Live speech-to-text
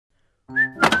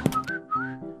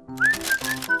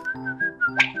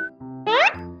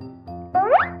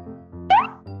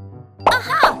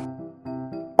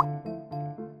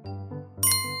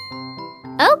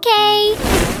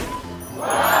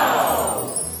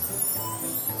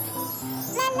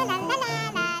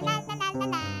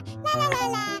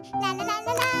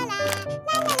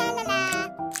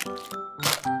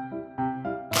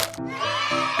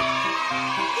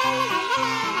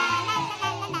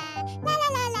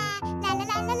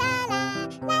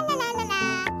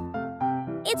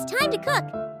It's time to cook.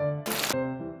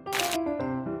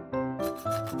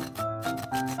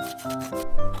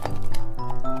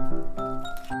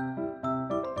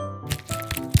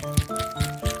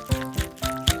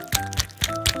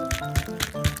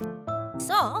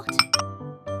 Salt.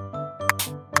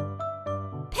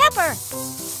 Pepper.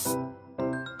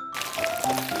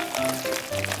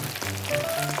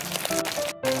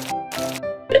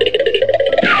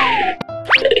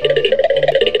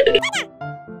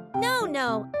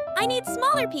 No, I need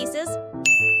smaller pieces.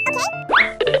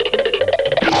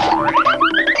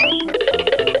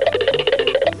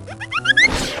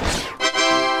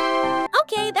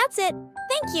 Okay, that's it.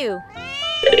 Thank you.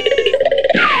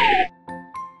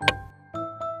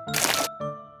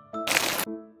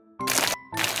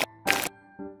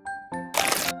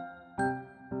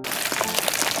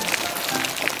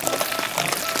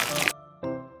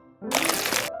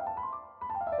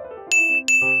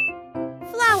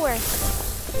 Flour.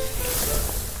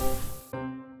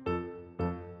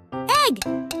 Egg.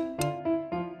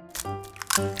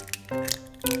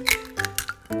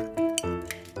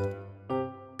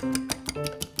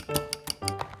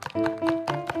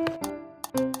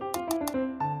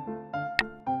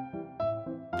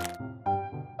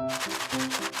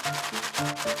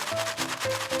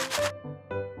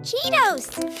 Cheetos.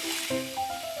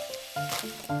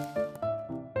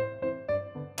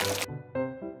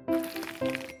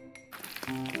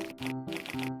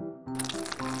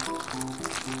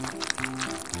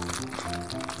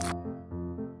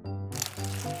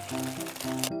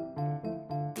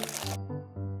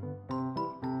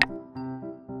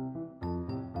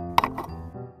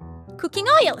 Cooking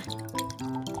oil.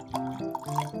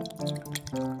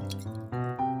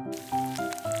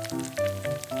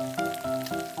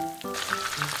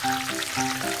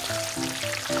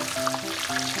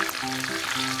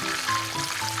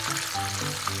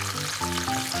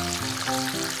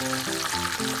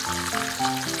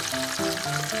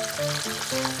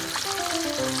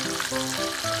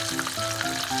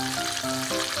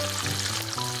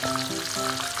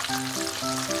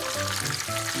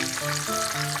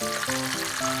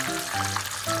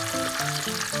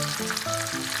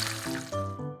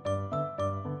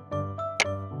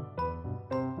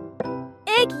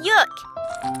 Egg yolk.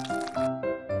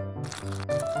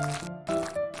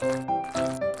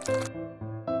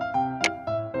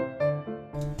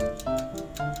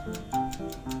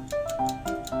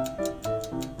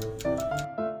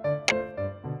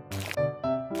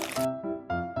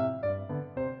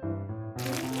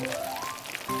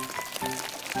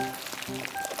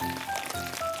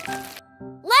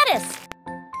 Lettuce.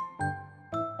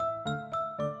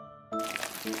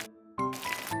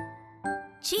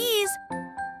 Cheese.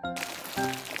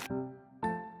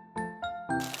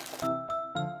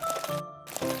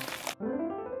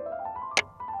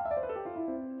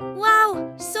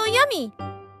 Wow, so yummy!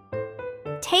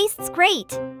 Tastes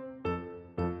great!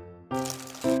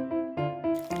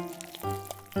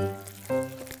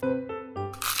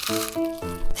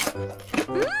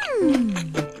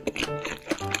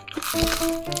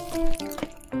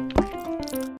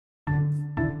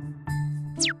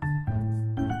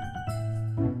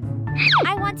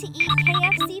 I want to eat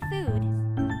KFC food.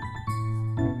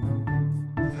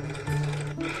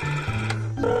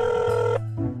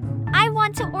 I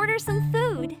want to order some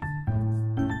food.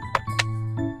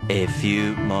 A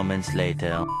few moments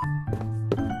later.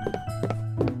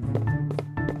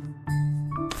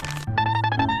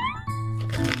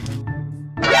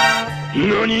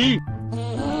 NANI?!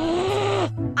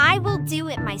 I will do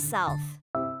it myself.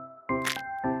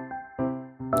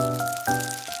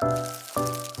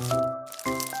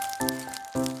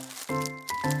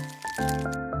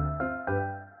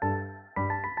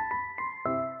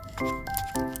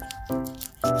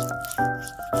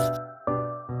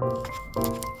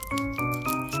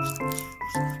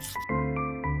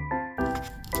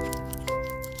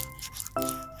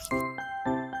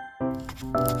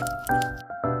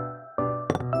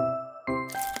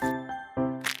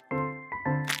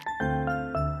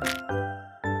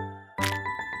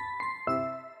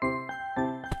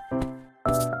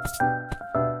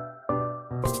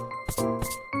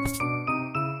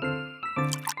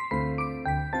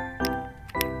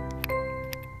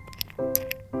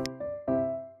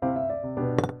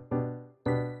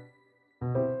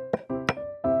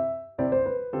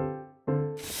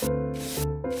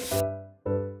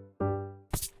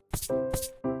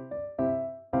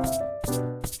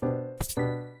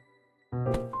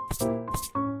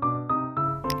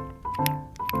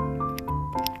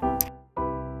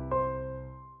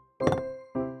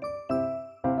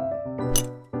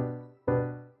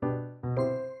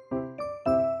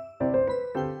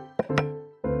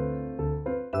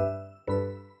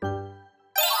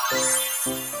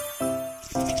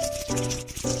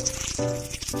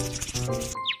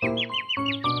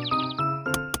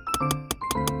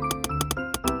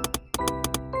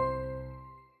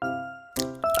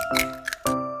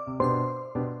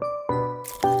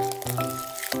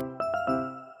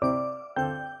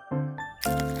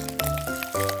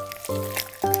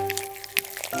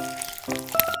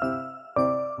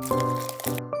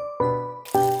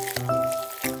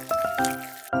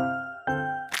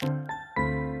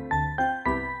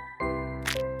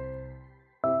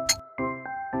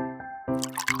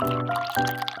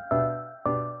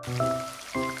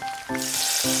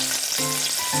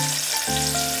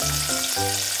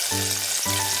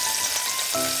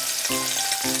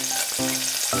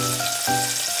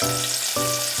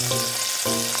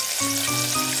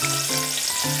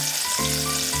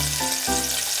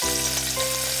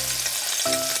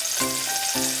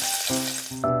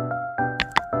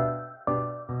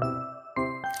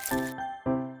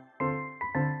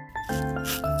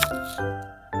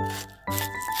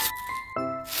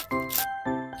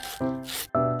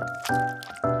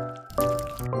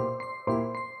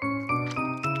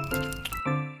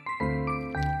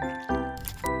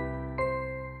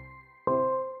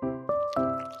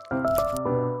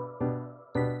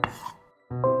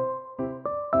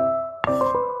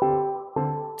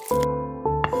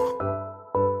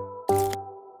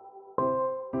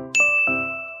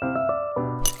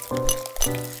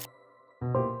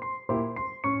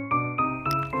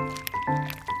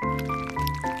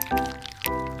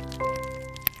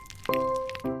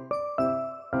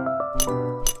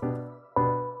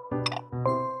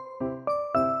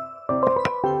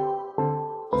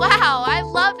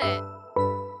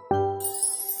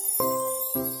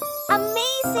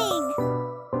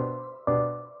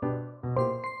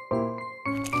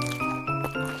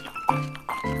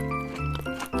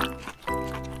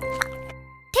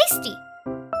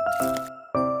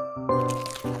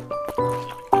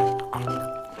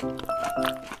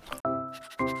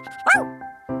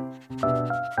 Hey,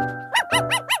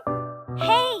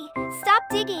 stop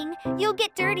digging. You'll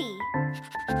get dirty.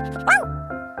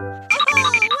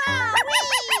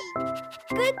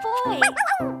 Good boy.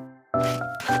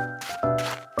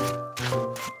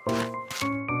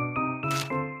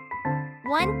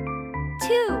 1,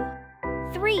 2,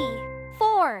 3,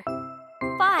 4,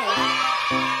 5.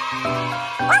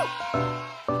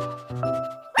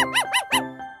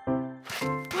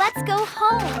 Let's go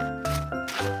home.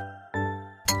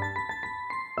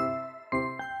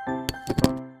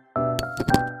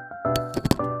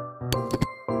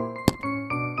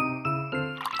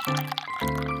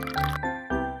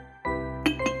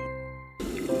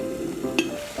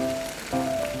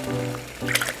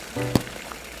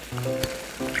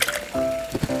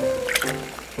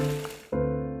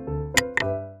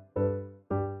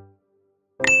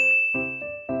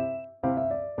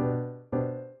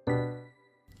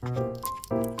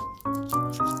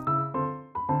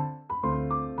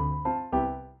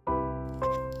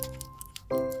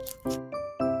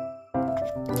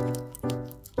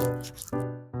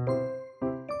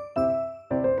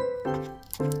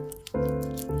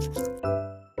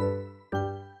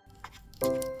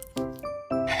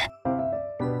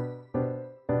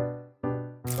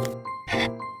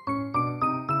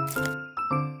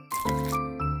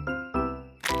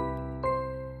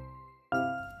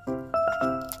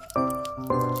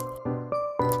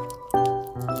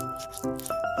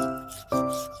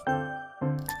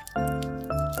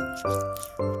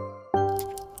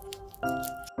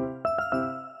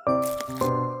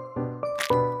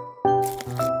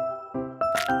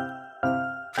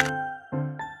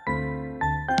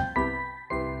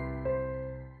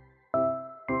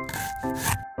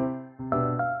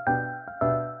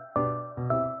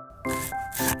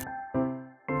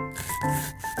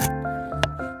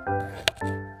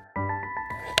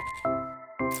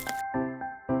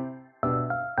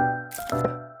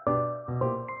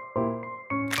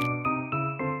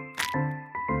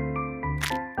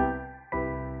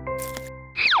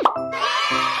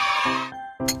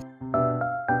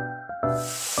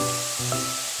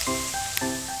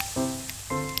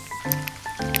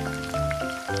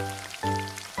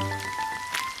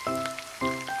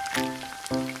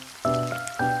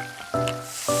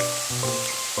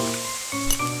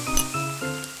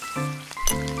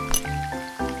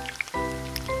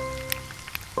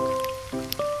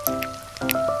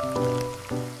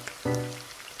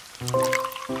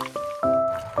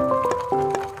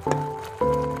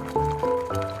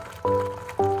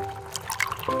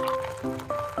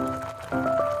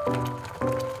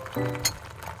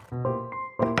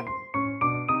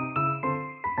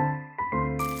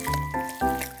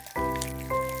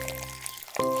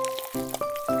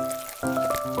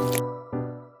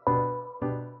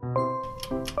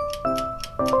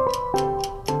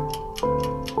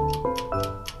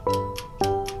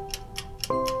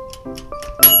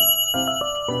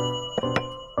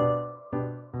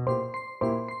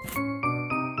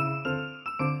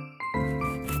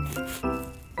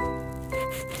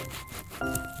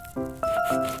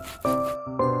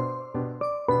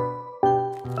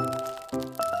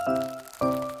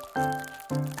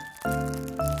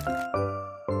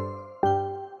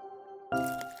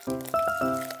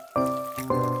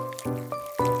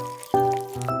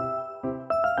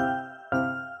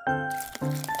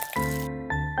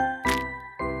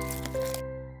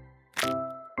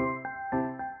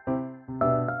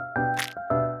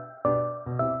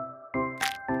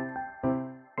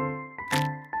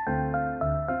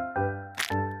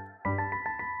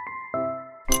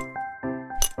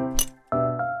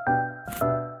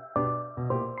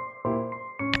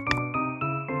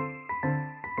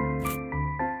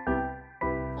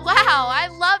 Wow, I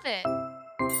love it!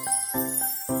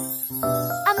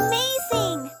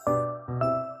 Amazing!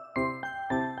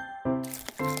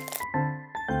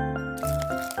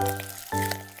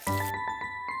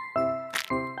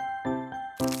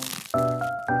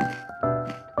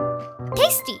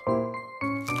 Tasty!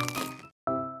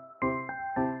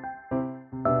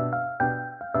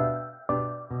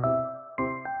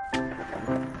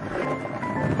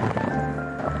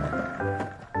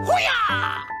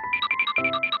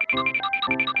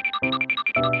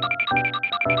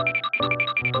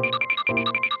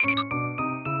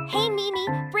 Hey, Mimi,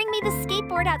 bring me the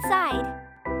skateboard outside.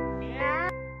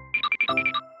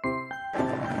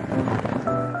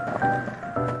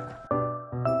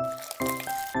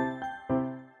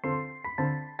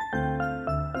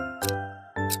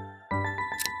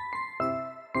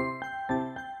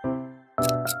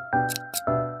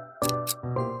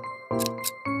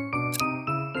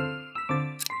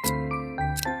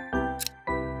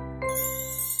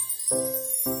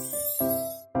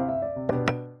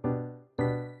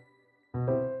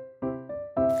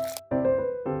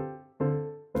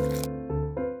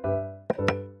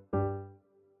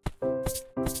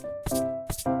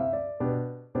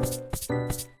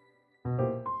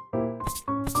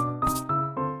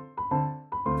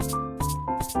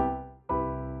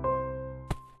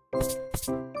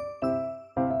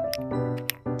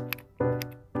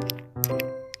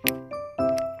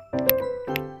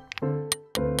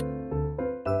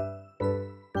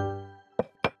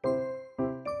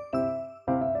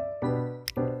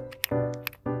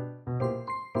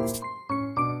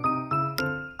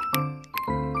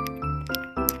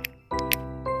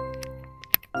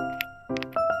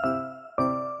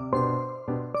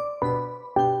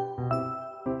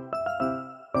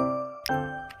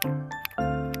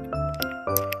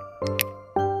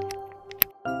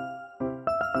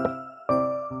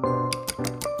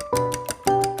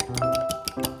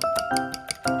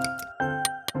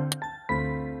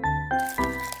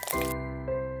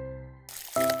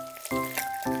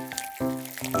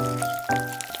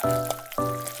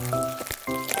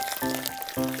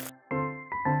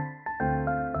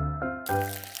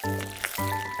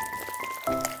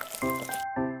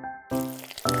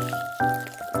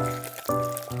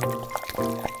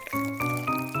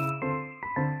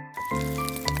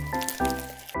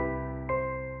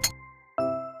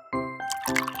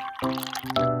 Wow,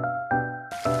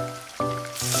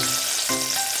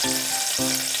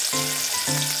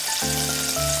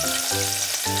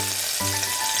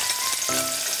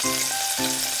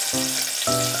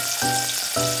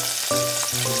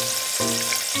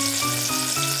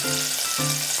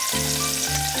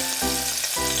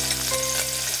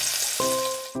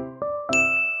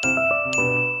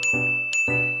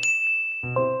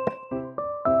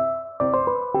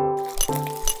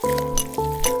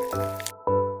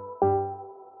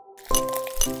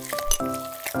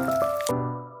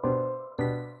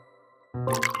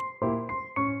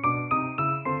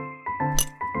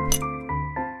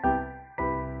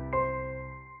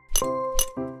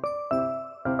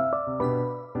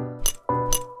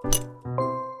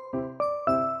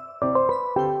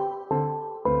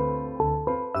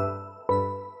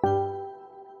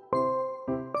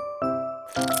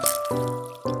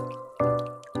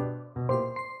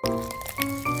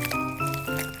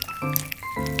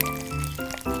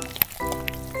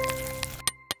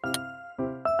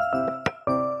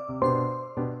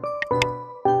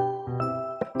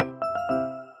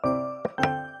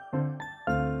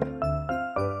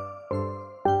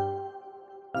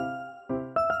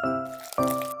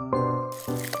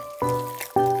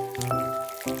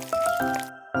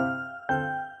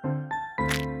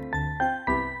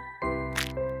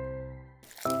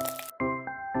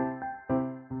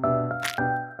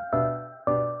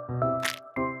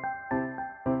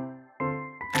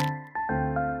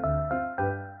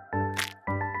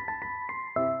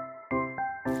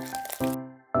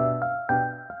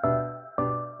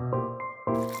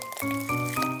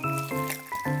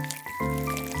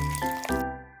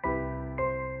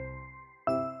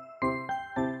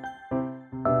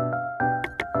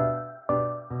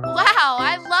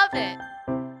 I love it.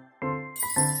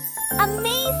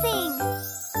 Amazing!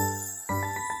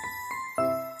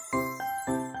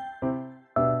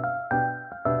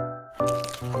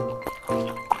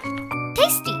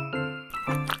 Tasty!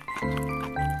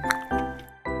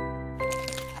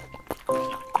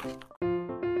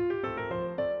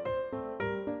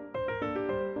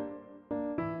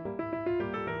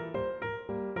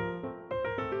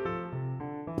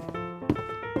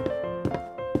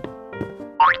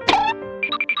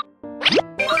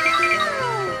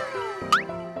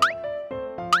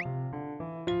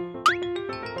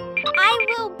 I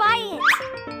will buy it!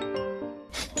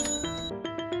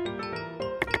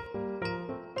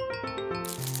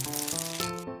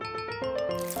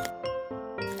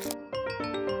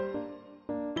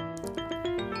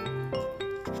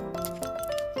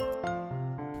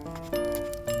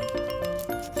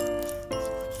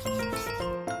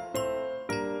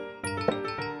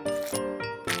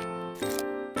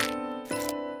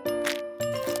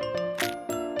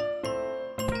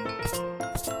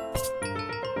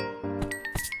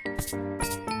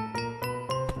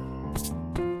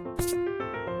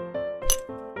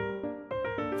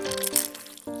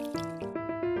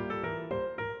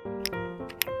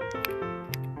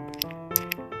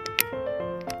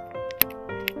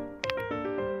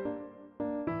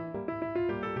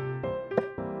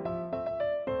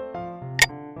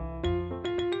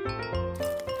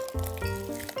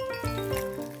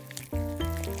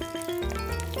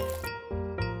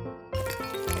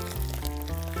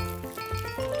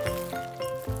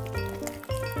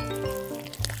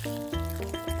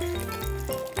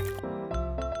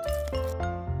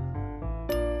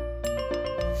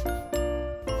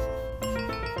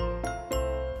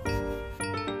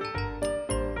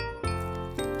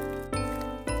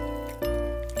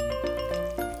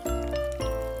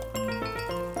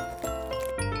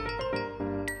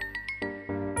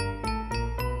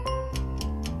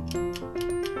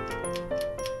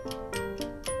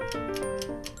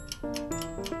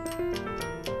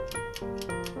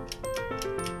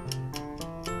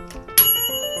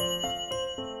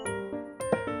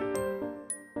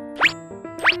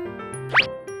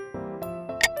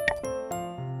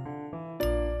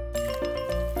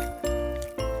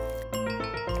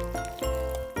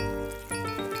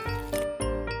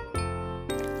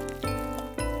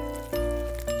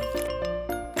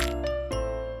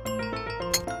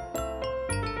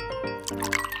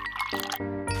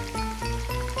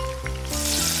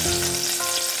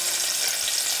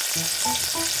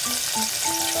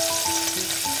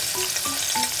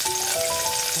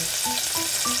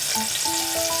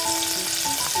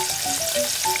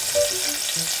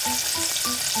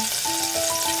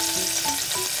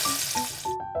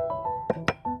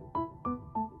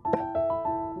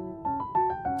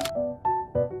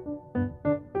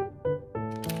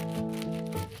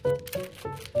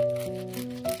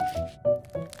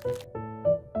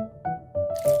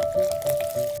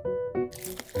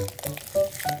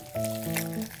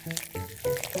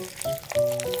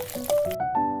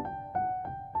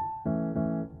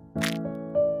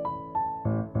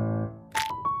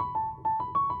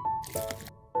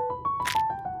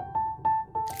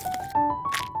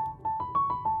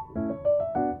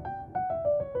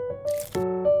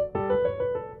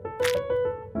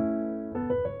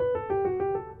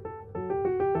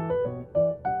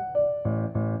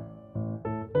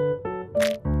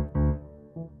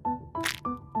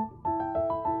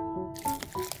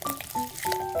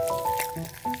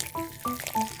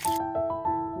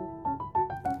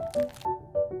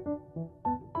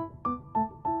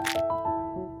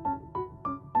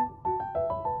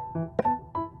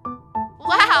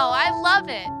 Wow, I love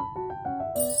it.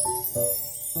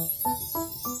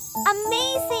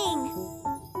 Amazing!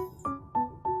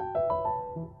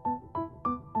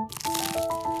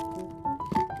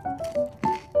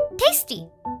 Tasty!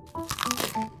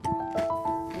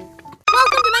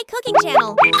 Welcome to my cooking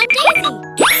channel. I'm Daisy.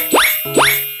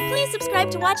 Please subscribe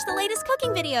to watch the latest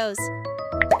cooking videos.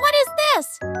 What is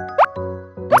this?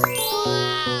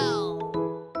 Wow.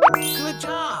 Good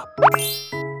job.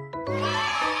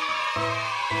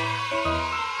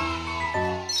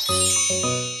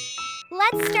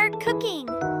 Let's start cooking.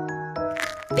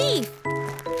 Beef.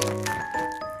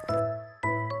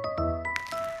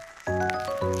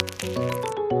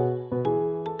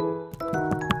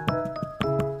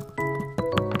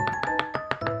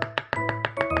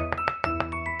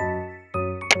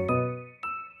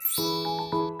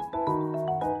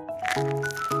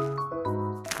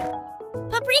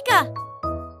 Paprika.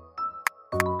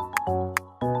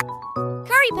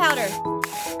 Curry powder.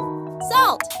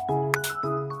 Salt.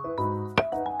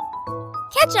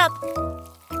 Ketchup.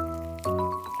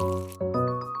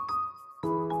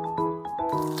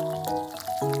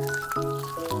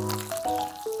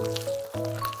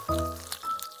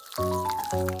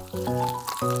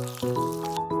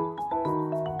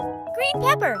 Green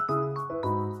pepper.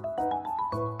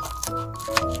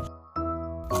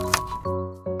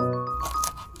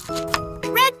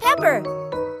 Red pepper.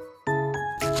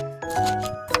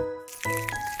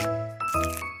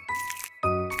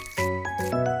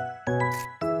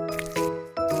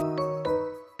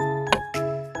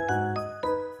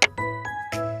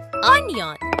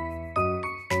 Onion.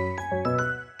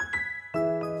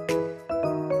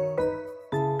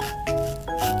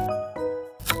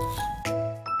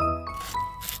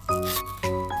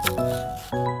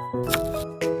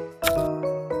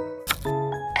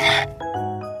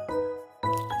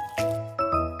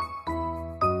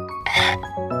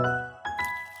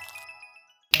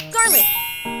 Garlic.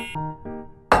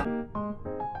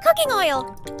 Cooking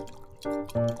oil.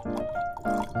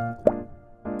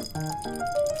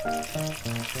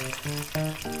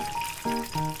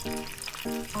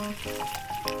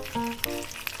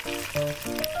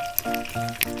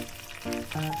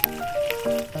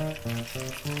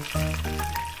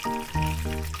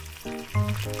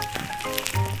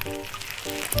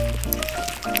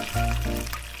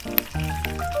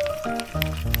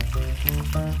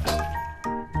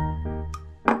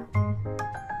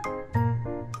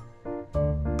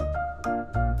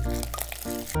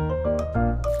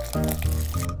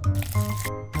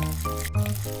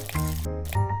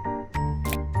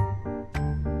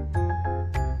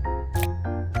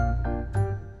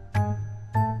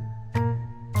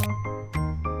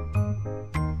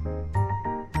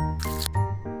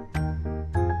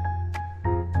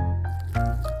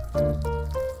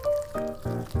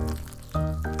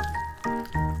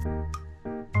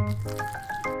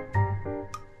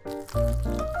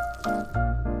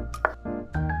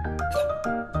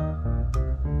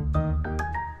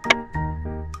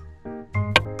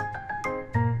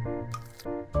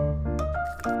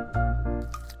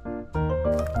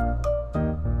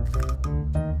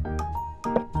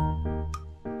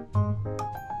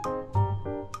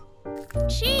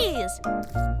 Cheese.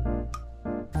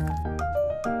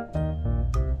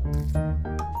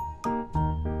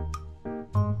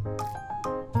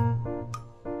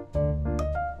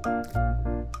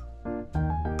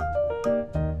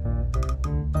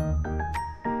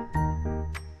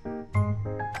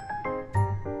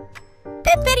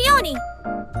 Pepperoni.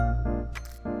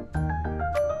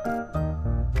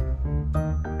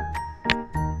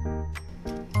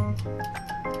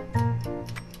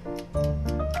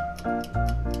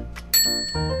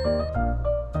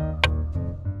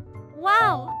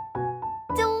 Wow!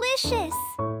 Delicious!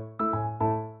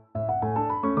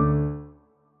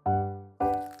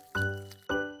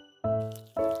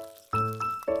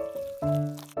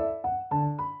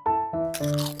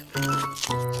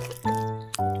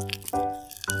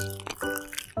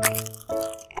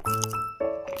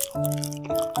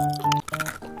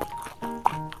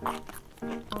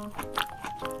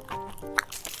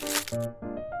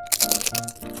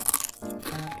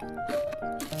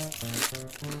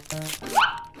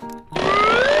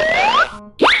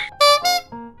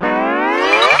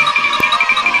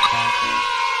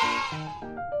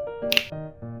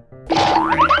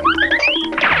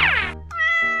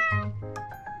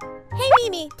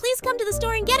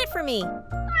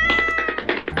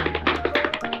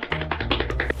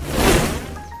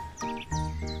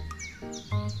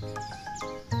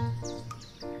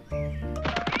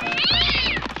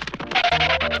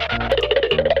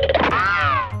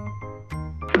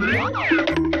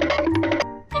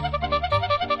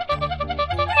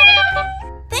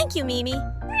 Thank you, Mimi.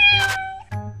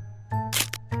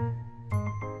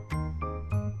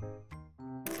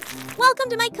 Welcome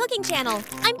to my cooking channel.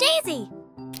 I'm Daisy.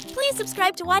 Please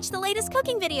subscribe to watch the latest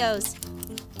cooking videos.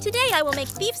 Today I will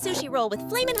make beef sushi roll with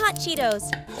flamin' hot Cheetos.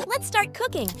 Let's start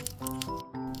cooking.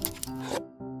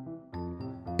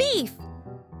 Beef.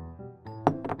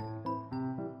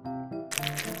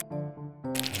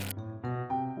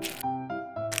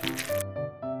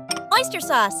 Oyster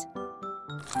sauce.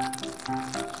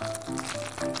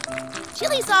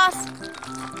 Chili sauce.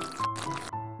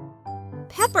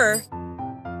 Pepper.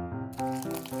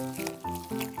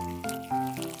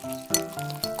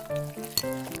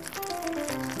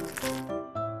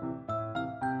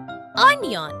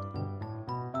 Onion.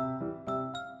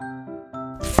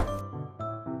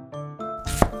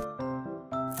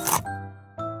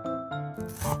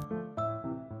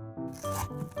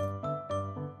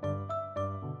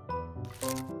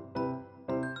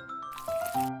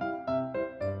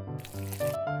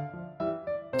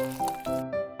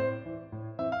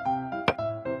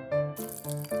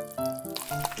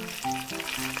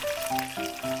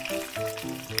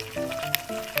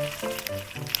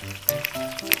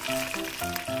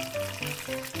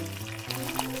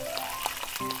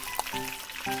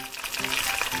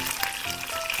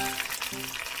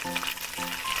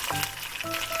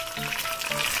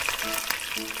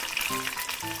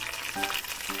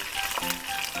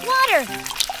 Water.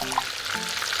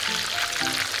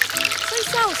 Soy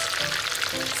sauce.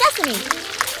 Sesame.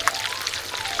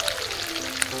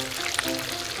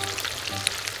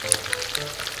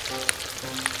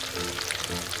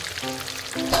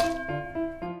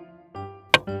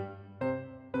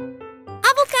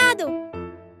 Avocado.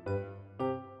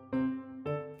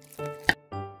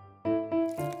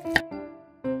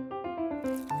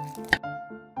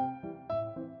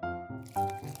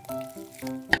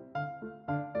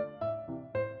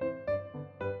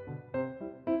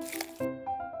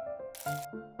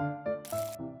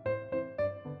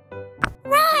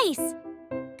 Rice.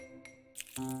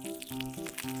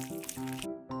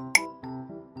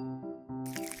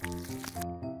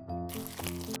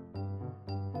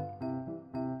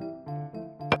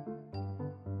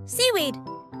 Seaweed.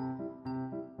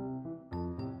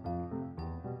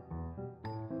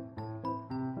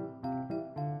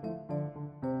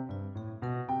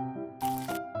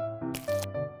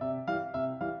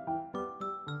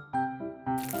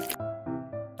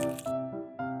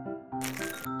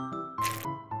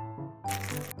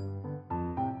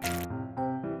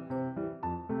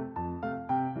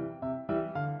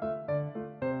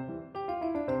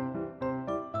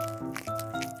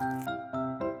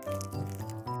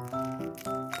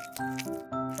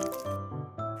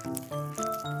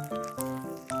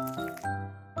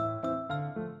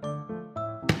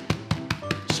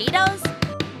 Cheetos.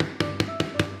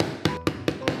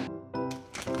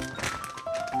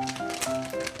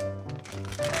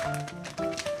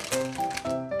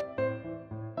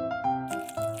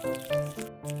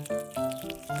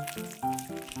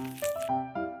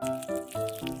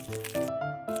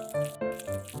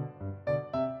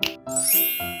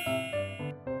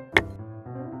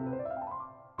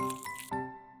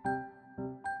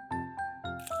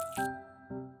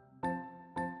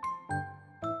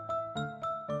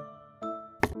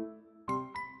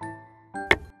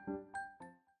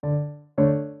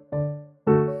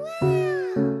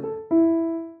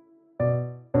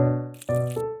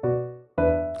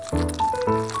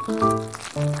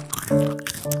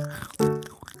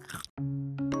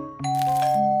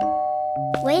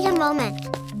 Wait a moment.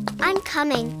 I'm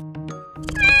coming.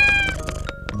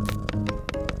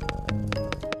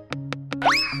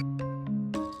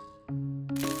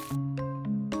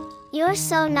 You're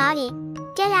so naughty.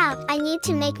 Get out. I need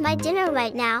to make my dinner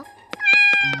right now.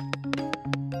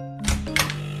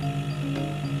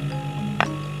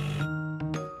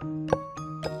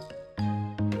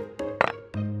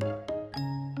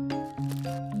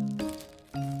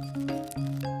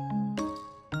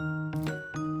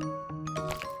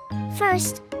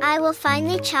 First, I will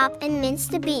finely chop and mince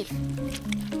the beef.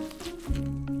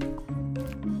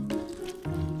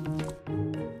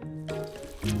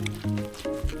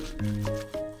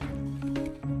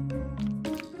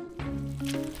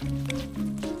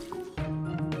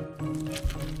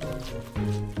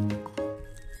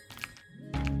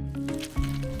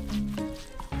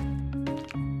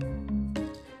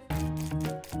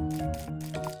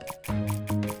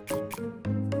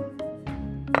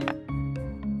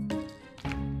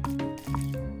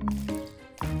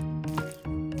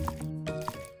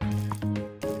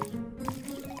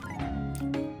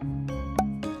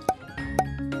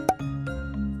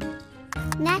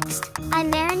 Next, I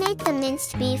marinate the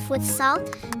minced beef with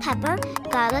salt, pepper,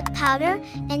 garlic powder,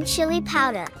 and chili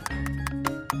powder.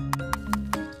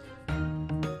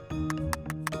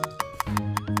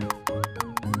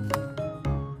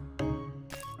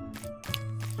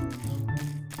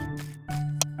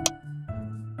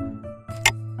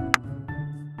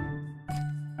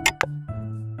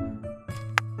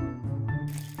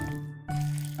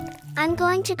 I'm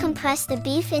going to compress the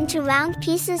beef into round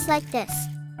pieces like this.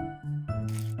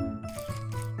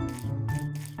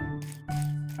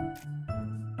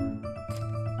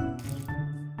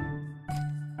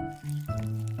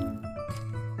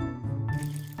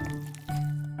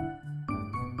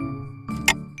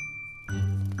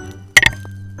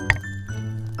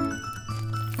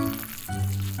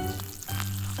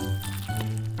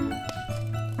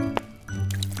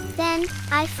 Then,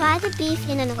 I fry the beef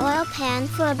in an oil pan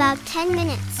for about 10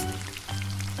 minutes.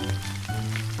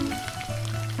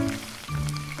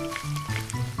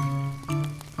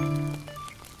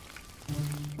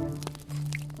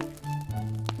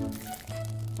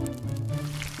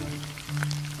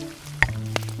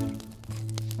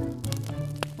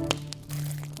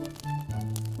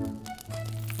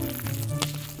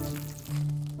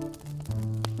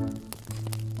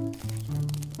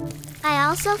 I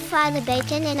also fry the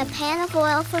bacon in a pan of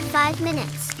oil for 5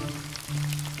 minutes.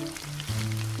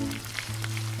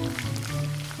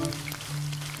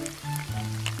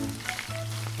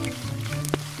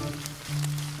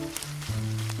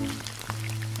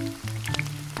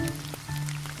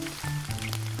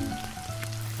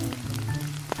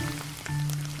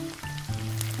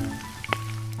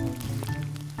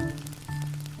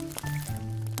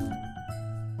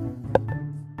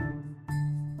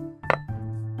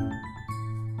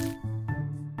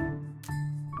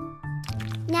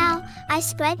 Now, I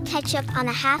spread ketchup on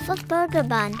a half of burger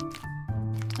bun.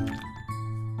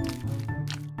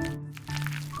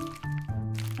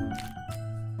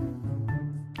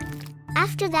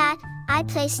 After that, I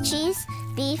place cheese,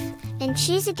 beef, and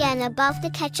cheese again above the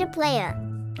ketchup layer.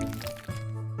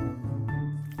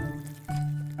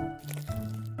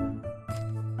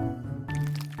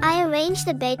 I arrange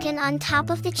the bacon on top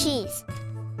of the cheese.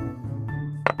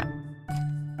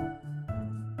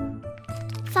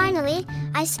 Finally,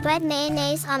 I spread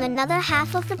mayonnaise on another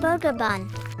half of the burger bun.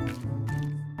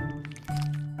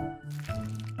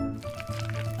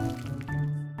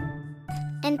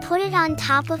 And put it on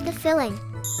top of the filling.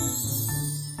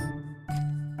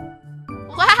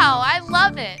 Wow, I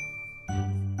love it!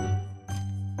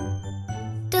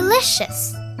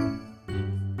 Delicious.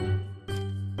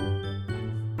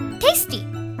 Tasty.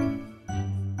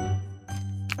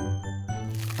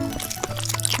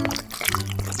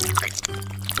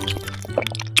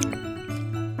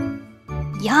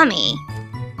 Yummy.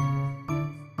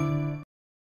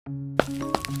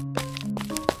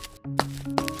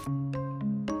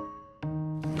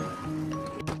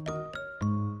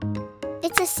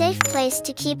 It's a safe place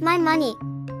to keep my money.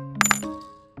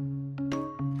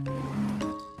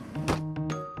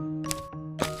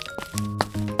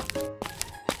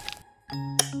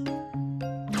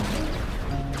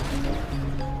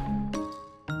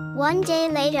 One day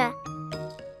later.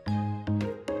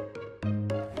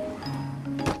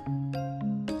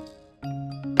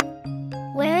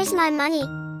 Where is my money?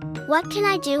 What can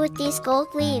I do with these gold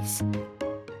leaves?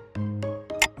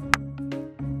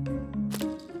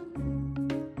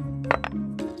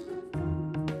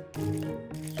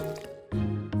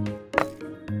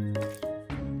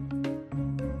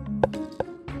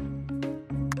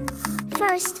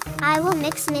 First, I will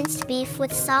mix minced beef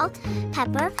with salt,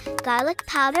 pepper, garlic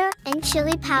powder, and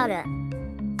chili powder.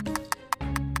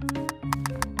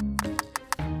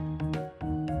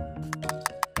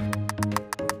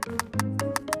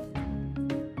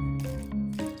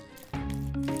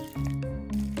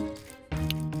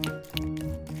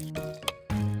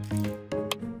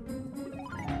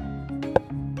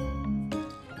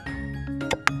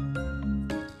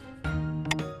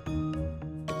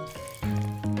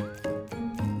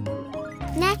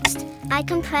 Next, I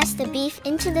compress the beef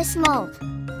into this mold.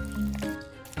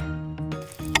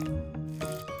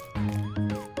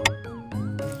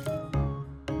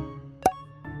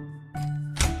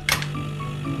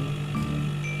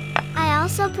 I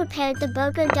also prepared the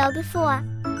burger dough before.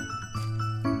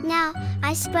 Now,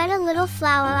 I spread a little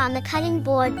flour on the cutting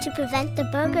board to prevent the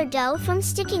burger dough from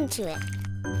sticking to it.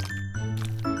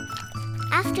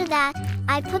 After that,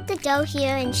 I put the dough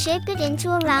here and shape it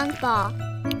into a round ball.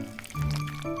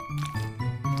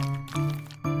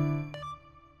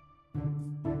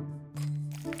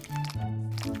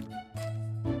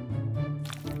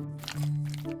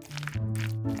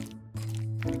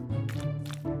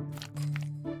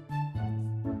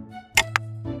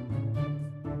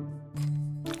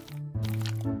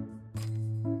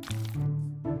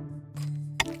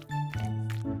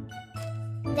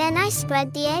 Then I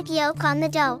spread the egg yolk on the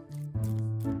dough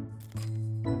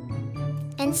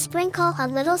and sprinkle a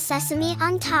little sesame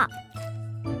on top.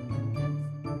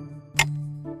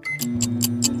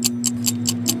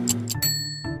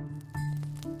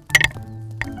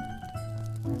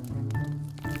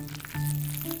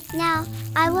 Now,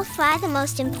 I will fry the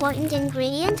most important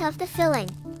ingredient of the filling,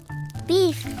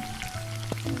 beef.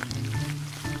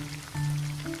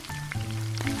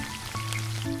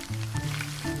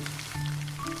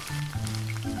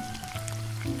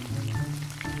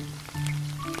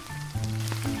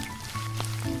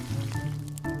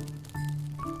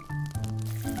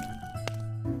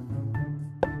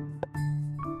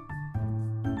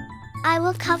 I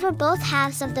will cover both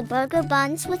halves of the burger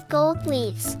buns with gold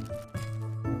leaves.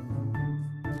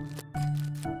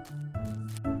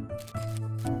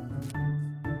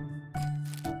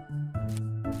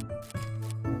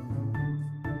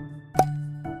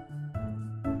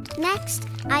 Next,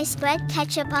 I spread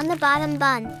ketchup on the bottom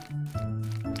bun.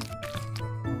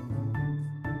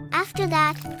 After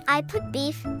that, I put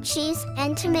beef, cheese,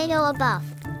 and tomato above.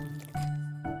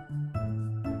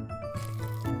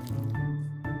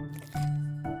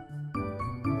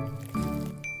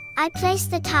 I place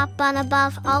the top bun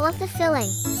above all of the filling.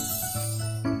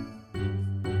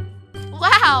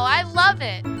 Wow, I love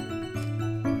it!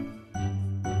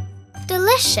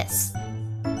 Delicious.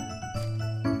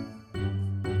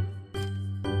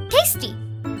 Tasty.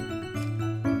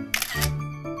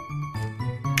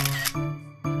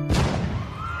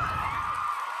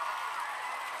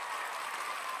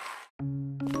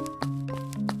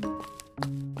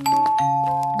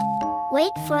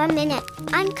 Wait for a minute,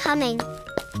 I'm coming.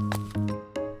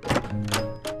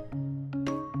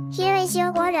 Here is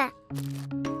your order.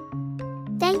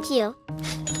 Thank you.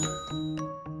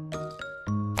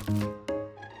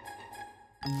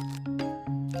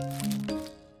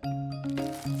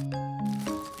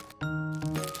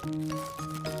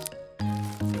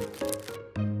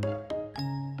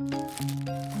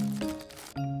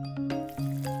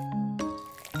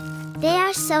 They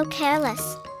are so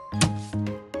careless.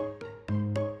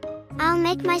 I'll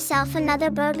make myself another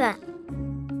burger.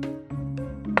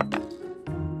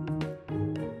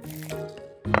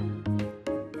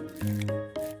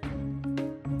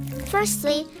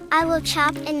 Firstly, I will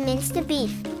chop and mince the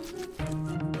beef.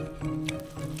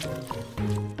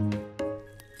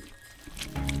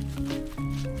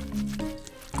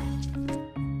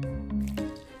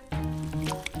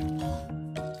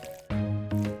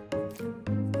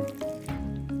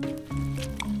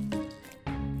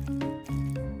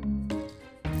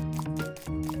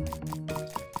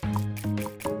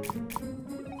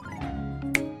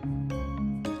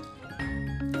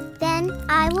 Then,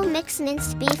 I will mix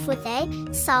minced beef with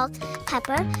egg, salt,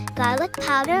 pepper, garlic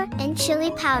powder, and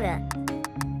chili powder.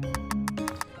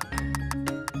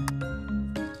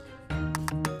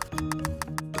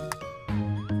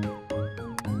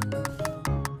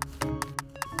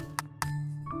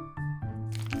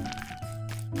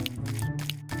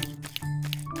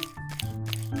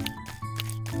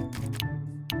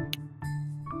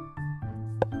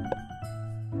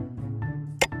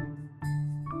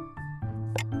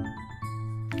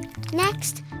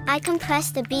 Next, I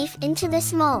compress the beef into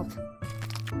this mold.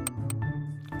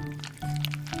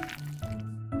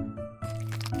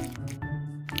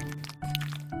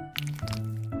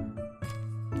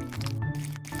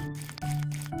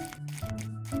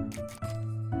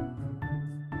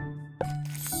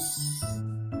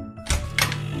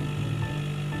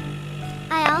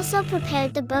 I also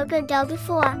prepared the burger dough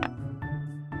before.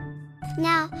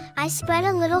 Now, I spread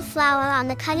a little flour on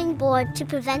the cutting board to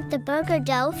prevent the burger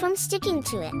dough from sticking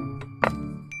to it.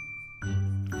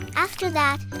 After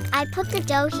that, I put the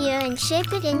dough here and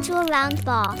shape it into a round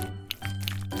ball.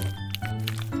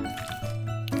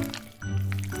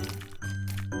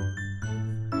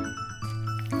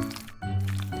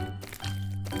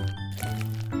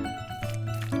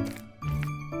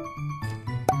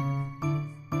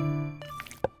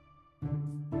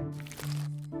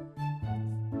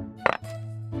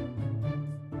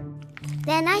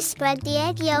 Then I spread the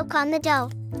egg yolk on the dough.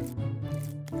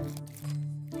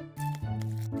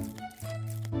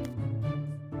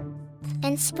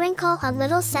 And sprinkle a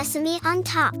little sesame on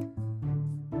top.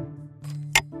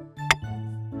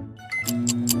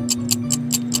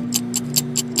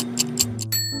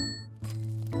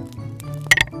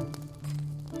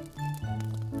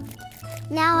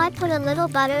 Now I put a little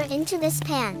butter into this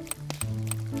pan.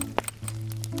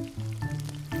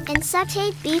 And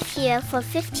sauteed beef here for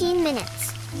 15 minutes.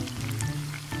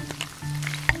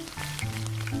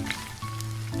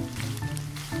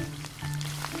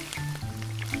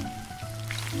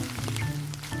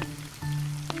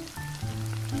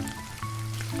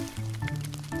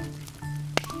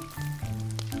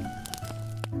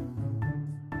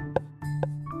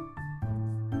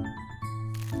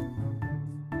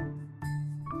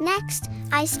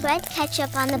 I spread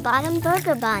ketchup on the bottom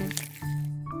burger bun.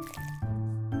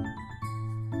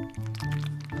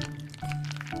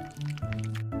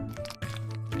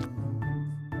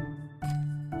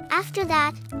 After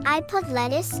that, I put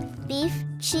lettuce, beef,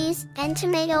 cheese, and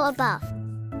tomato above.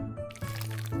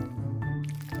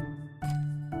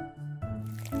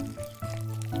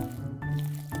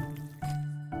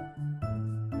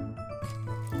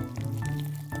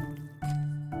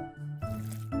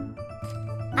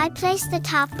 I place the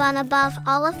top bun above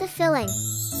all of the filling.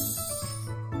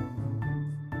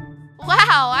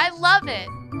 Wow, I love it!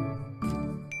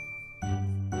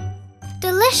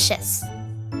 Delicious.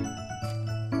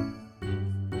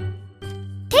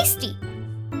 Tasty.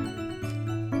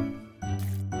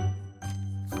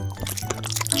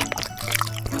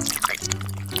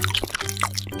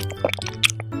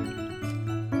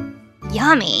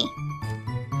 Yummy.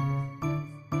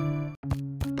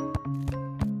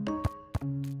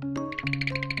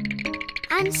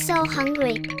 I'm so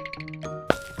hungry.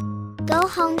 Go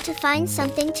home to find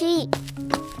something to eat.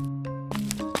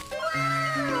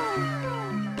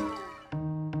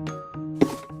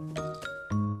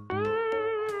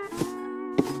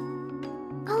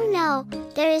 Oh no,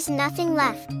 there is nothing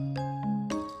left.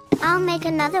 I'll make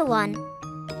another one.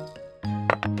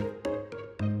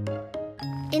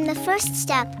 In the first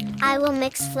step, I will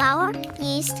mix flour,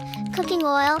 yeast, cooking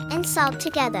oil, and salt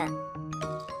together.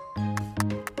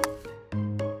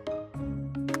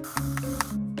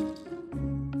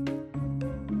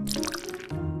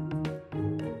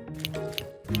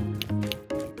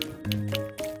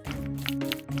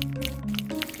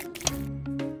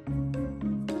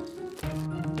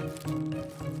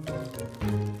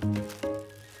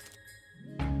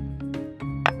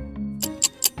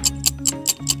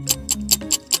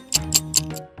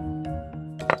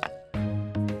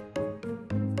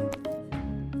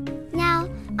 Now,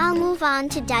 I'll move on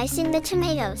to dicing the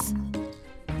tomatoes.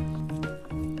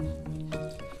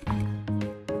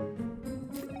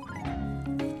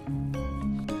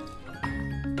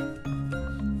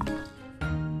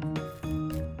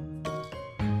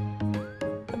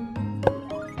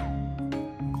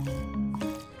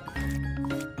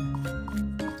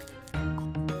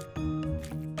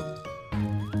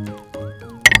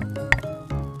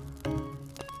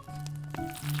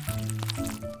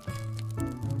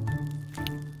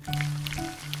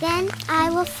 Then,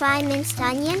 I will fry minced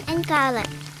onion and garlic.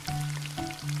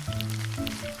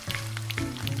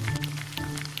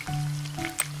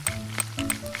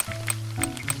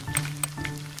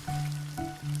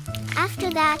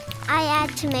 After that, I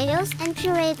add tomatoes and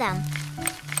puree them.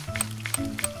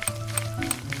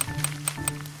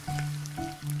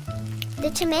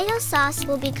 The tomato sauce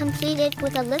will be completed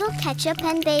with a little ketchup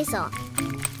and basil.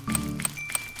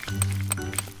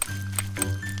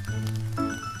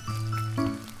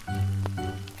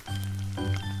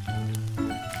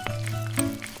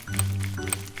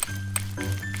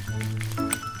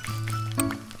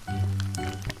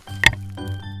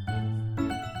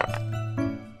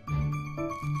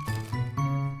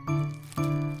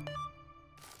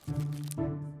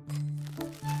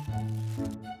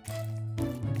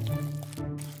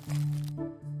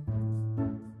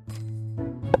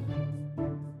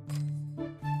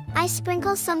 I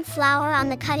sprinkle some flour on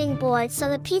the cutting board so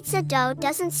the pizza dough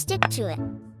doesn't stick to it.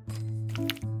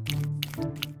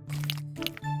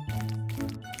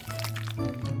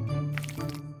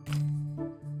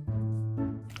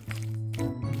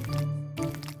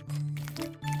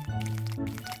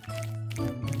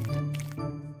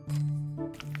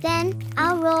 Then,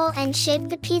 I'll roll and shape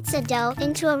the pizza dough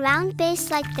into a round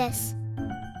base like this.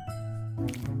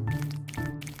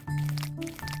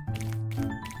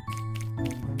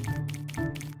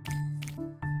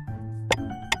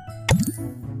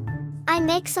 I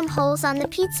make some holes on the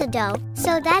pizza dough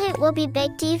so that it will be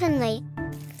baked evenly.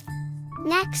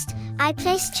 Next, I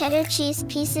place cheddar cheese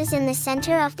pieces in the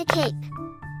center of the cake.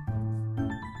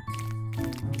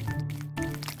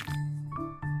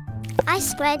 I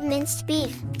spread minced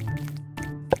beef.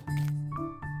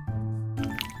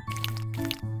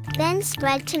 Then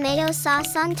spread tomato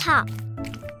sauce on top.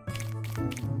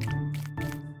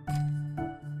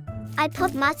 I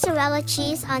put mozzarella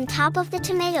cheese on top of the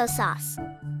tomato sauce.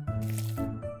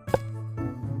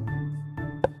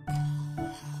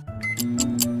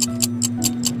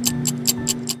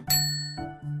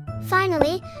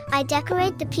 Finally, I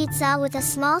decorate the pizza with a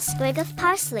small sprig of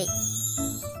parsley.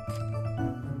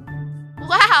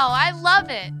 Wow, I love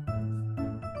it!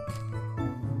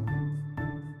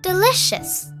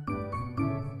 Delicious.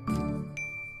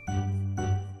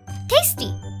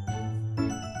 Tasty.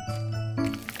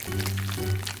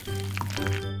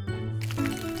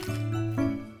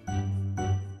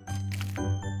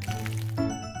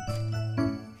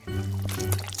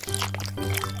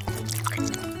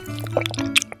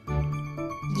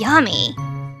 Yummy.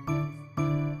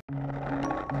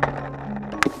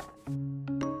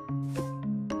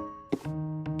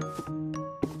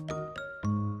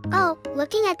 Oh,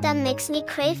 looking at them makes me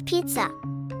crave pizza.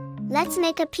 Let's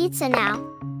make a pizza now.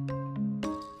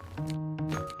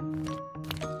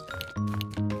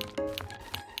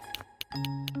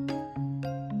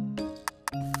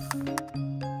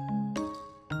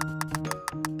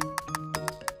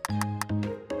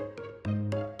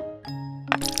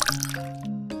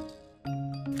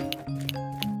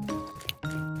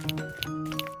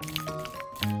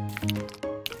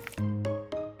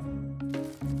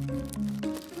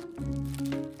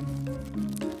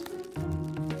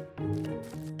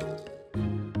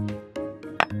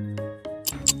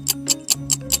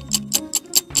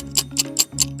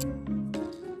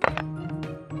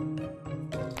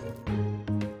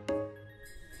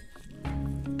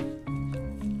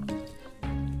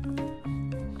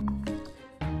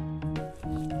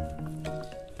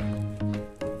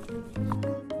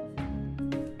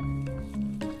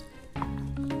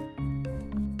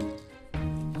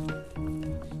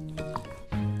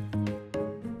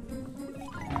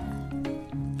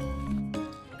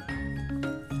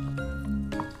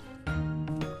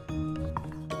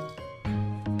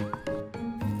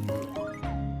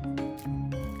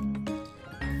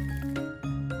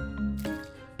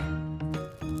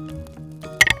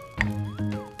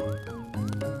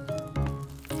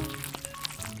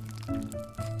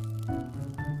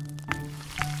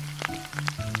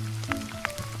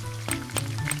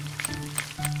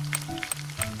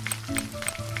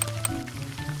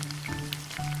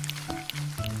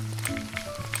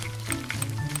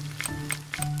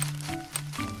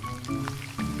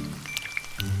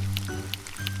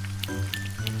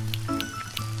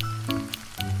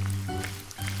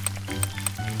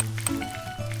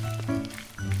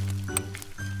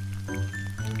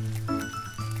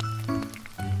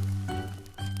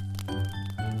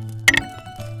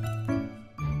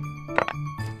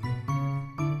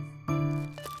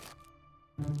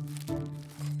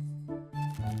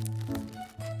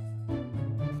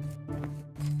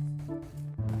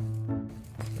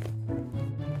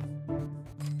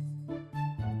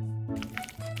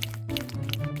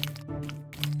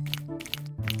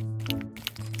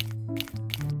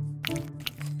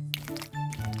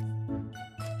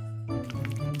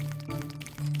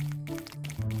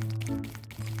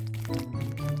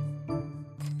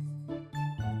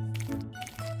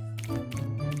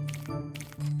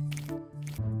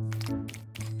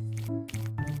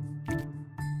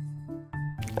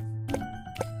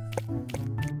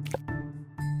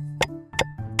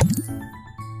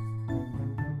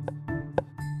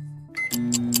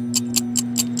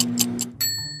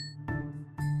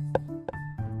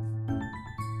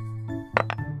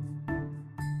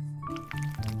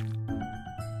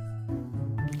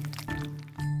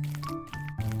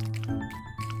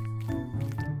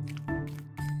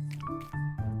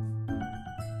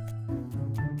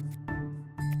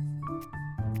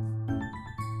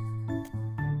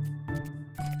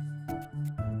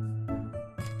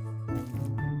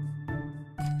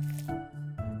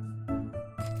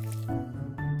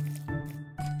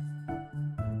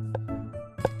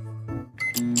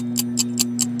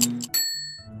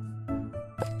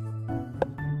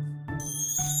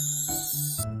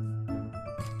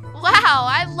 Wow,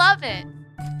 I love it.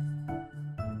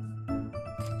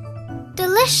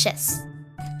 Delicious.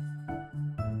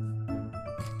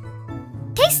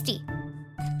 Tasty.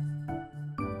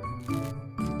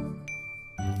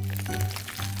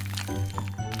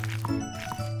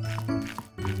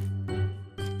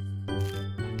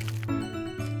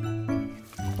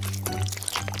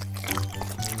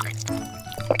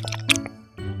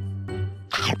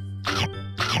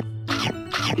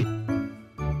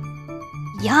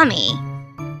 Yummy.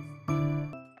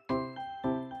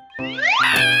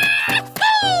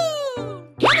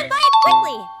 Come and buy it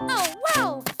quickly! Oh,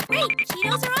 wow! Great!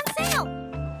 Cheetos are on sale!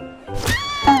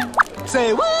 Say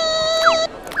what?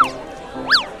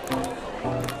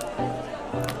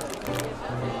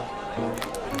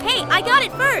 Hey, I got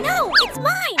it first! No, it's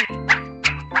mine!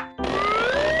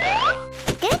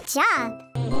 Good job.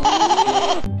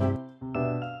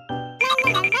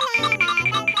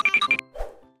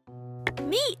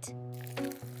 Meat!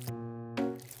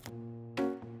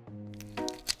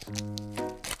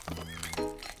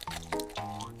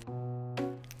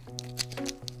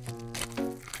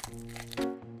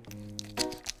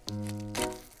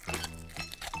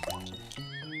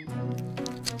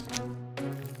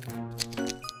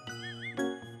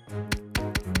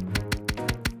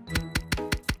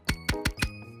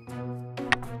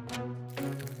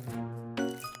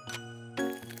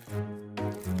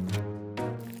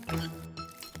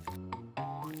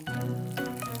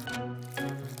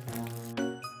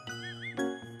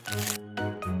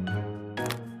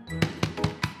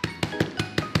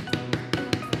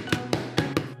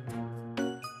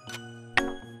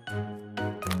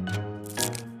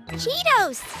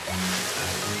 Cheetos!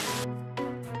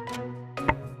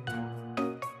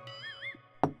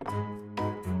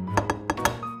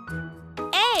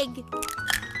 Egg!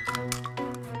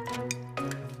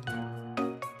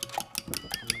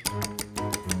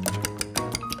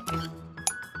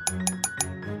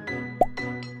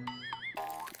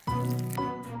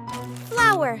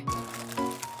 Flour!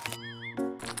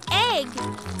 Egg!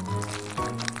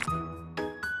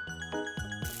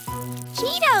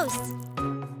 Cheetos!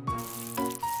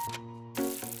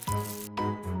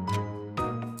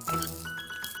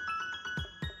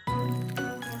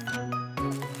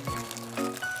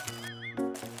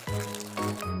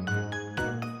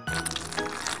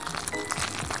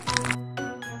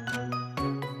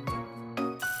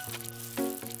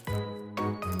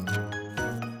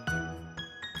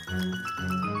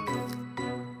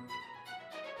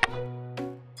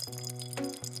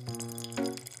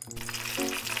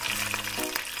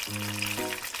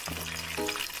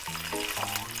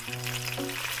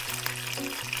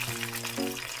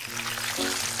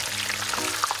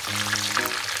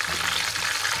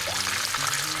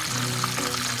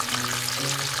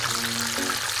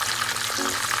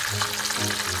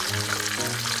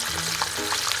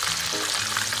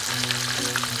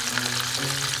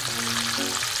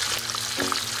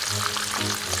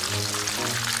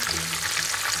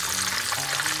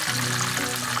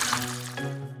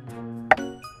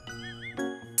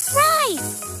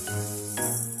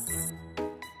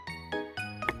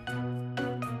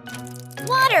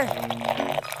 Water!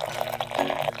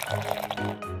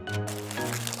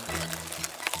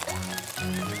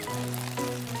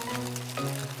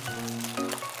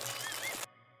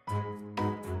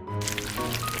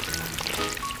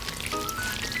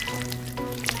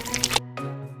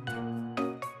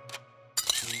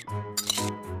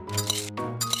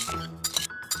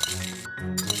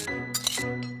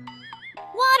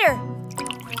 Water!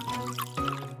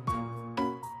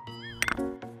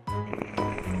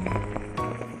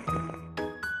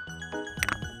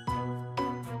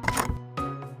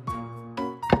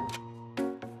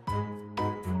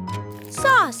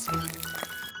 Sauce!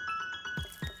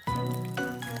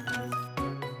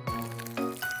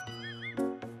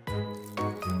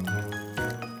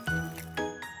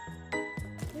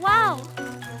 Wow!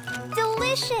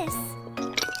 Delicious!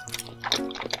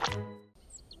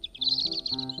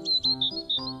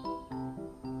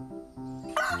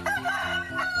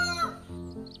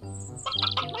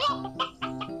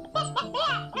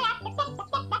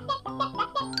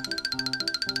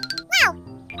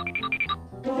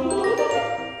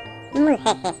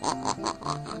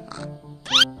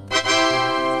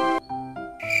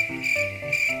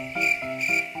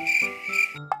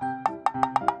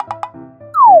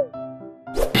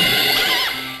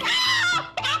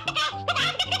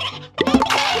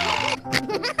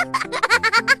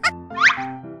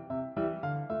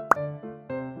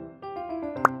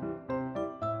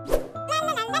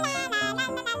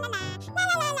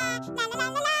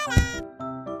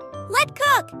 Let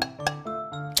cook!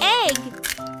 Egg!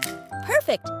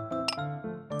 Perfect!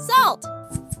 Salt!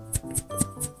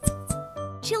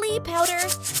 Chili powder!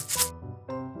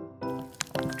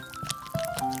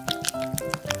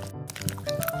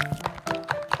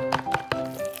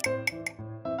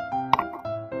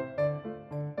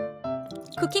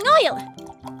 Cooking oil!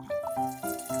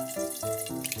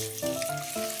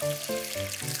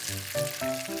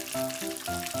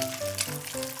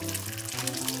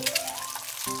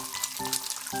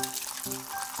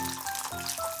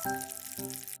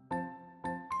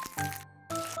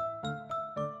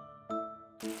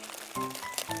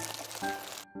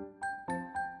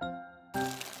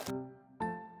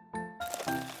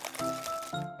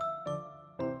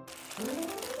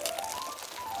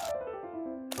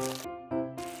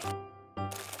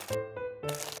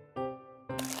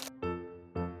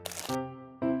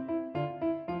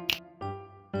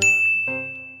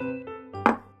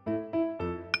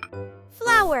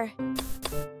 Flour!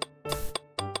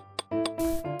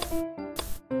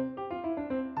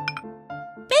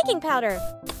 Baking powder!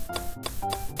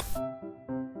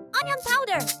 Onion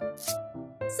powder!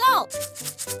 Salt!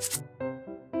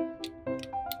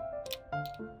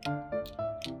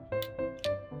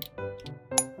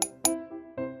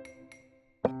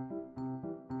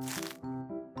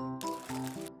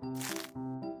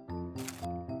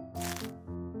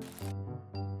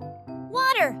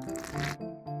 Water!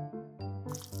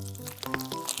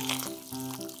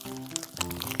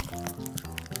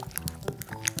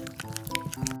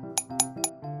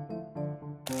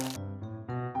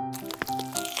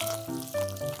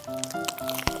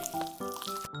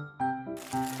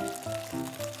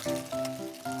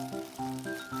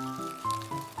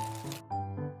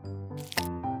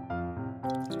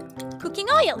 Cooking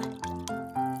oil.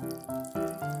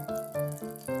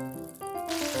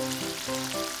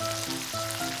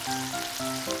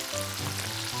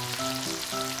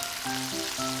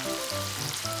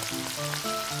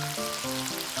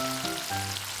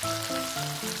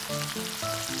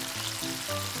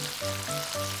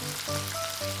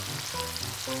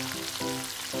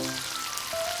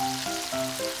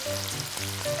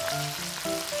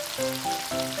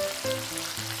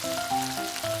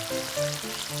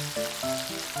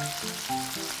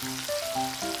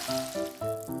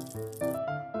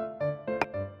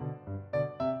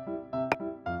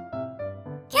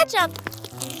 Ketchup.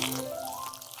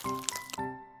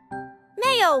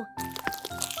 Mayo.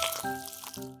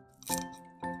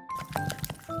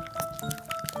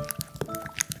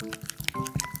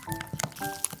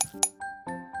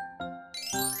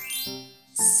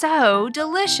 So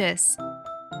delicious.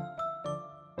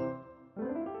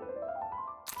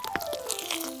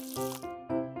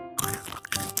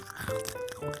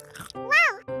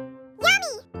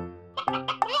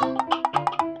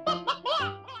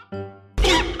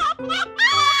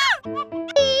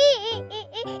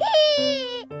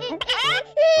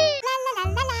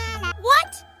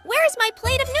 What? Where's my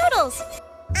plate of noodles?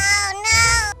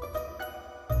 Oh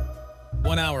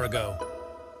 1 hour ago.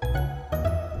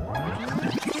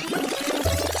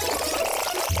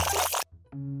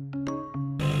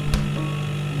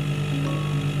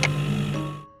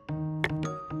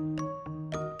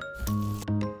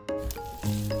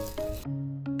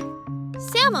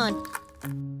 Salmon.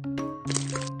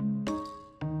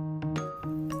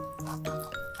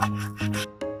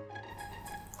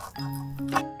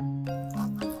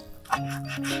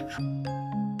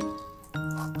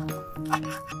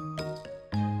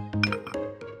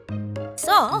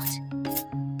 Salt.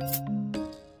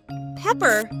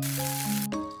 Pepper.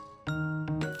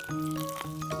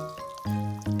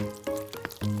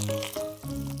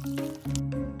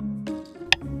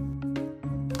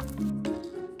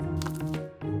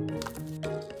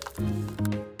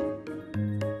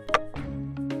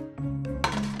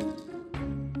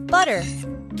 Butter.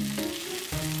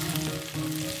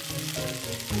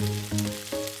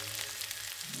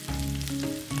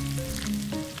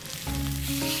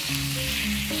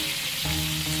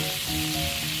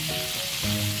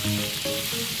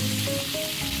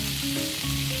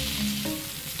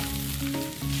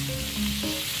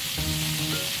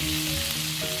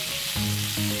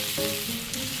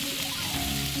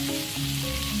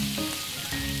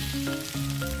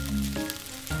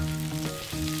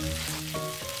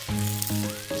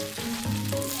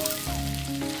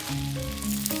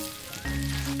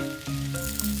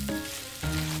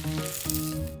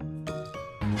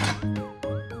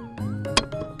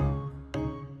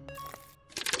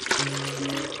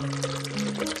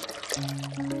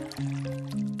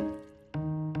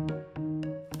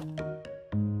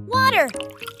 Water.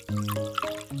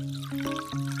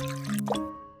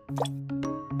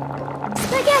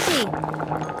 Spaghetti.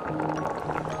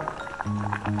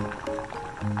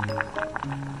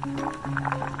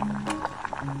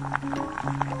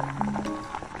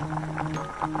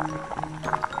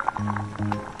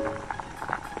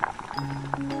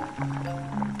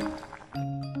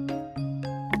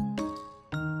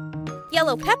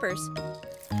 Yellow peppers.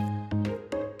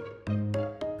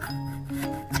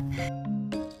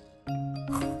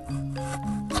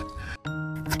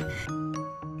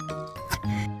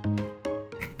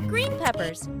 Green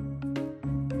peppers.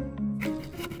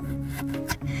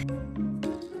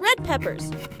 Red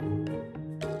peppers.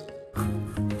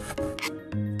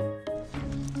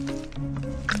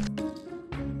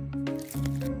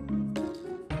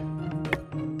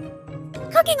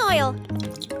 Cooking oil.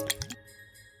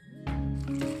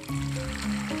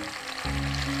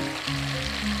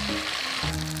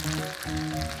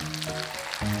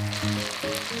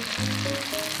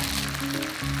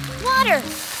 Water.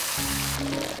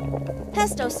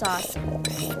 Pesto sauce.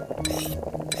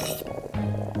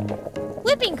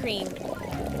 Whipping cream.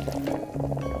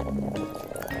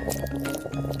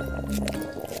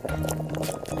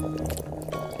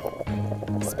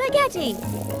 Spaghetti.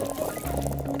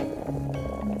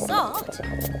 Salt.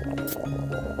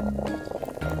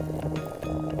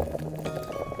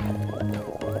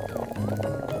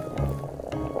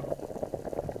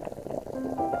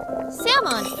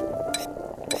 Salmon.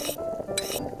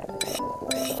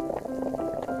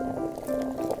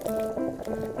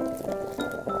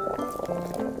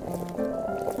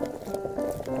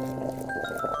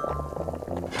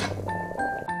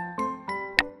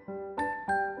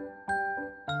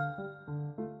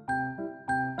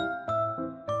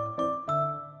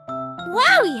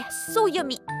 Wowie! So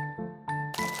yummy!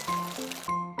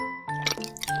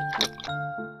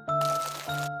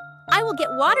 I will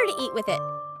get water to eat with it.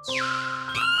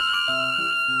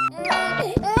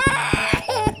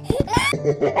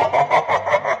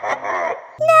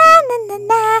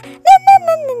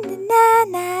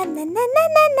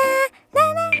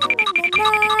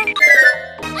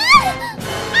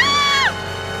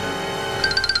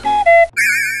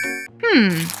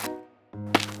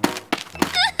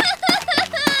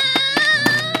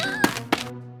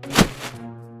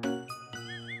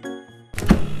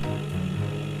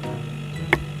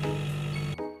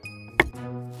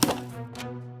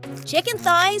 Chicken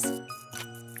thighs.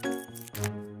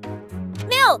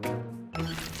 Milk.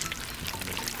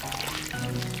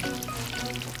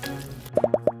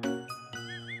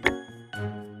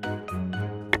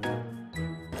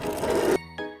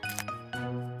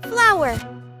 Flour.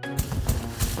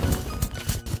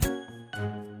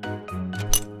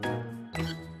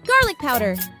 Garlic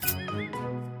powder.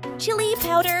 Chili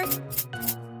powder.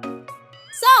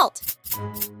 Salt.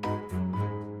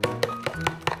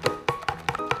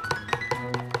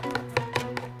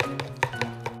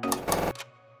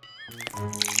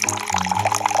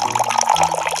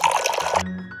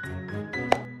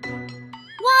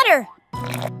 Water.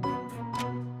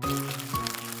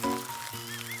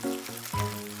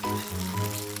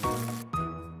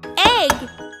 Egg.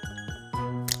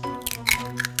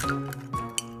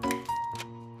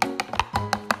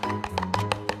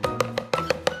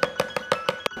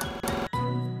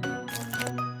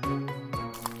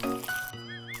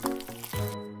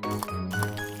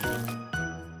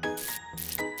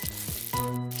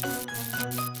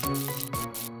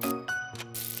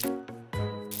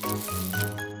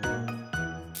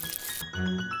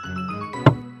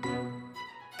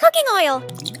 Cooking oil.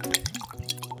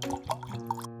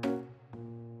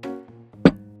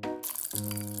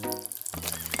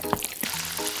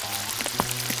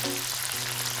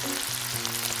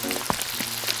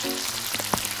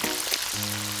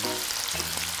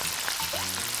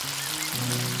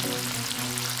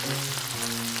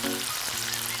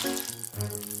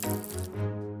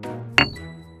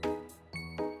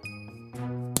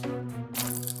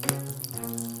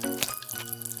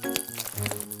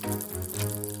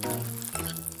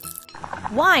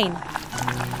 Wine.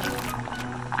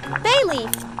 Bay leaf.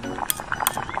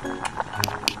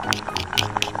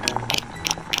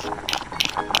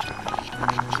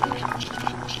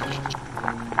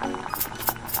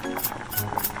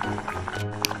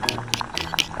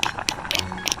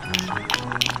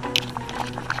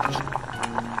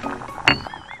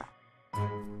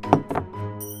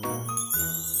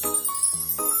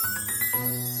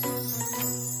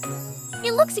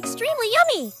 It looks extremely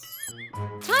yummy.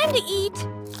 Time to eat.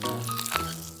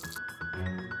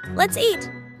 Let's eat.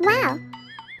 Wow,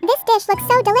 this dish looks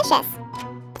so delicious.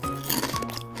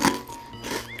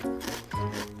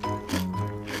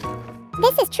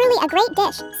 This is truly a great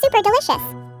dish, super delicious.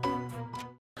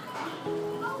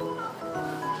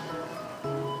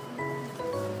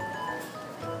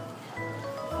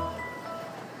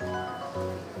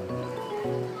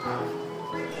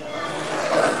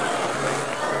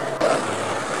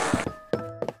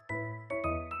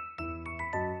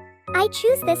 I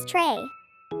choose this tray.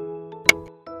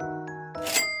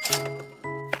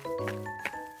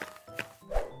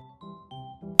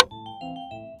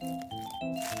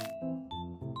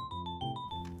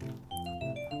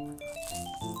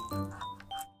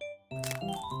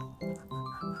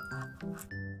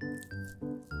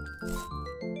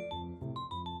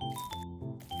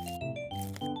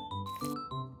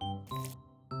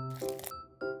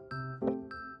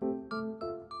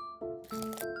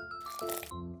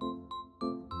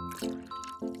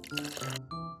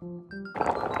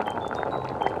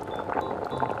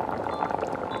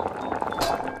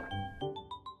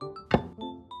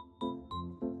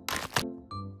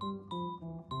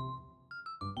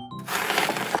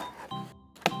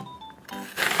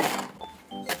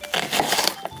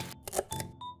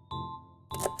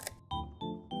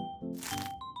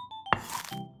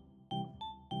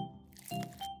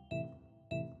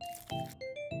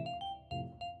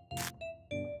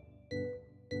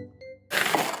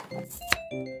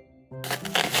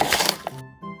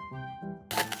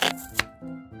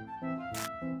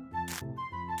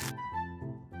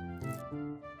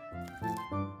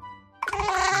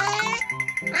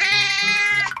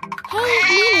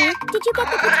 Did you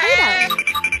get the potato?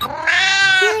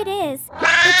 Here it is.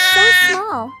 It's so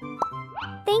small.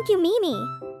 Thank you, Mimi.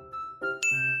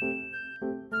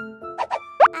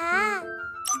 Ah.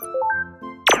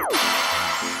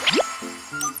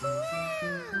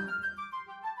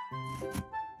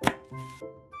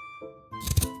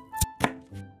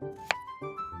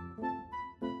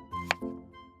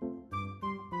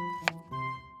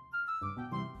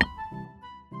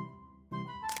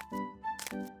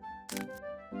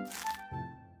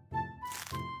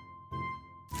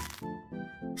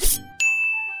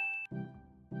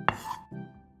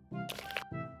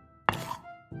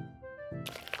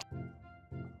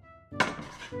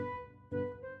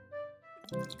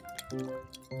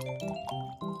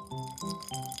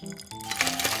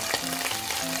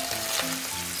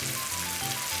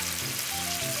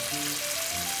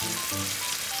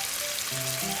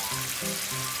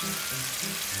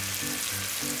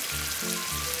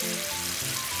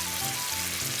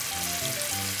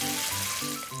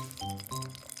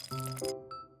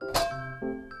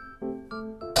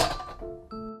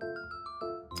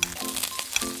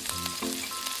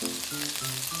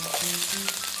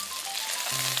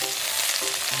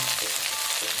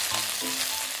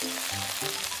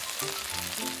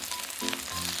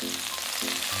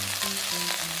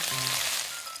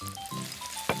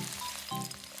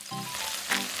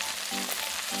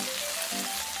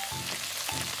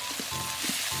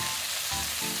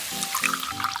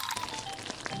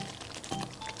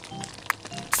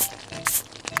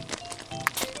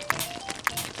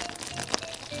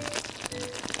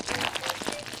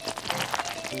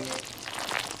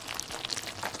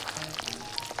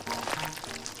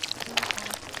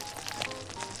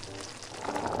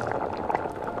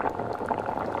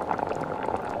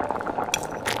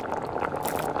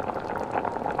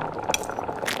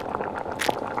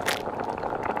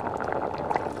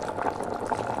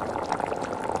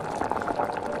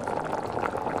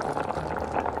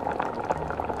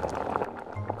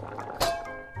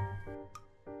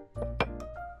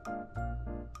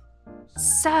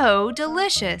 So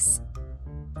delicious.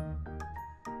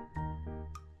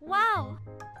 Wow!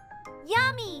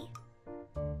 Yummy!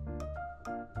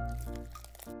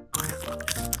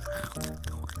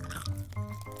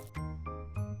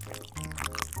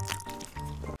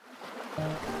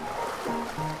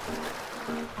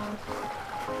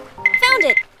 Found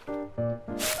it!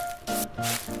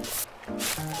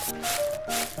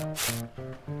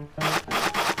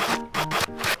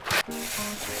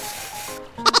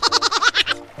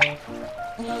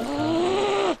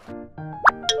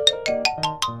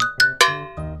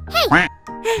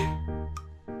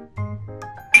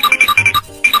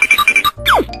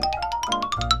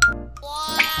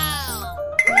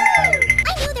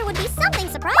 I knew there would be something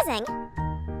surprising.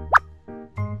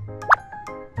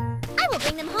 I will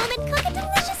bring them home and cook a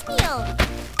delicious meal.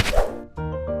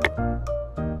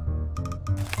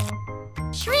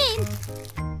 Shrimp.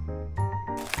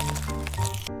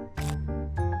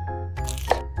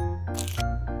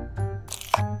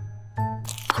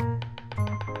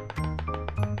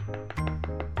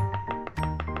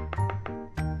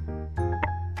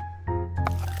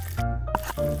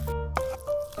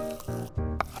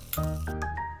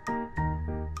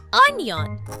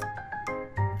 Onion.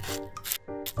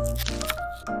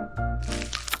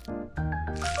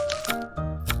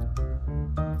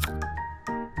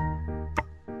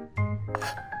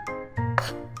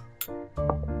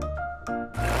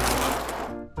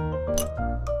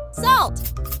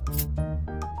 Salt.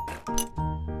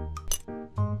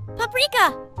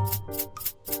 Paprika.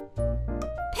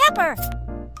 Pepper.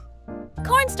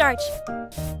 Cornstarch.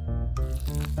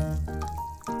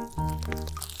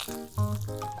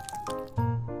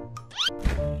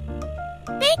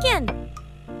 Bacon.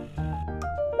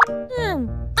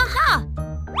 Aha!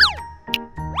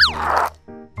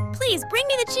 Please bring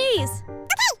me the cheese.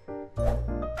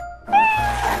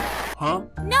 Huh?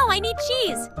 No, I need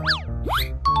cheese.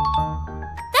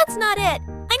 That's not it.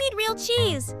 I need real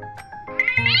cheese.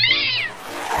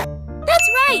 That's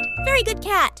right. Very good,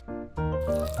 cat.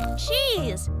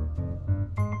 Cheese.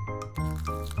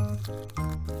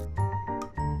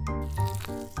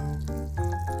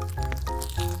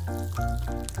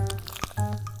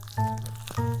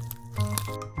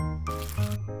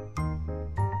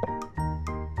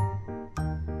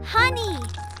 Honey.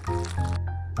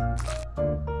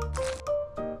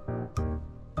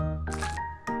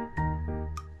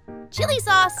 Chili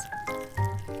sauce.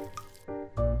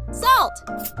 Salt.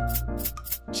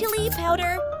 Chili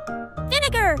powder.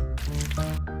 Vinegar.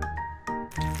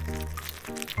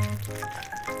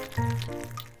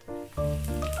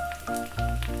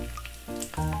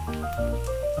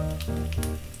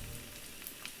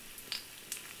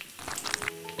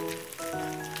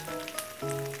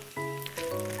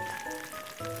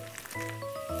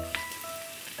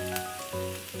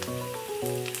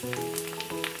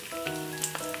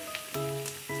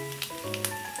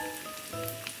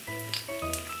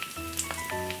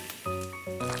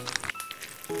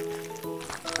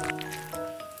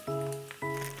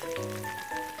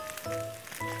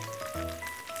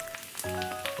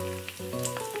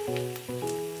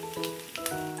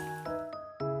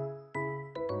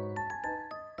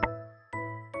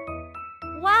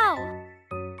 Wow!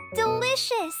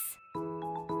 Delicious!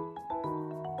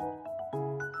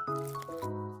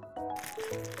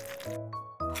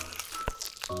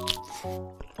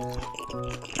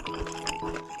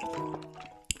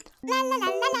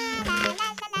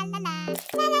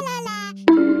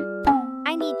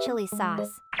 I need chili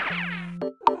sauce.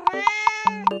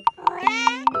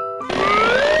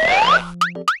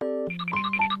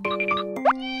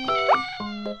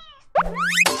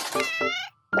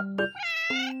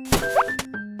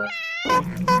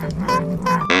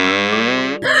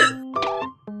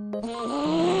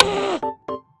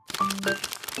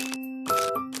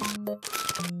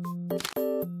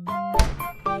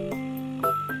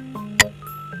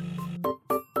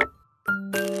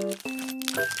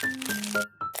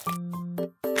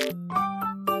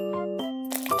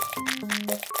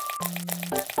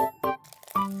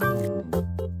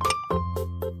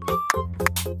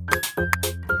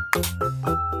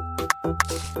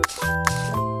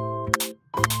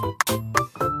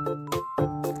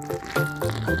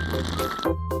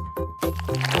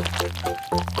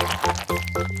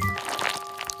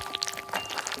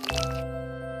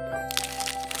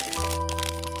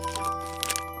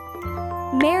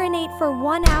 Marinate for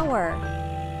 1 hour.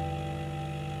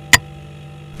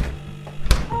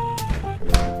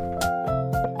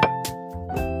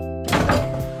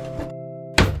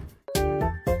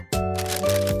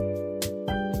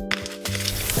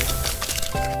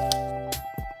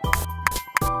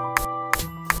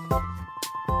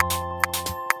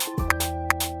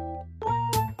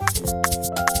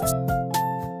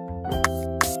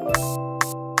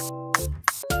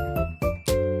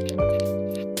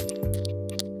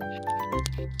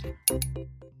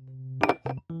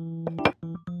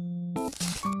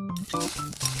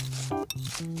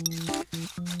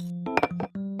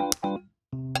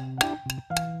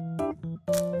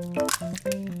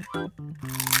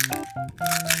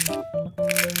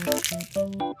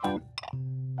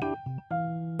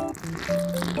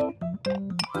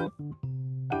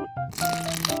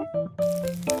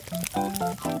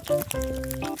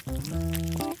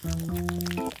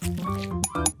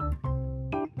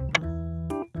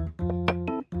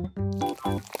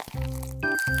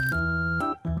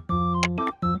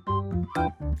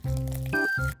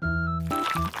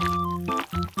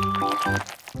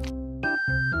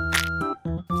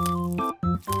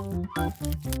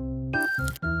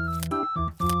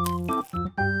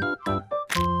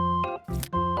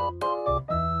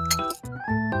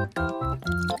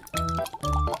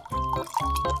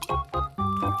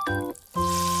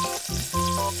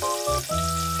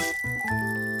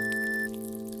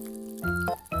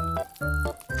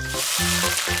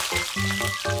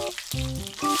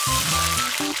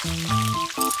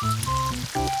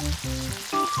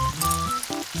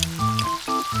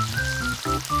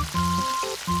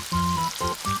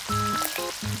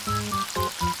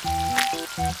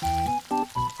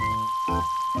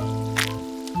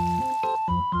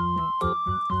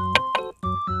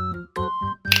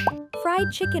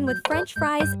 Fried chicken with French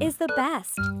fries is the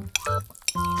best.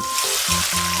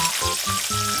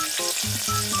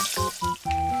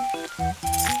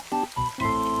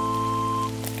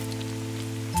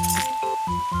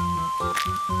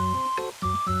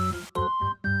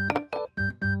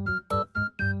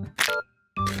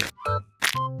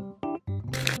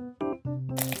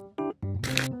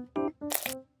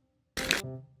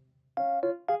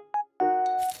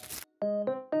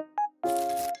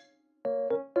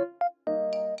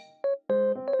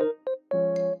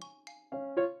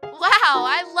 Wow,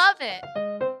 I love it!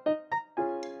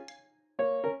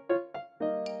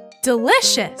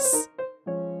 Delicious!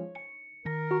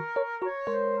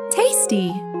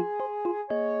 Tasty!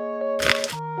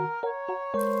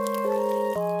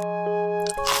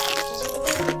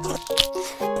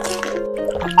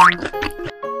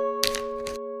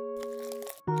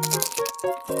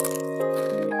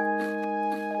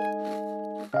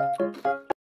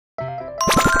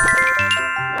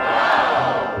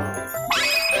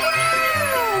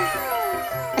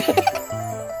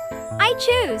 I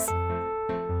choose.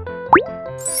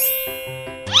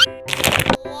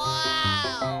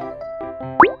 Wow!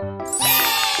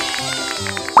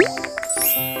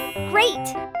 Great!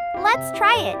 Let's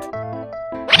try it.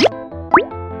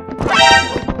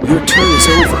 Your turn is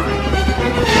over.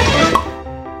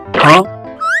 Huh?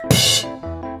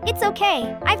 It's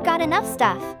okay. I've got enough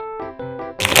stuff.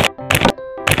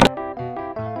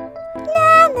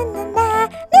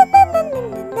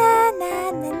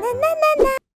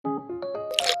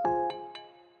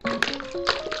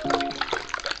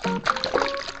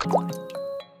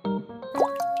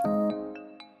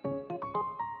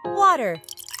 Water.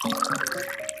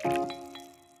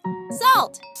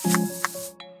 Salt.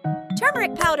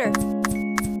 Turmeric powder.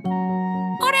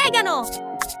 Oregano.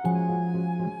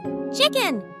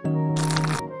 Chicken.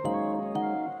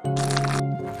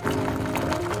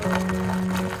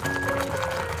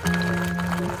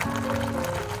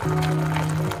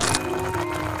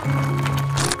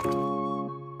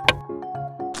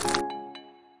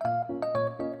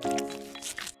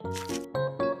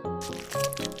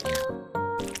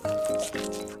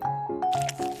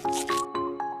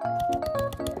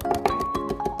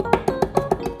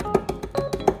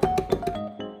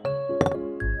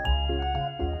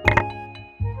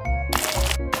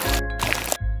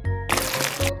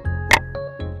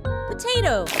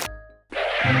 potato.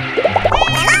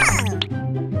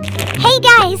 Hey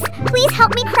guys, please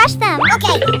help me crush them.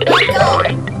 Okay, let's go.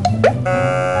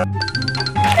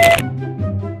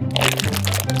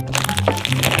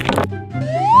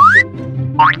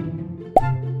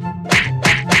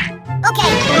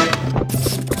 Okay.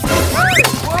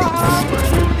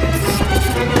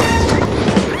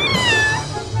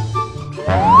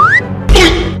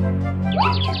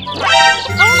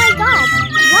 Oh my God,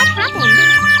 what happened?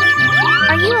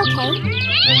 Are you okay?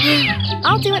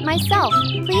 I'll do it myself.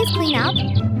 Please clean up.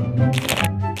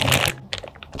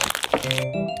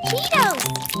 Cheetos!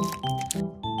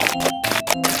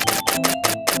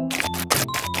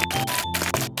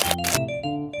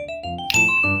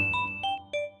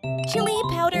 Chili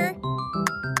powder.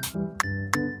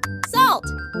 Salt.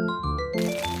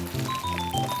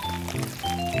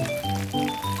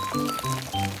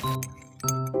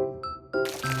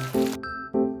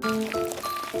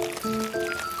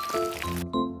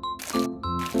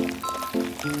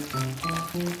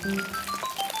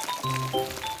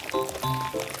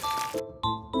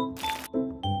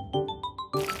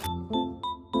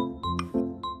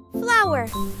 Flour.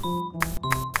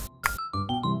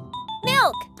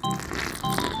 Milk.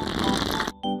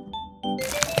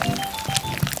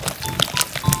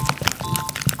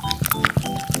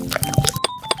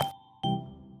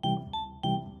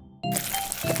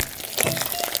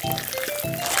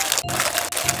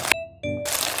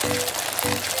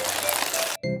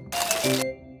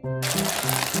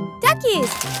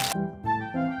 Duckies.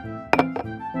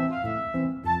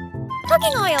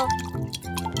 Cooking oil.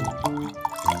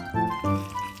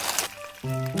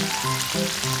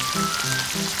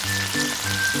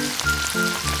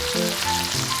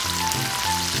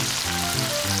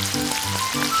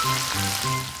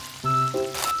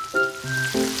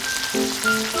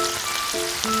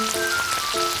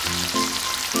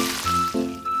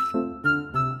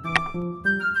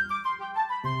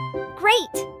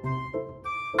 Great!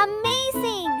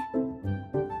 Amazing!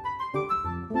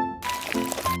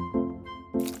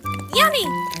 Yummy!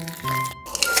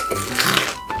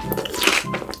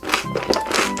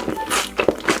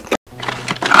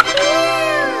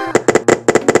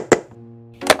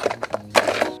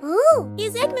 Ooh,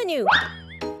 his egg menu.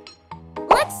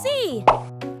 Let's see.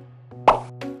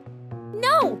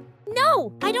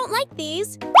 No, I don't like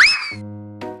these.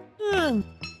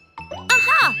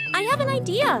 Aha! I have an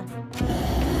idea.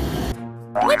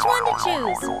 Which one to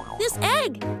choose? This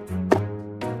egg.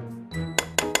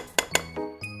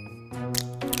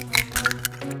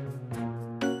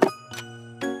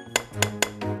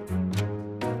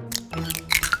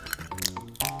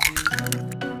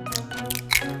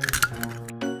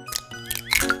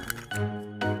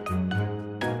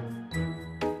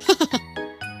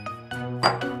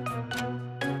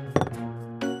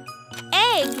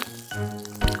 Egg.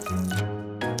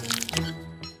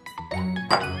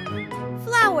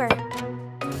 Flour.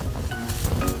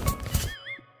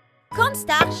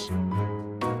 Cornstarch.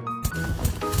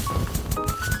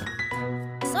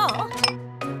 Salt.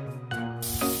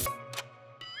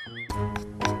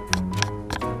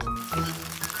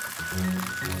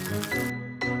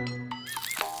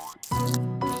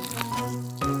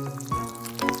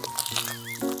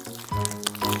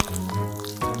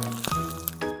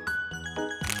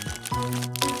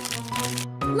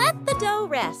 Let the dough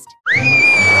rest.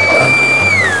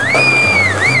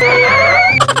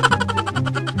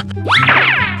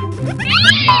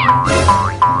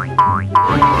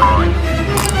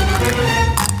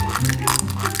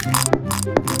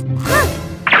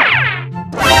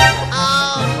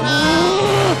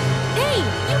 Hey,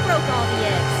 you broke all the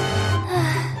eggs.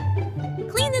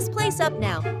 Clean this place up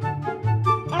now.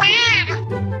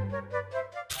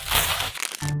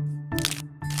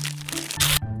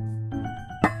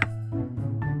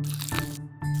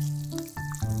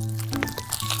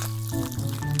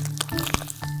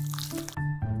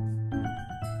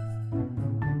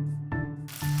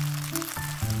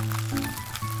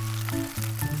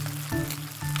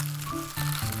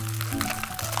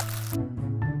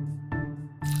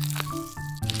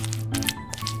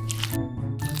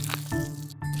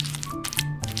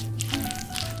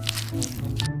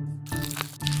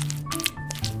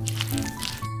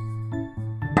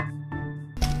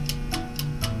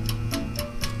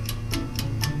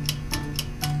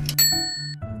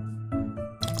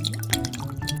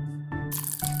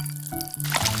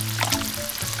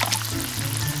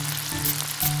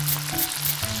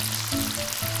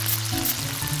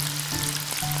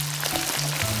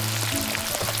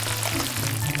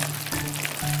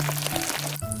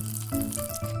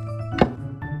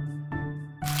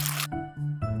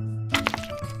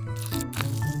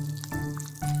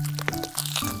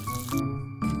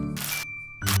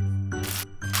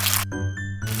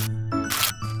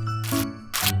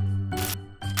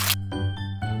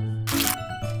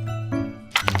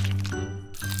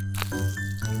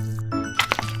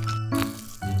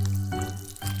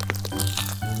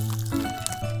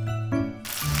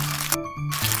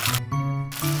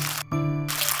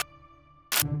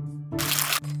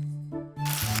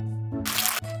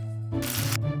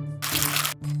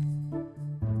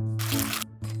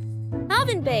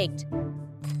 oven baked.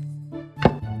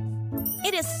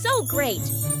 It is so great.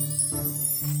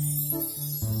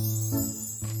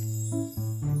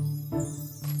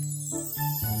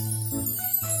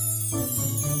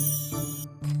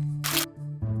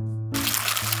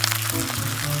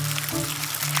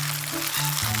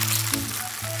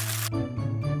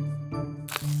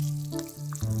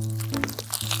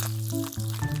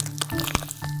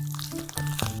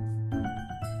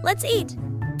 Let's eat.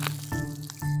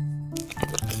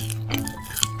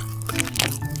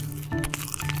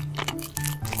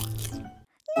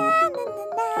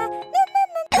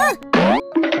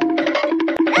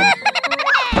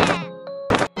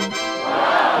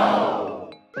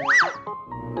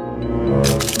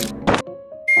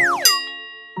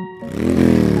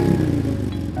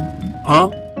 Huh?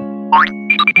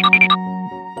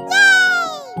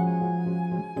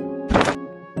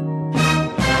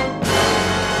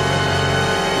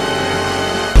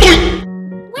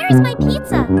 Where's my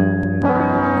pizza?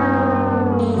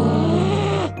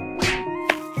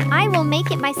 I will make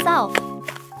it myself.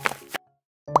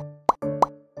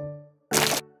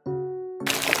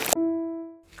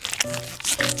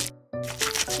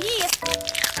 Beef.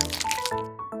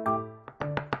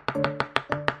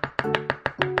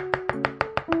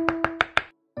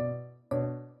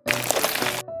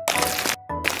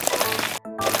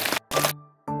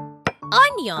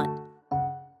 Onion.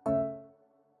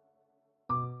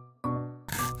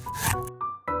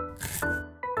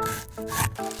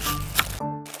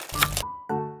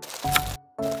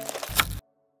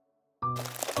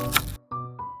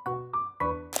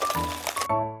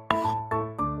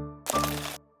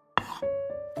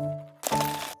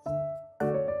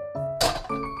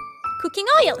 Cooking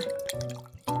oil.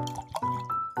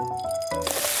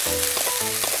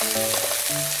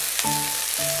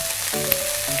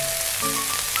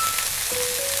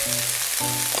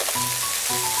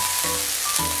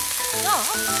 Salt.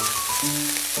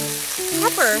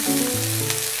 Pepper.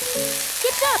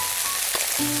 Ketchup.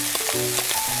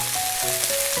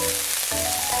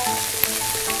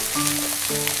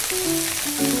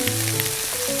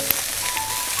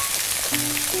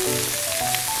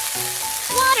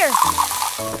 Water.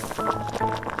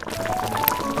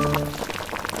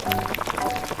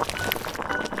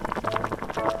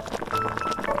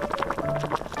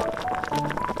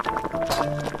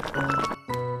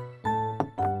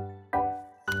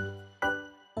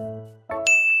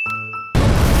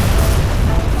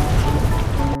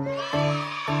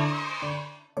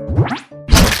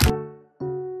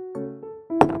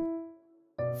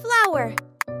 Flour.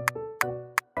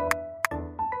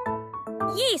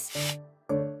 Yeast.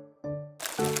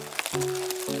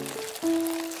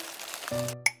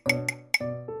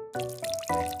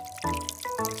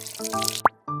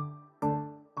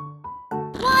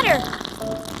 Water.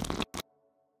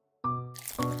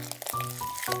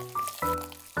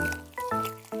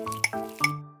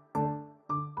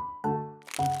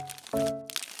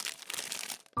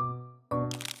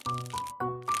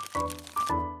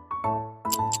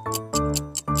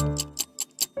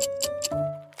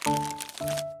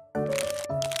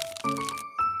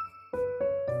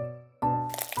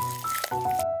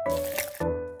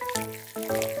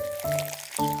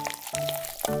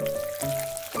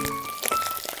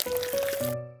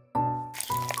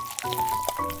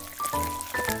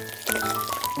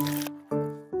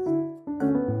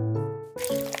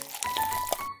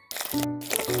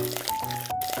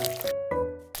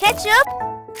 Ketchup.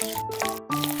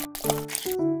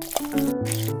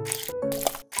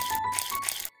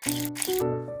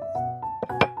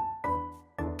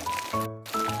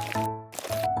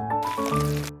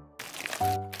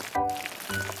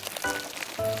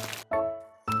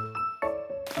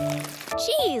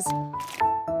 Cheese.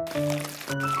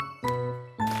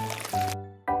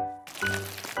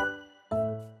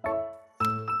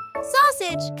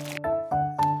 Sausage.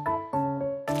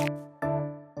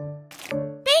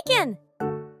 Bacon.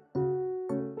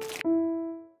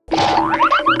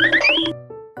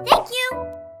 Thank you.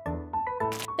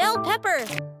 Bell pepper.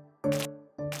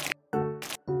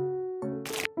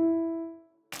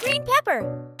 Green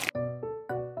pepper.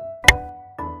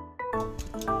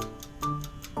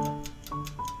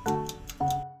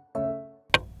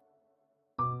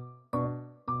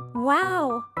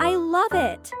 Wow, I love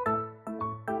it.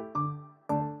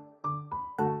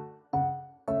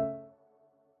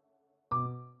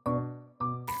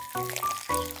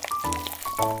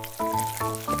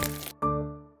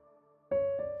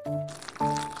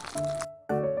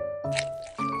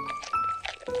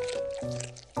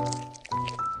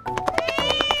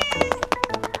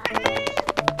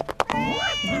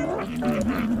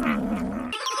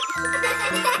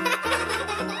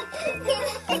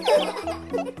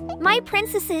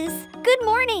 princesses. Good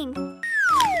morning.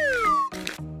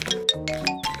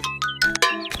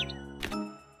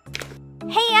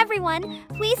 Hey everyone,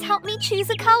 please help me choose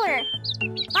a color.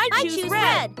 I choose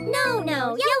red. No,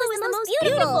 yellow is the most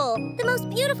beautiful. The most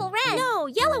beautiful red. No,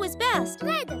 yellow is best.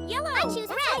 Red. Yellow. I choose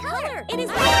red. Color. It is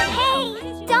red.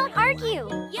 Hey, don't argue.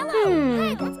 Yellow.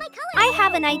 Red, that's my color. I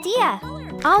have an idea.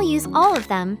 I'll use all of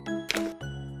them.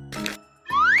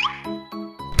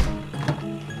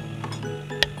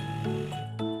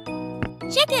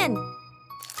 Chicken.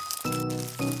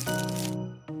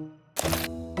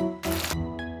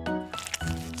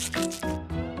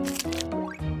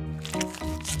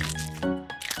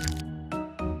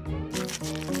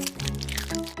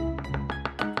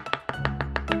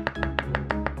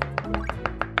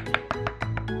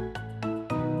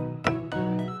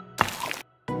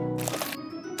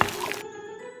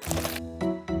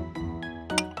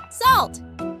 Salt.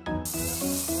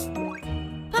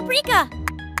 Paprika.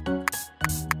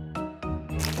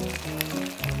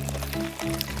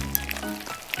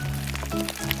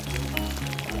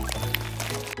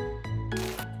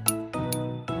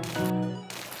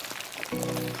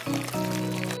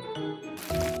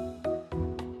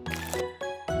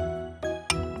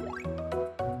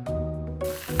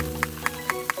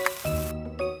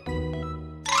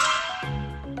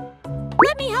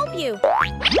 Let me help you.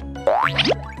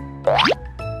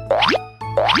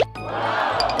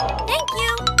 Thank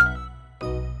you.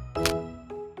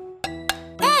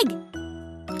 Egg.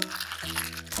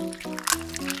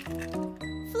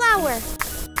 Flour.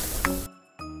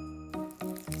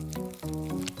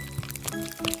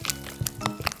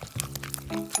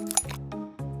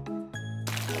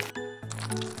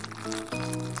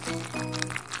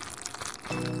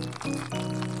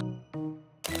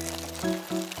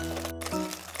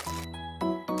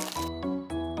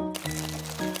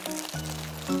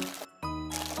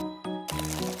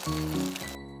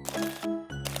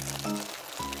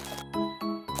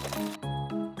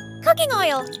 Cooking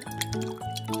oil.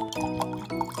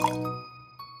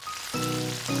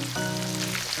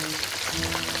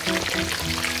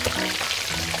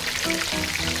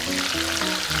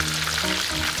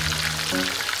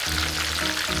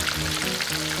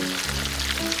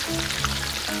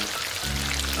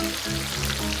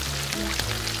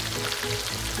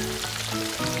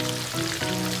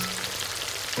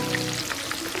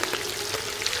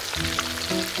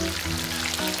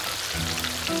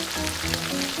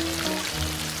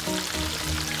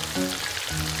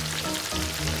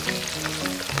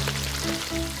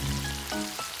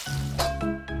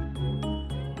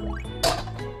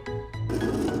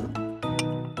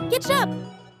 Ketchup.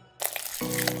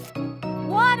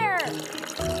 Water.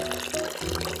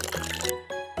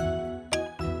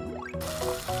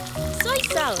 Soy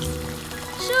sauce.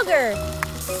 Sugar.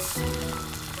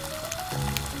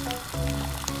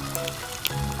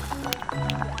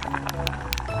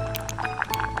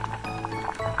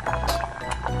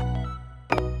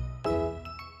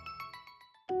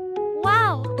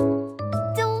 Wow,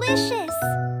 delicious.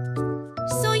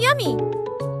 So yummy.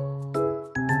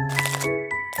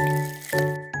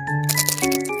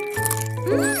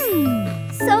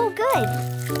 So good.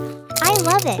 I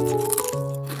love it.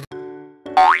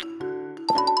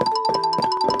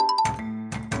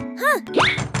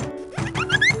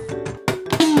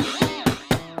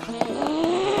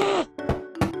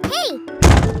 Hey,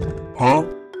 Huh?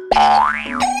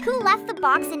 who left the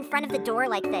box in front of the door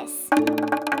like this?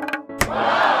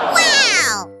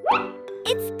 Wow!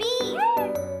 It's beef.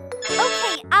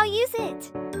 Okay, I'll use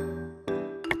it.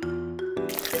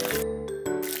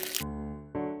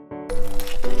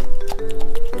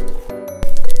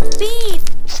 Beef.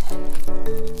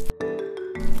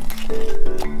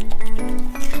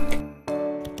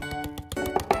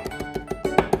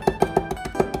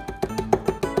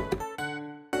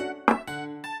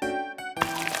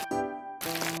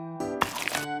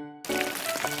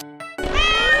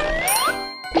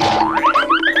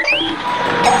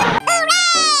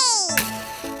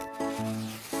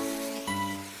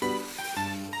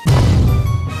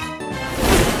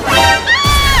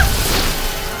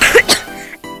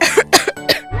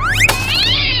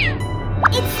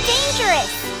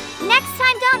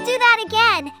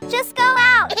 Just go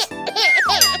out.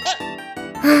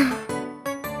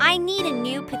 I need a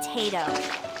new potato.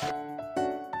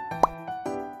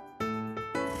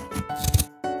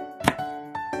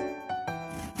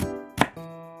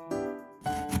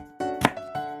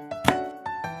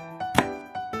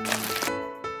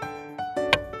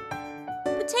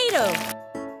 Potato.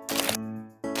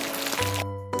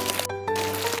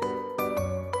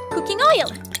 Cooking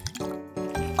oil.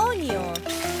 Onion.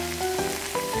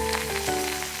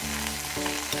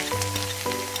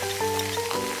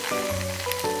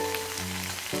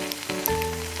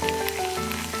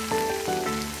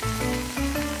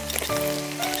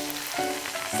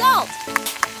 Salt.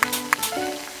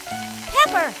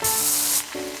 Pepper.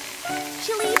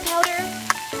 Chili powder.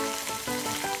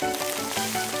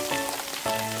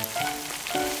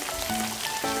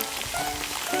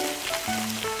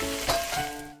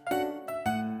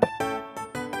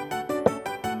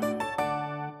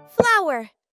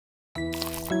 Flour.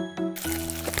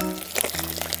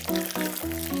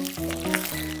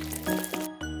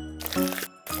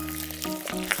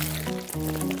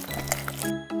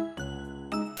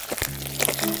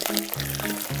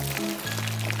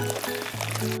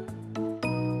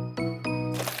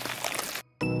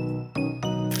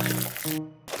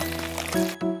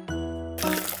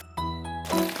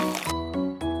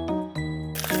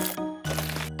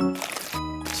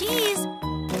 Cheese.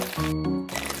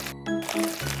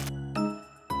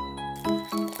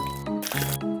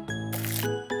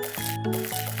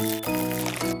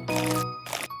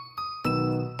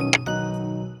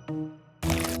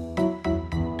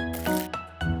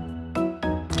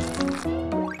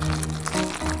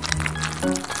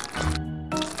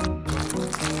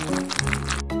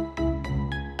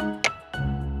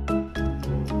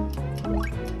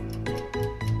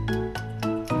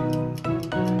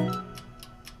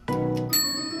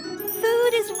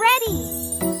 Food is ready.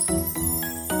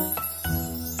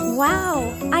 Wow,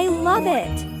 I love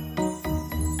it.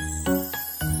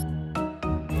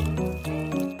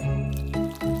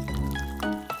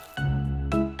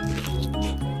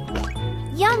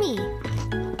 Yummy.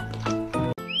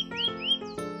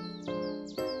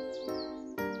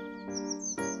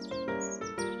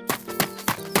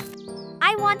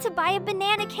 I want to buy a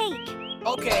banana cake.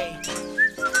 Okay.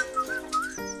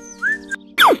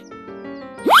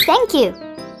 Thank you.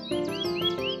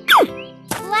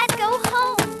 Let's go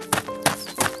home.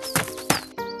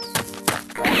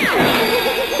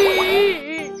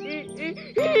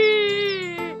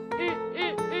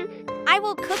 I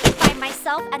will cook it by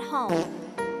myself at home.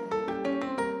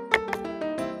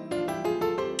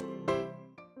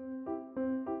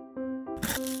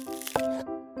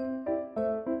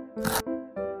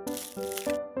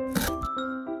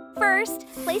 First,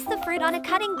 place the fruit on a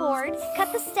cutting board,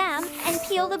 cut the stem, and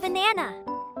peel the banana.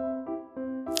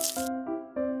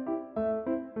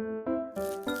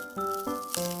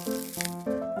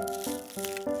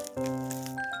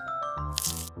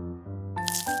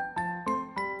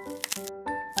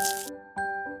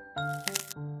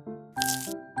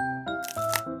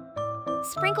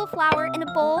 Sprinkle flour in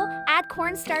a bowl, add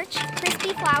cornstarch,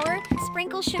 crispy flour,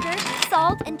 sprinkle sugar,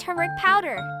 salt, and turmeric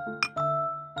powder.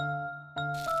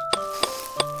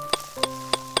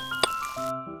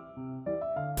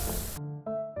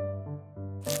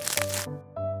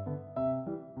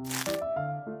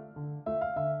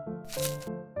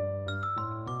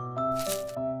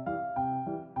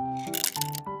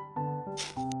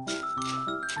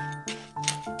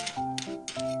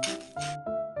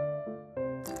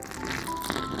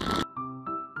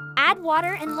 Add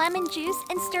water and lemon juice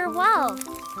and stir well.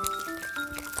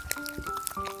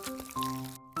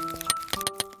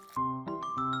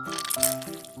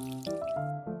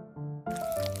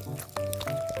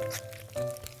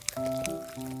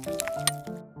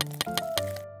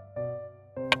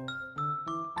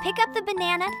 Pick up the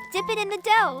banana, dip it in the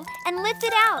dough, and lift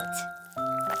it out.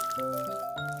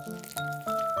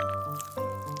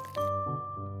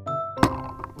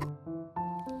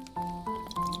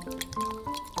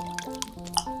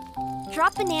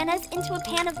 Drop bananas into a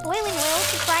pan of boiling oil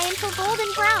to fry until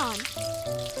golden brown.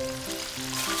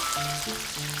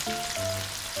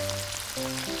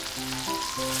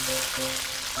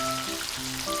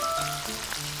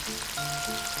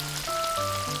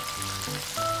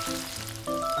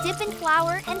 Dip in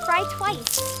flour and fry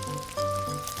twice.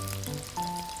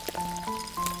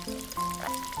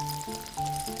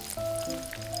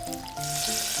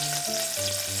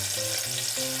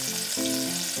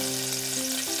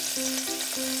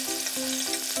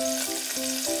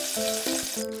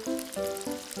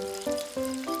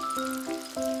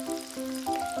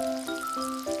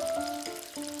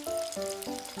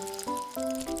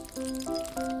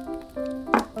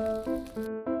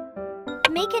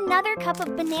 Make another cup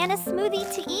of banana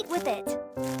smoothie to eat with it.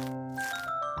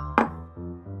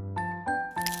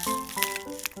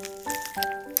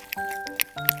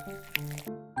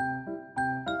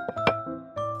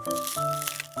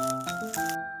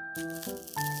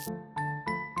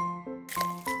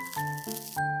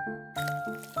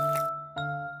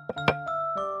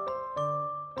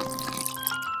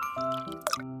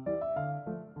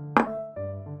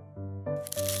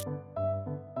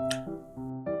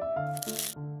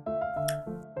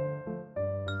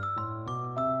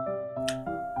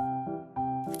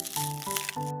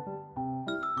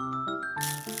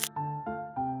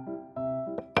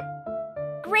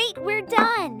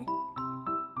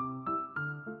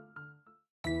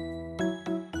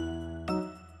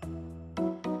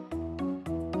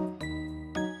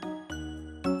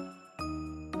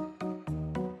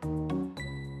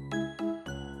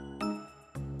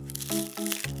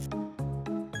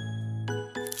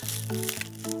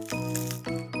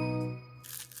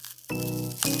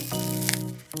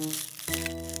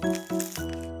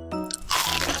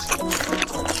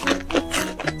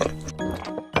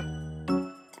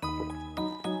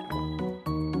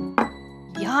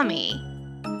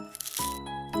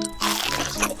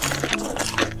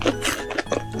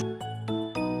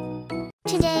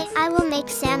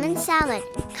 salad.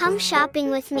 Come shopping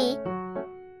with me.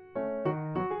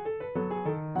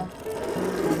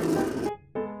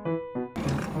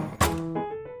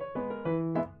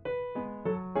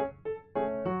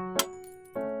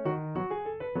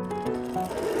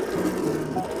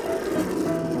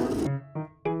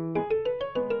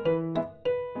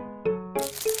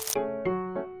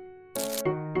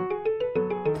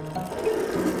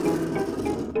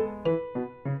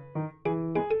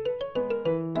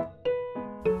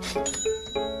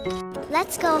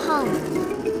 Let's go home.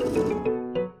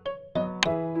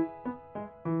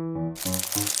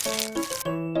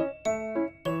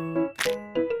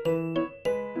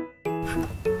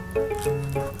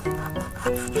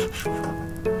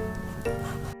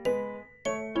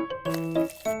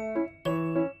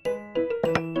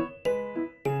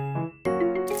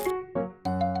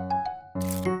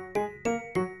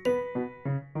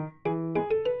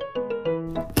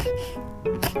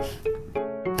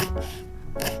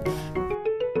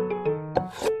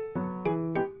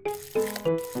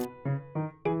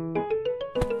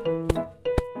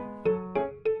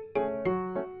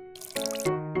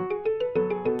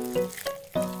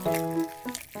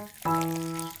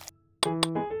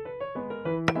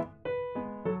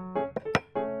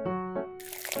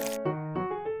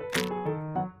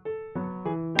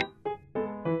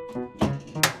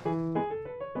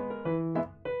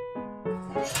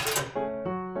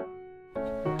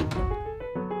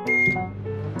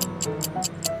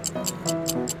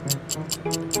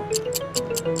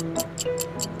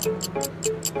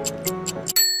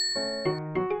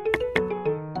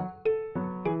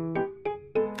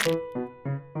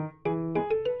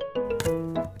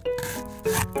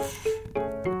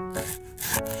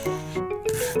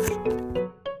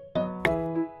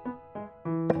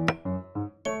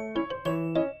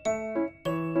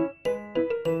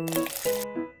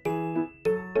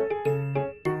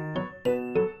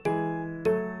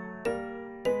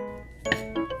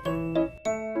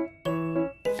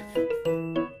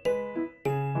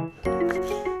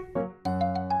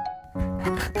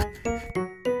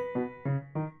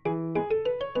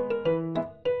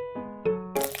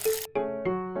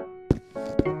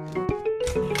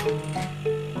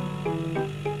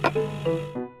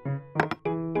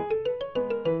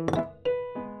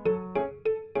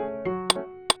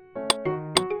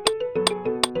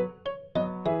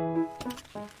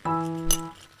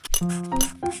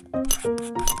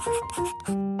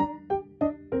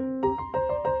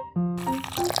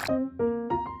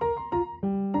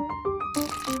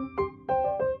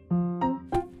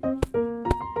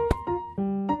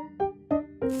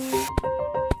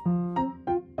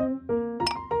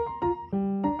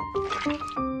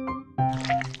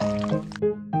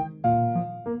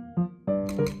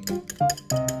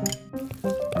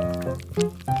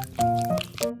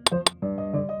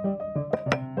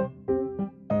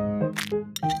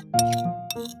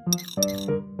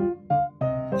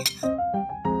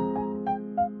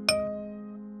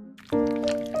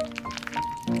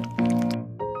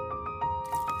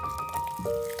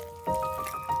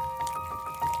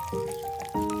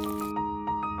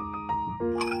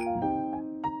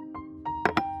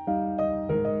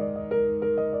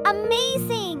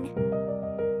 Amazing!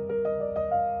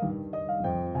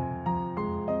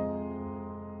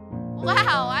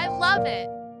 Wow, I love it.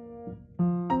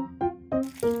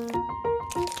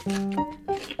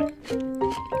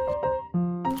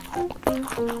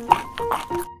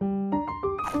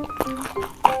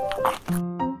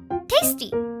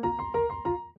 Tasty!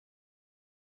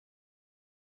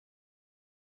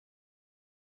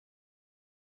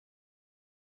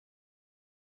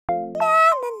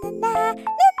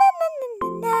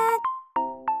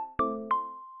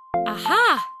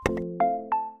 Aha!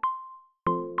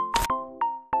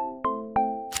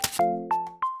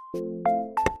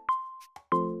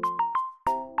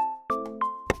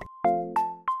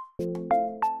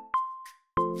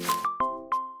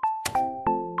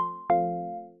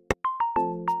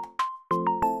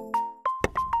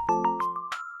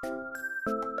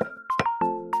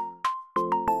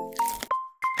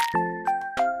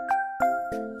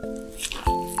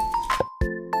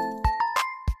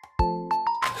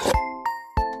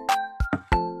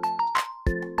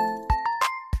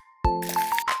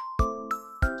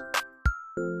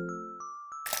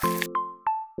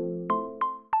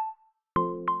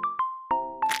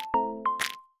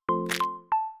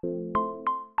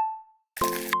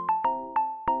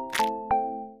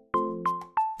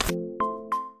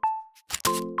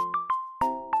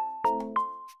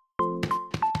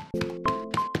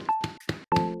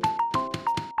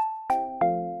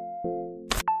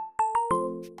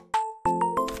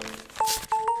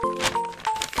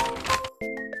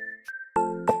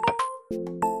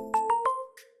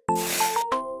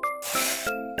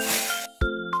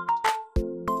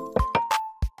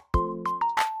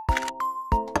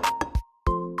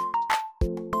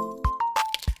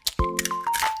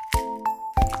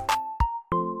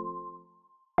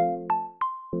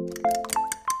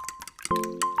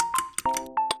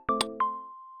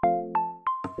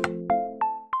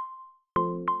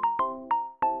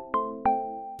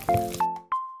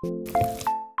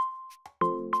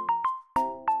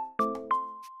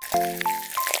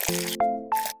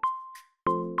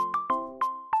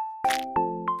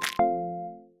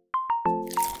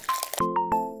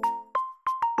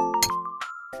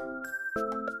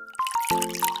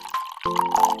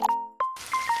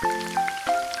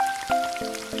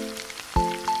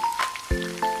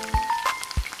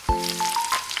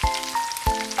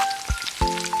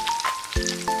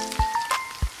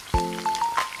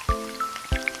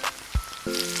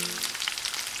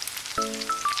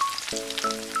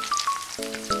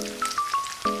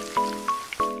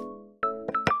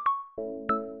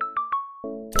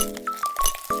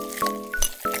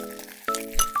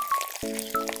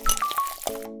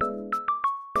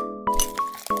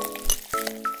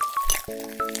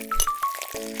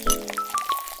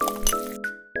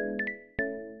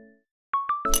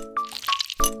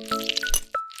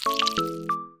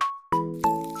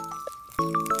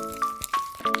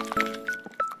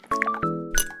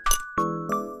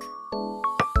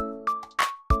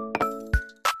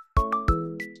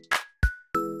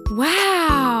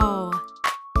 Wow!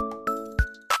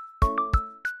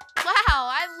 Wow,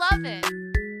 I love it.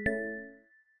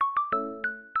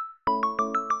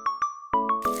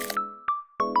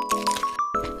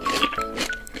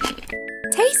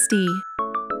 Tasty!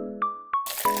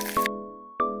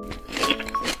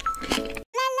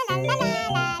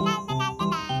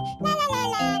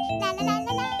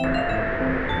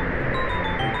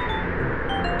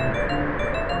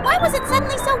 Why was it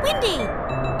suddenly so windy?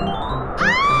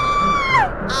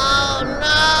 Oh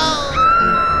no!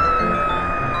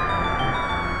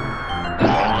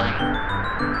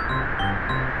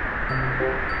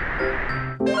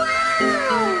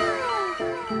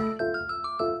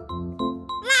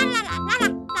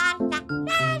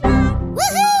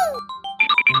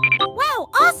 Wow,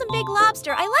 awesome big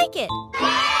lobster. I like it.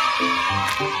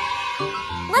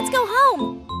 Let's go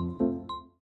home.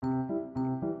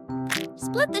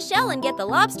 Split the shell and get the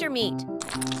lobster meat.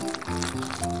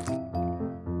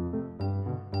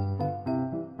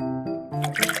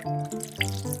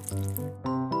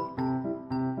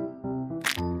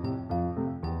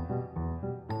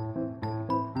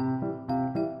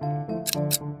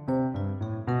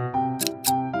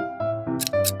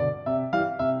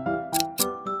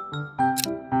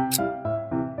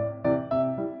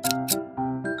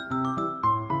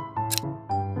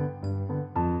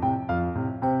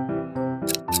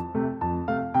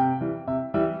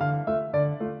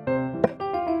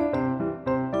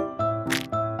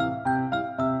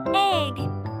 Egg.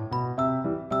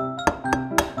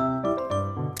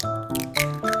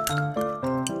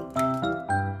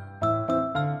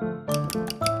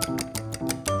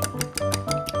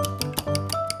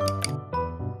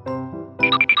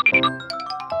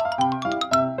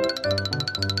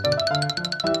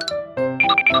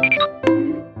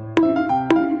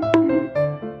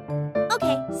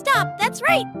 Okay, stop. That's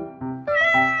right.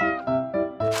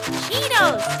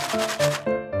 Cheetos.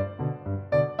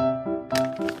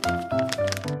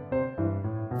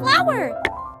 Flour.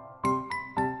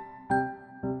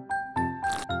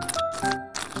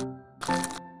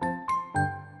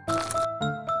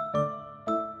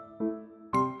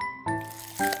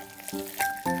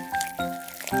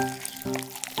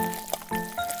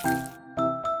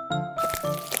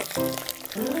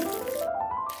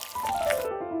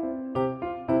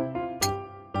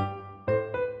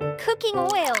 Cooking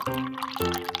oil.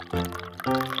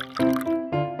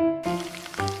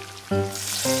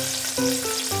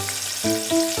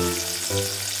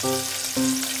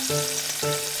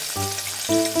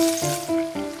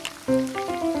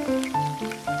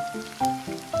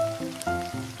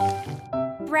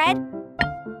 Bread.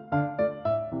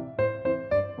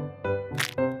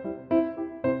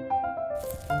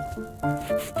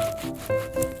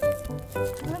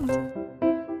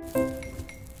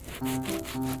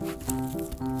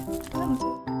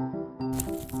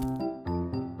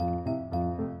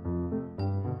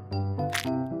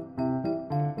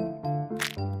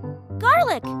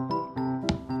 Garlic.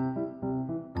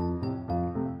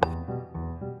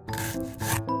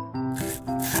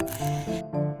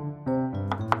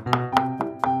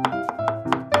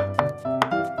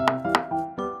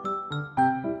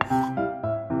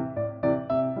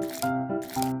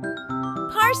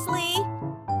 Parsley.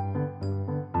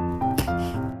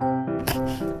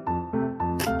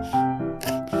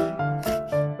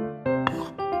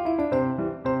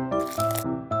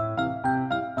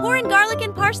 Pour in garlic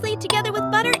and parsley together with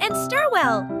butter and stir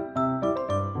well.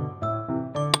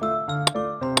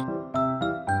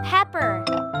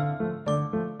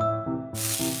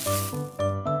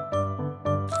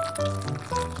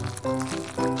 Let's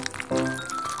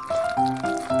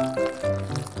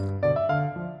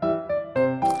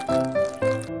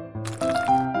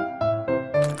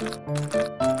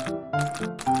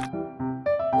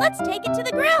take it to the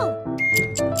grill.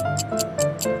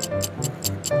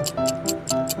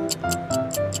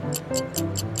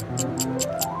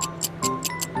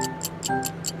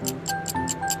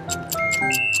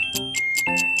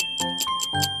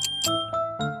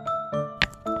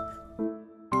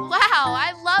 Wow,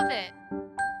 I love it.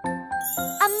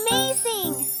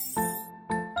 Amazing!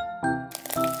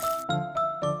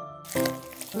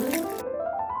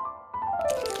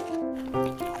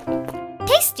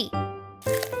 Tasty!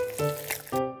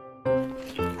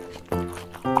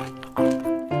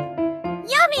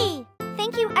 Yummy!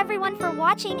 Thank you everyone for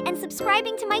watching and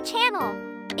subscribing to my channel.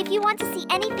 If you want to see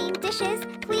any themed dishes,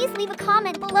 please leave a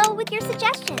comment below with your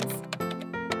suggestions.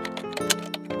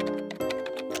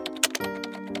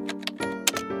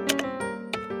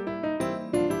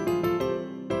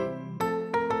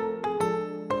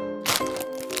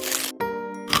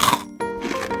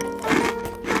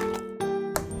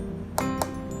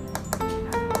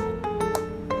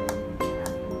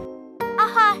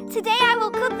 Aha! Today I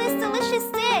will cook this delicious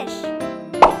dish.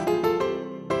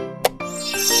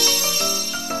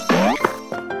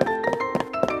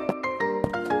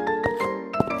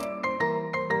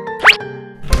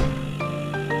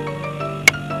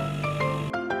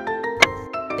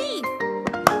 Beef.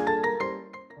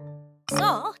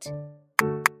 Salt.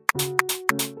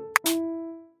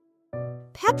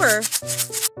 Pepper.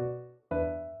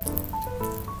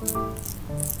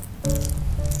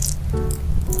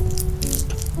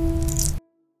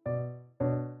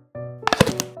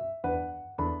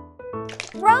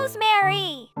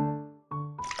 Rosemary!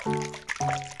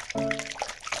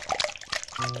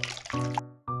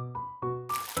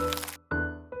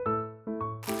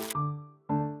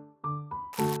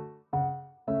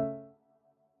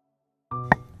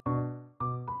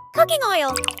 Cooking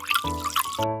oil.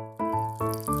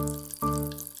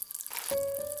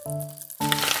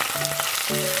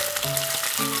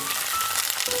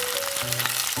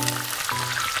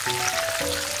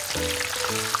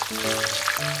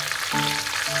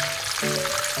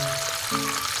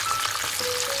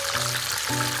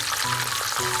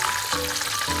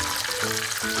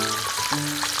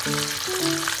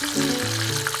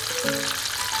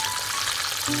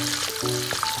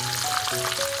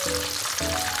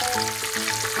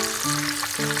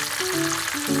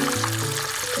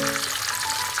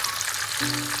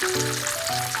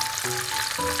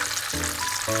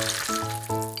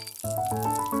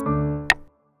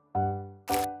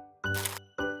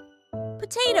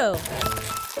 Potato.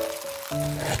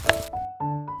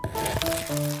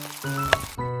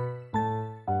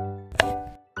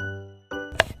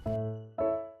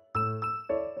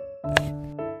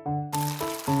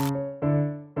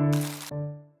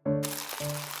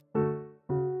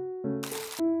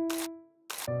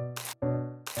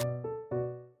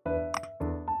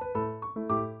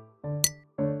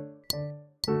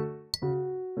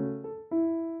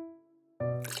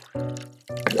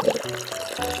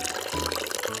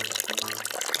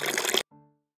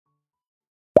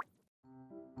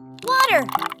 Water.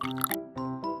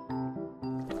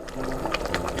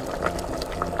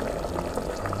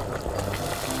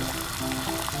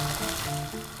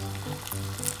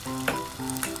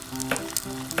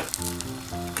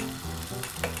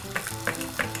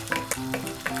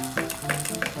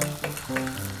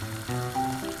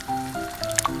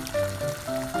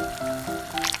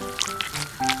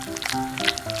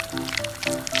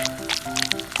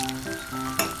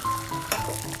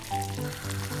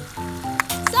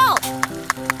 Salt.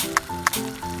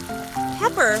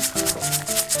 Pepper.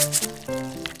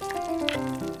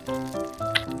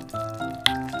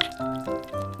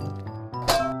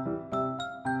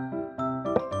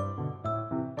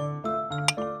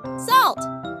 Salt.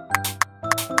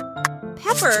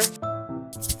 Pepper.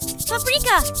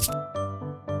 Paprika.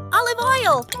 Olive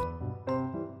oil.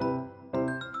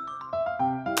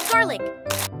 Garlic.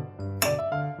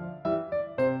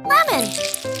 Lemon.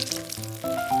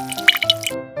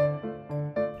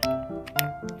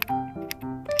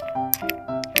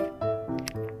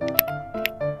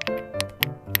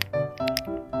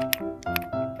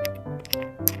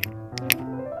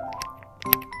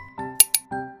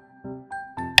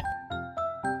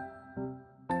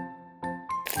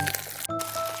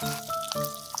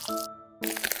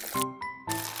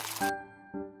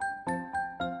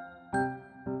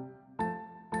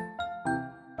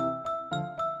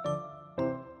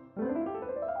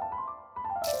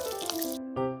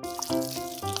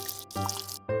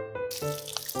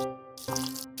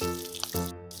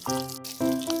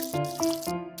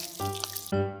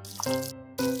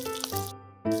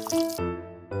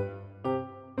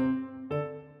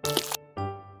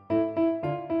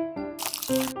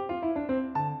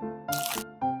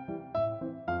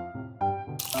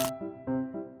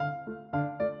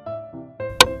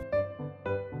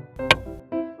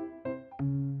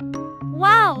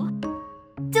 Wow!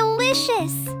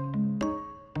 Delicious!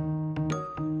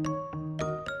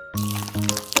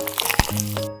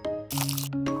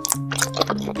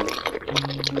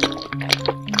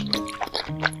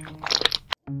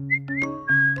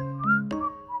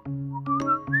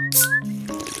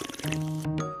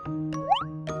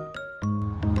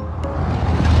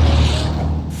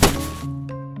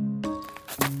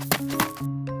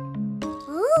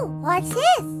 Ooh, what's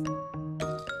this?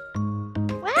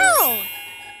 Wow!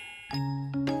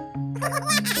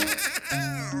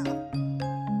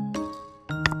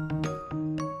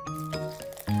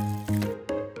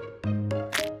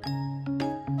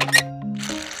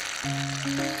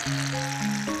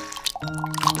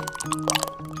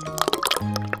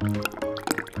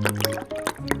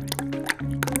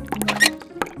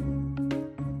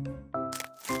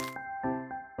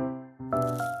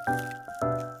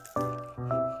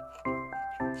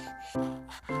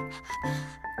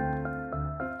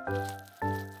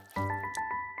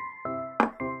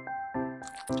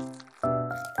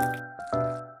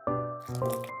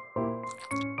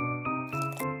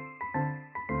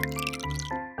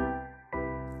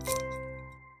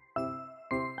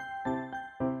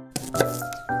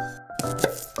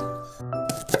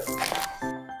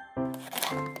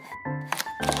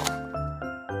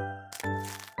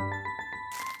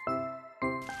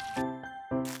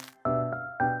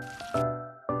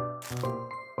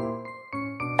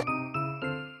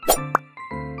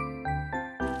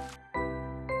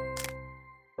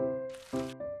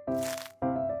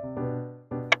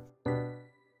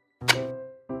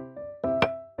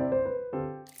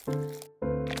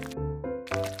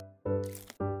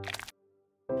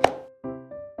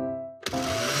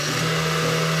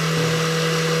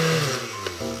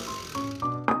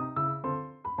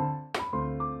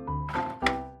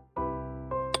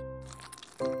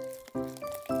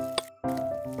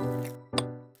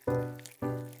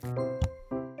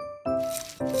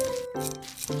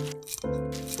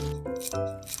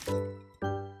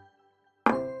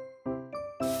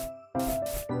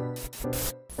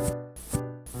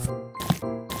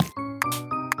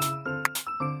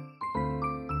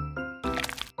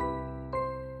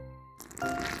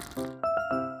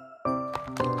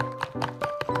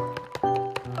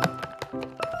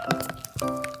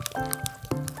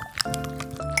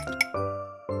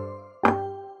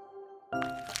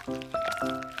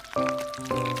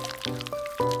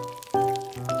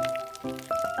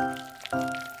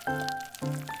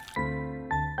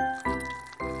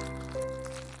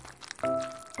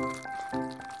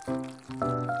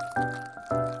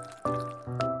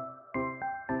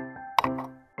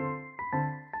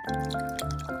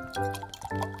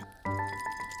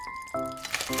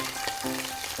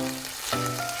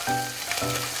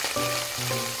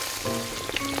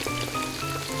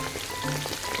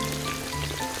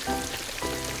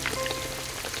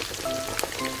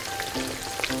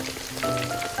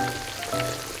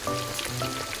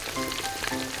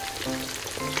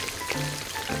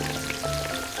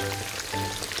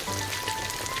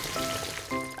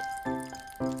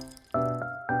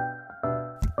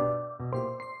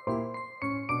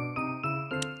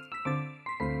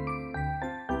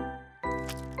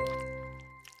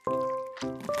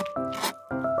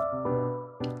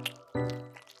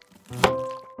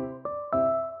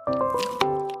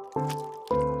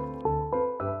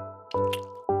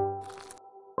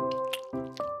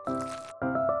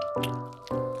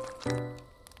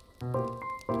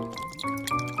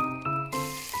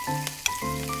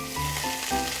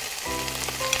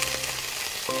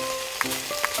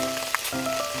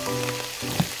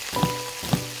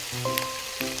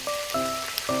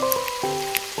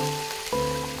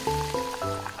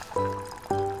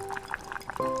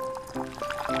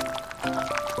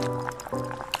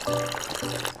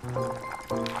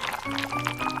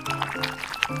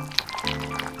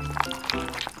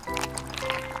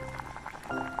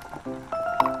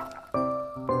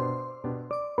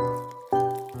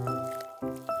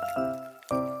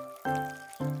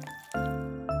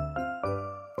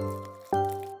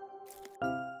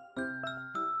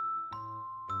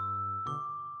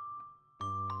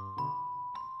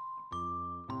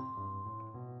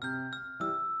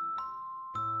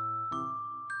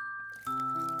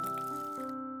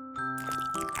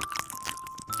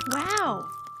 Wow!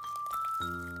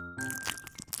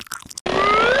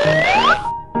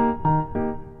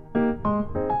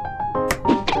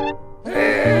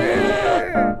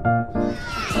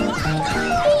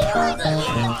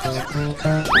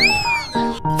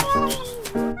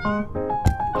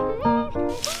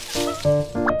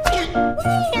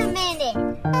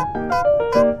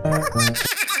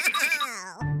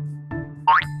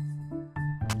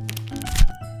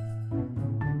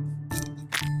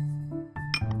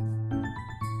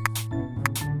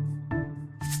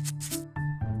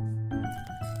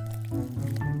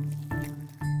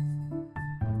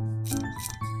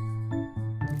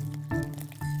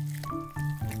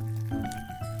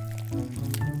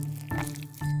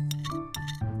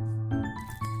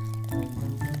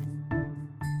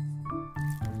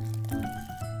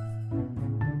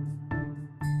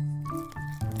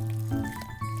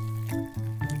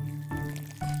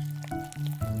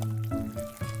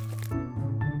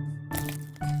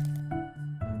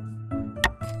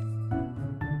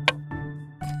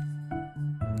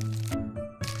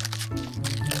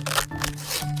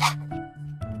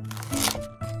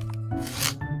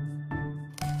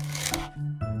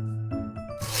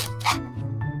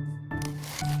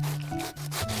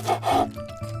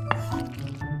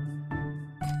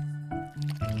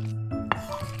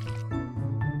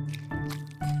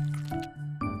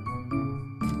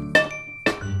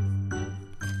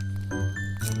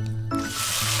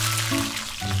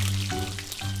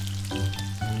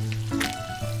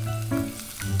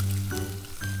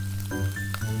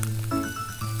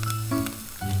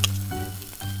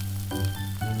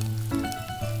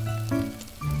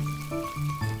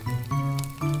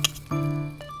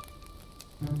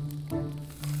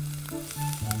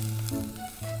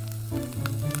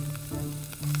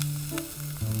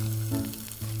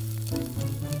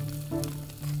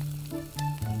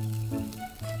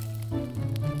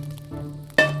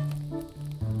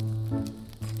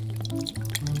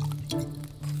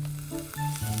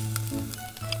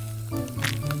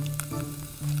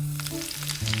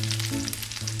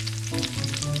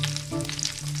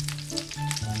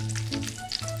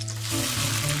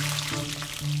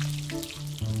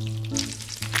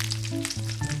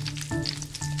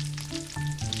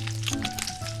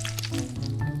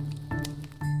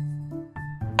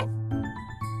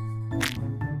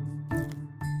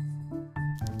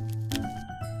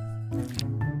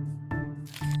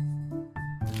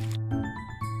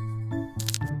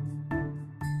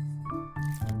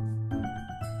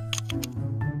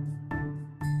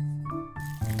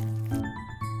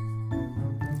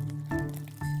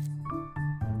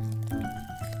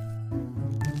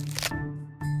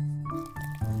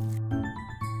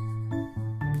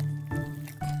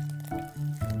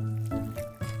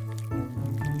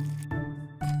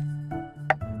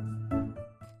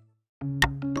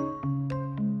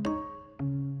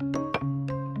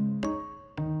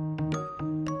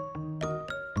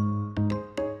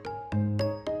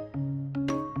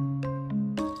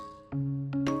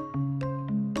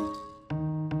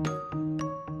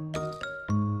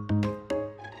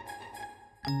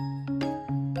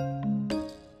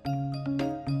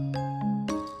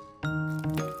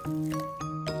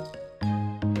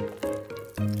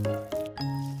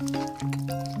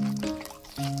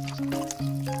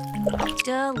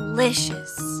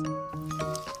 delicious.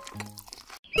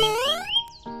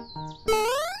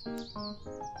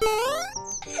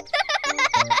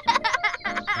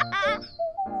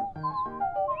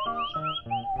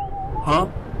 Huh?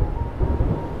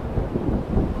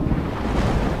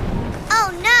 Oh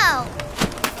no!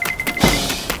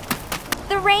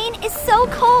 The rain is so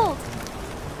cold.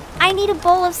 I need a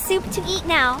bowl of soup to eat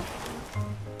now.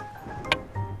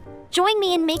 Join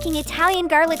me in making Italian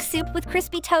garlic soup with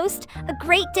crispy toast, a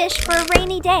great dish for a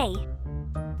rainy day.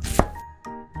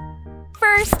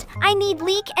 First, I need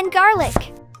leek and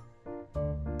garlic.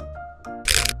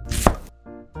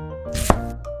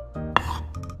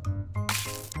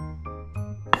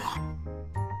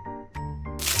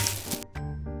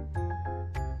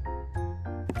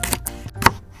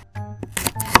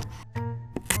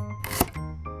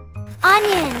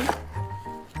 Onion.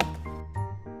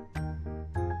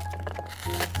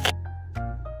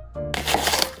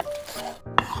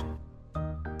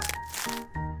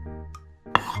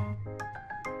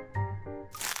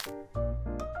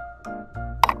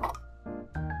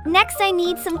 Next, I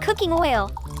need some cooking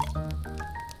oil.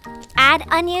 Add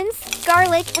onions,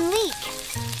 garlic, and leek.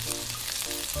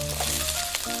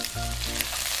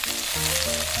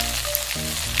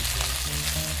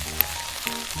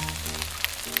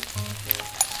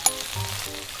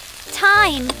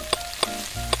 Thyme.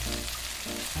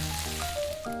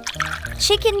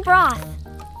 Chicken broth.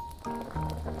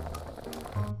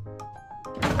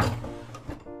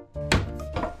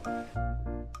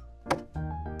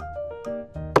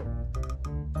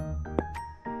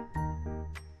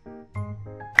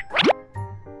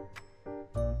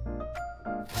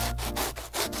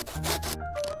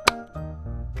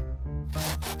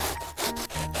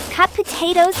 Cut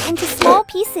potatoes into small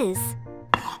pieces.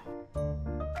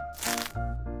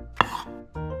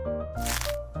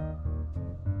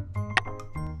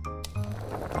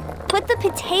 Put the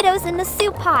potatoes in the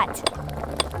soup pot.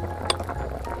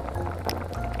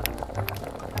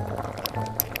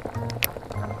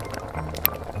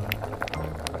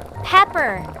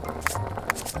 Pepper.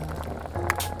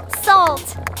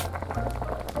 Salt.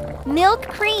 Milk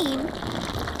cream.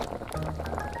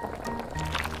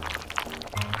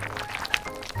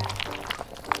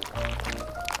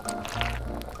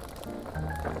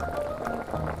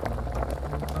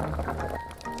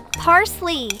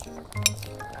 Parsley.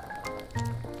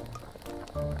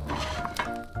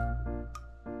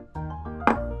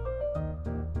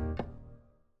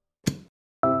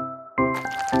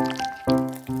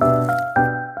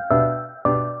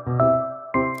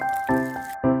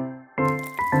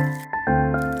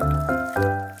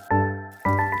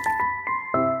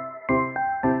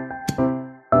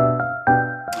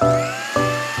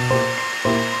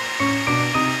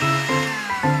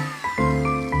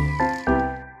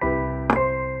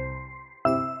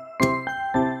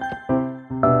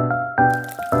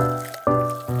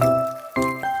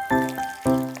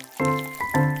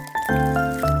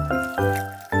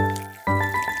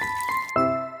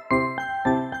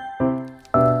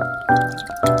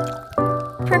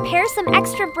 Prepare some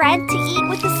extra bread to eat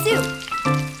with the soup.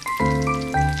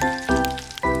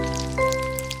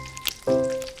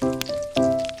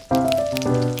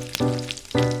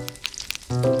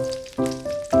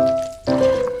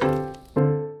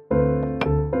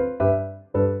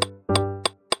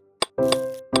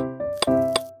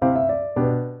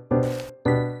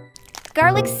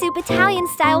 Garlic soup Italian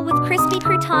style with crispy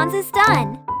croutons is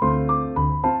done.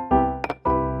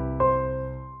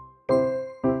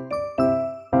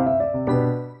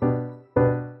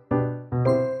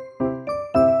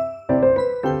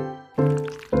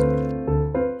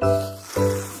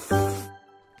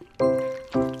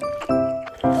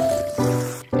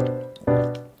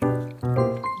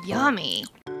 Yummy.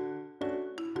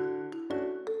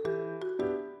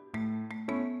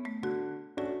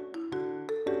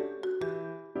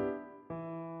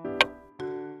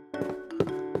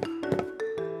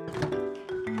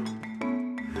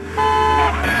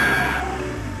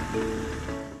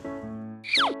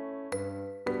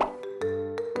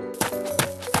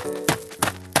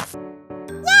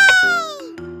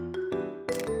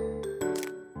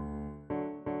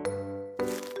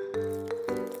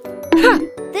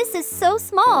 This is so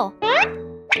small.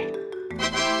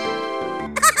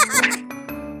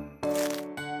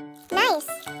 Nice.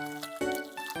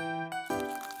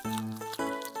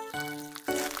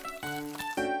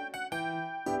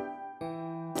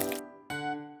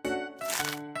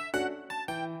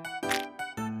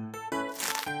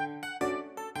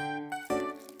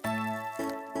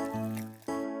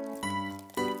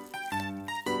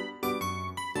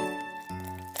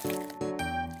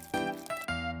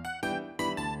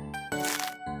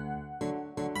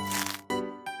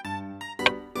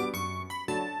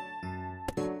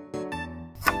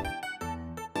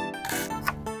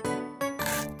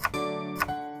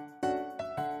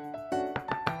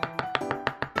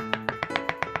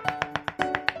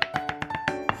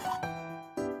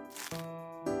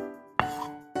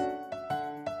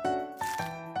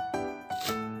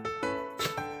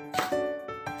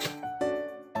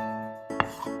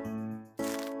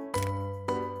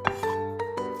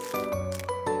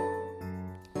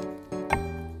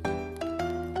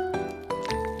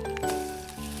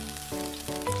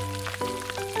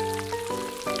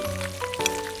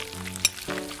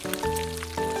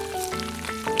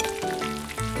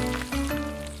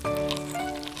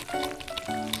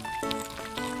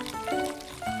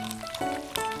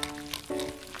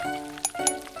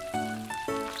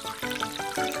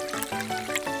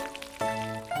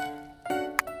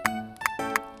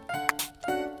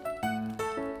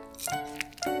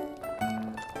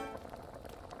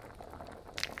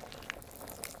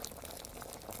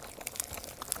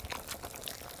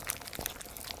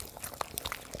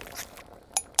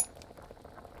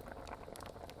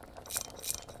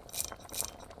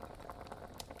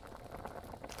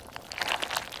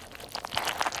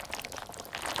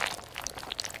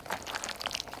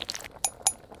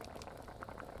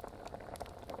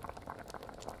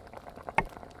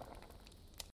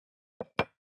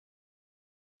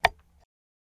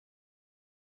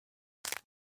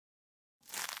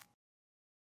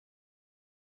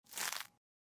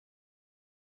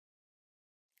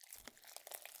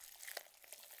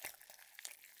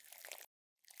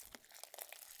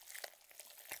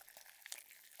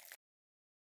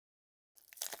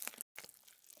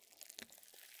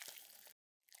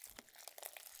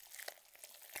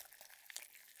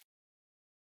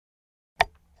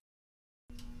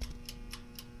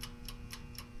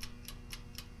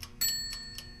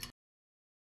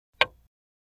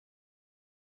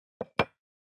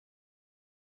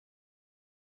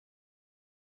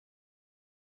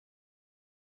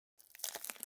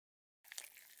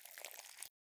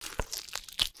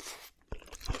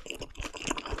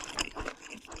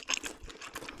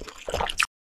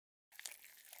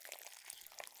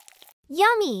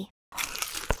 Yummy!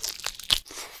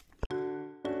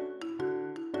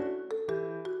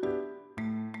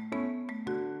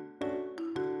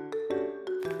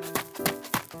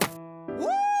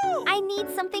 I need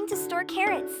something to store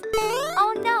carrots.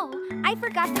 Oh no, I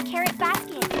forgot the carrot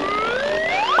basket.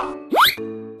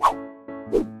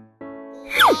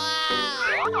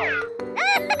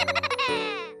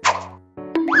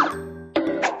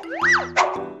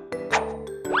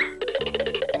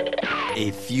 A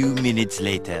few minutes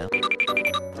later.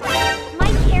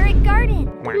 My carrot garden.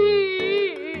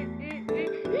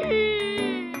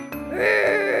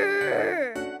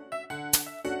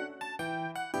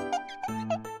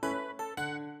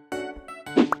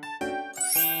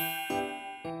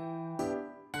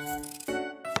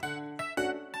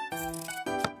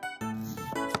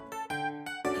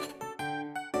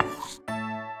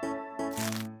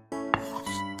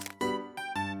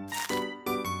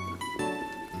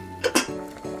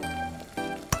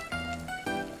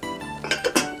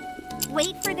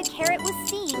 Wait for the carrot with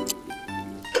steam.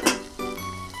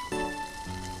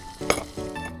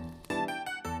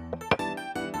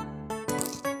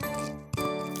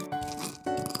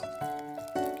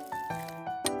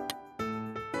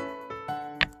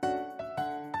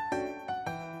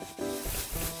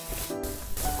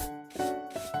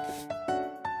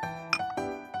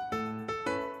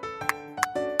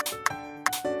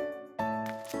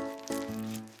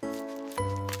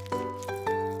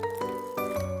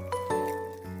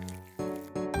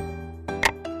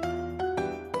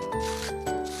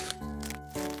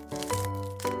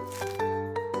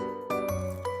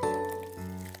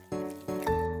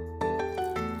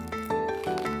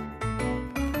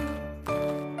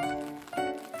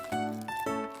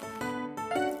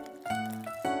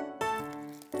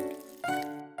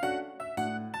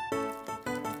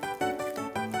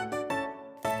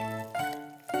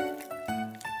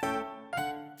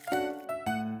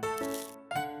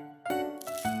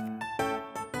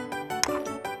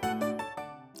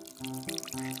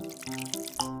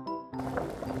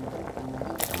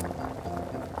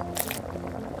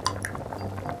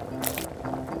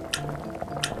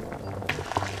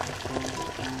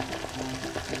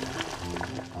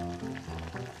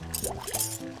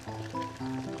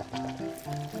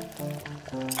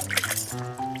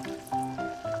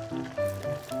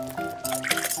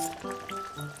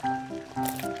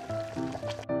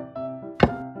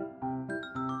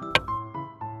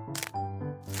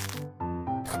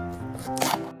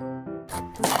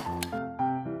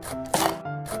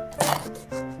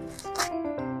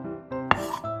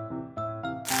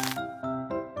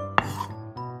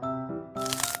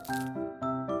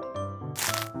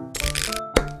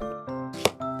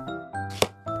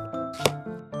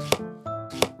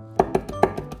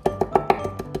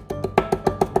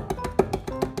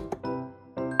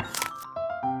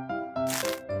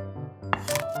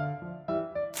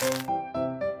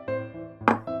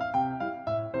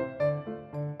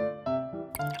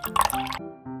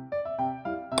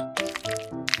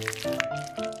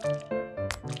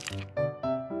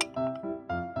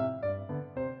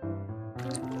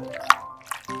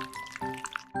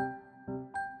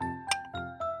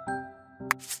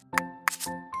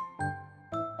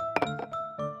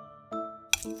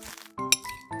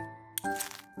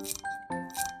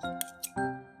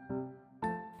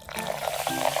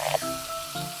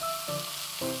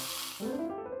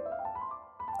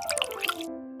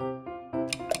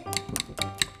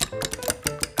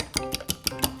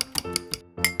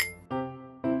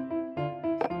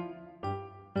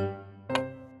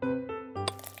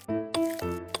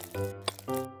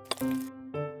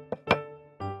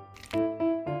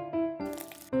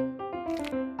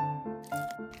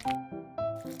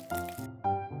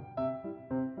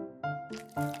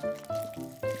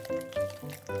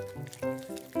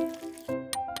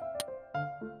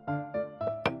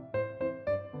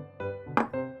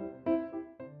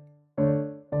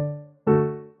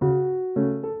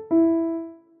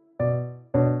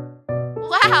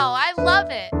 Wow, I love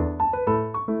it!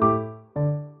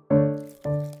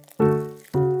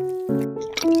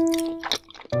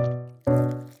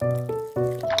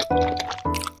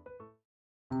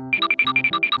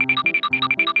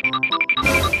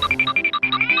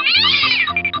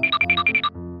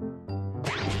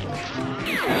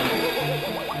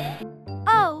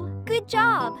 Oh, good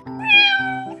job.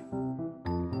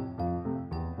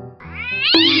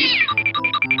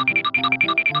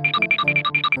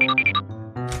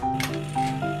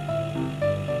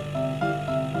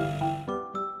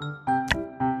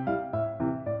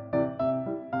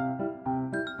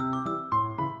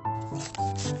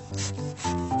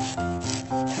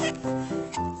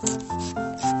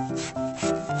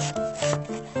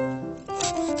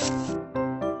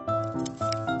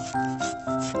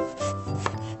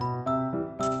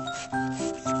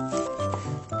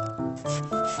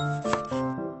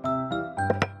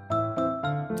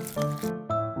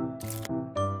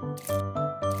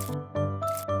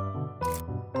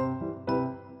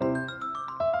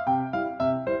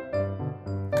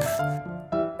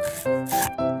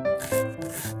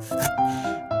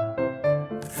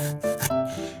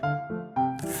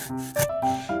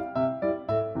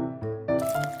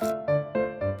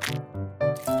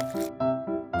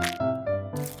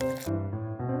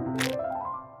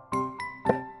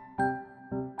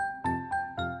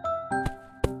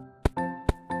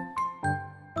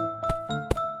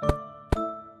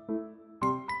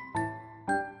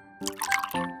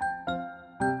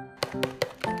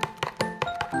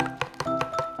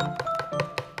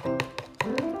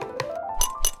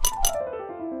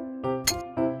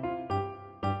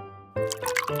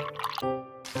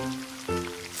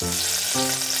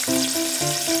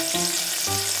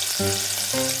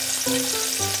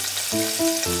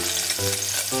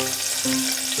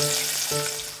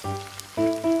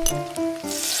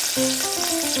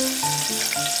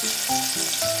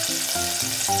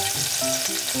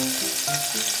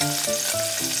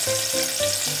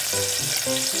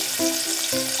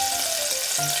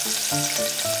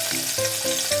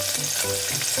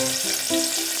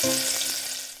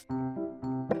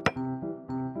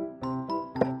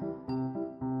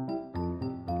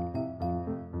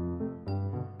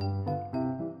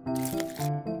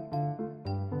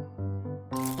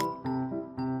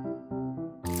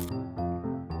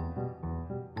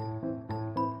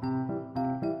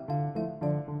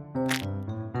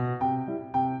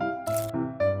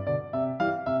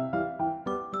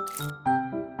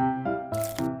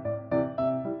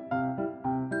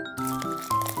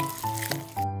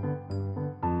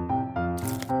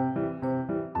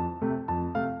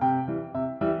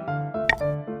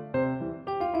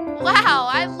 Wow,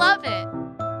 I love it!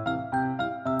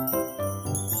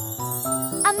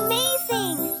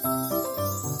 Amazing!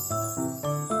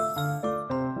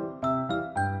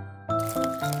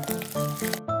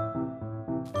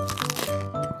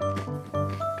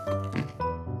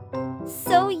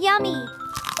 So yummy!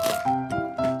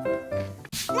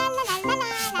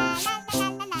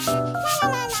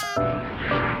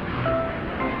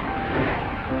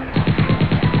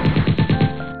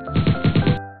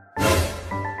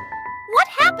 What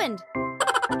happened?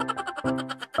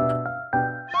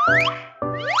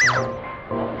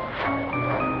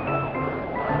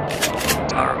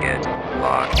 Target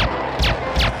locked.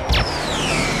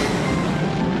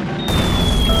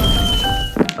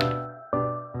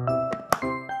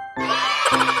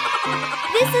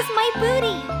 This is my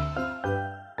booty!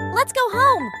 Let's go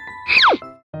home.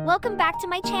 Welcome back to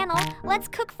my channel. Let's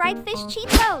cook fried fish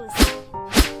Cheetos!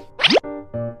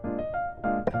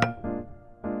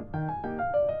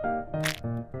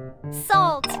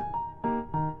 Salt.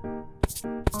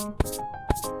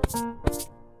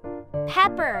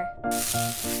 Pepper.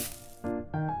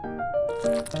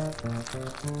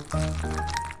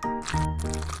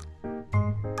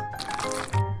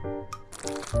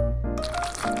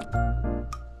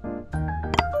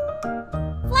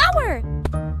 Flour.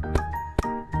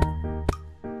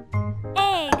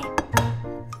 Egg.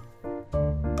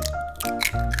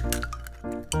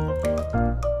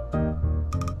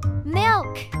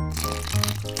 Milk.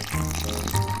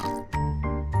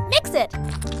 Mix it.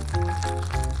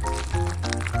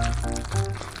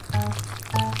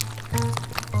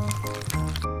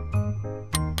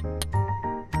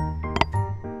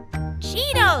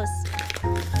 Cheetos.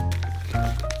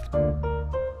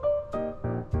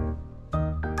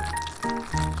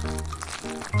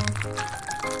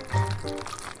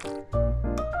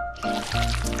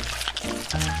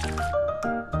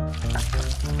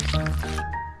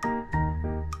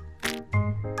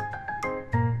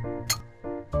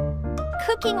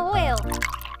 Cooking oil.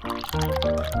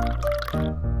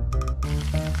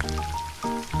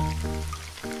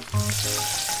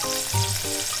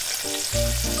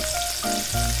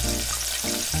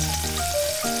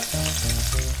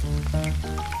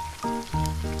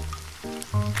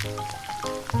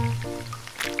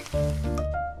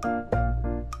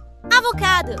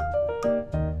 Avocado.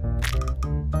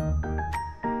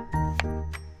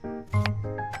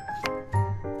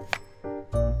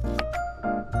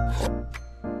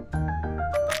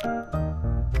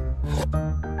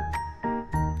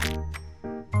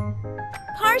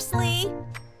 Parsley.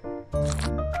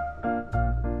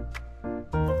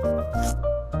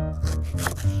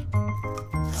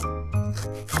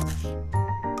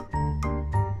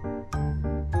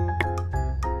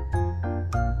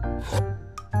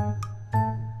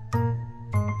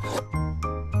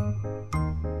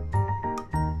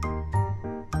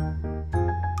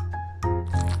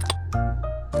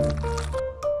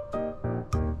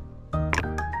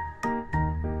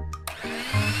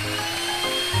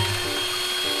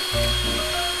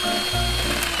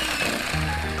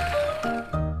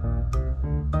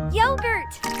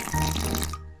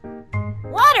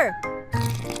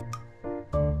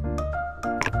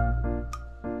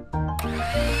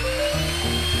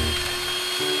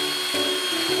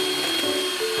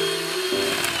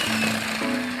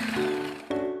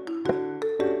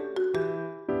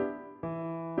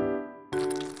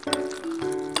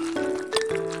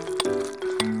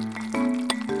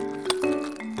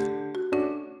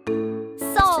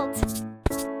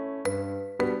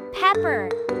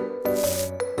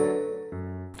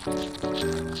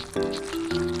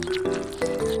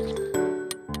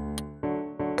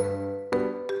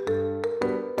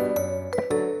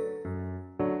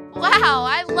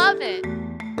 love it.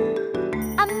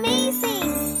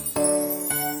 Amazing!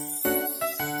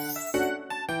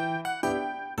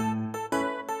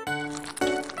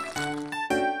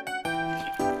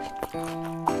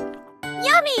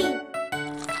 Yummy!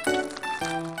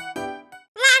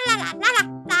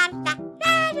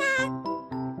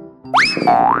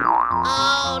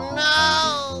 Oh no!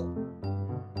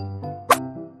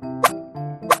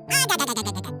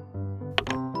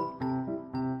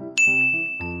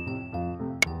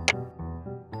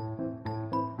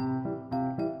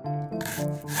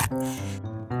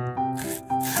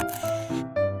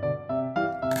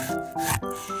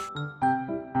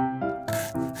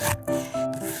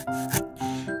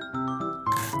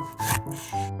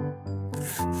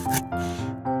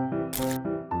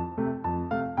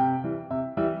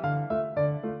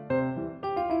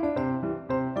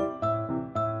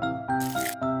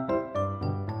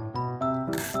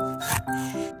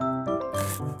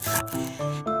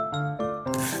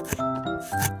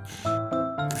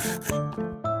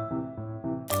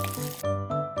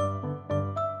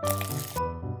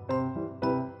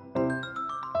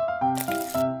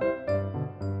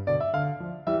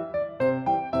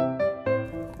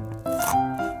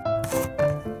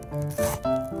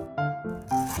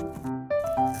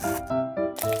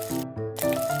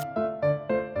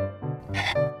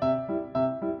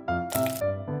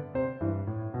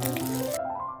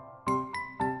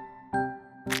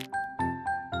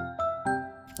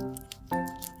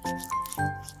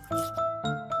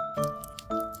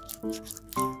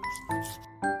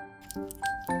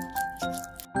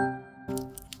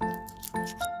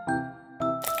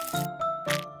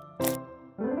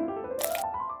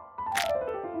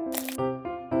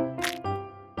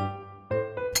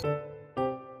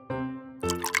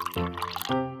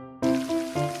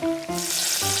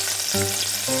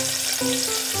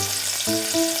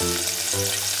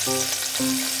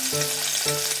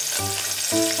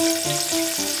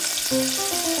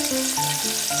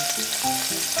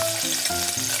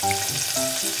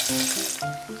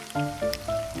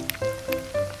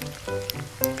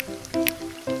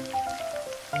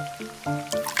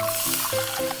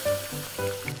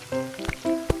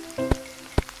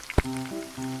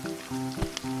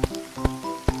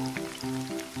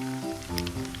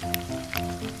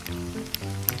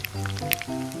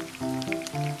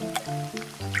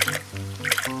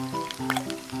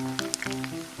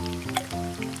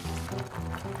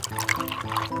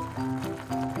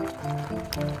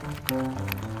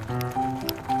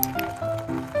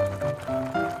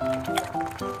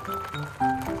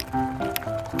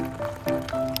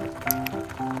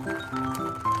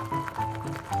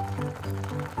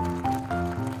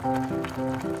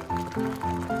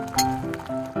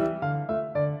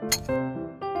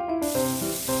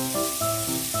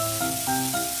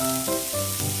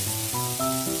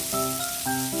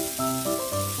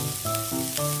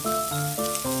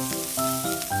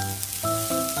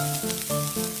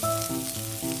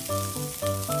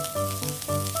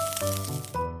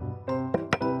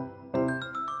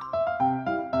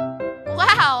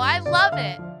 Wow, I love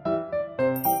it.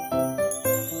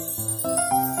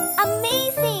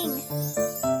 Amazing!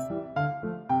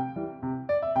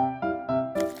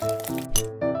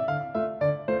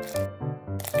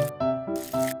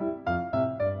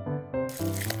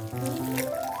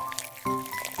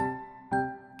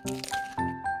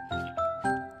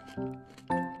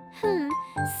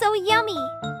 So yummy!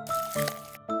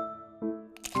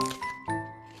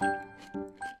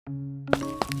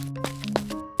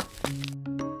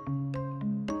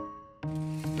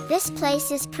 This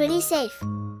place is pretty safe.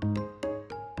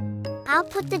 I'll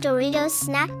put the Doritos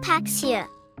snack packs here.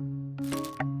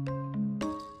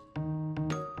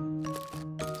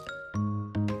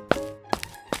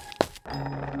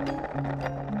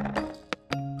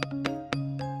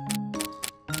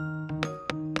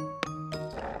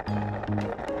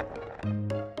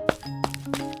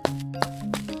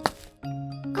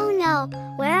 Oh no,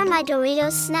 where are my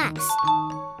Doritos snacks?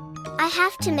 I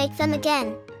have to make them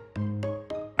again.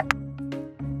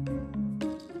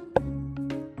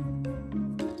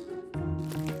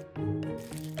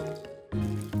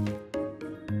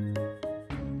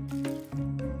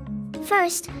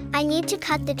 First, I need to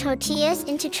cut the tortillas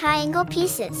into triangle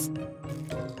pieces.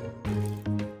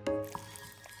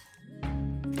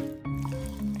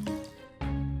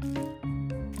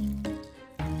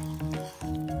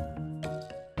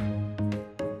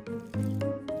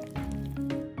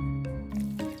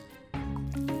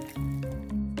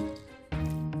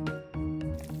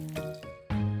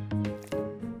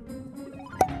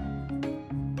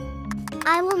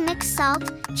 I will mix salt,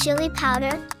 chili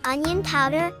powder, onion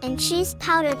powder, and cheese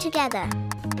powder together.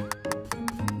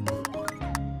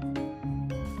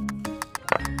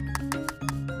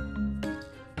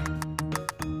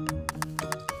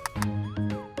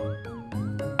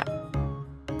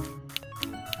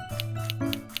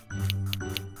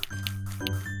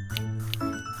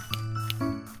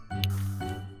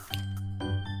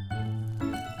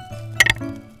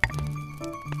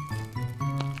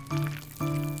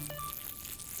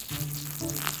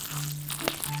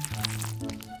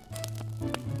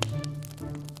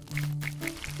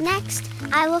 Next,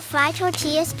 I will fry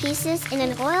tortillas pieces in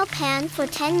an oil pan for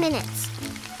 10 minutes.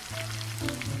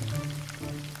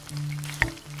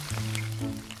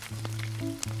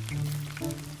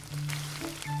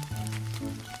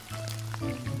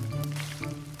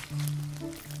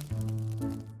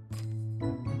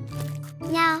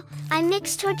 Now, I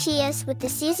mix tortillas with the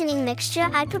seasoning mixture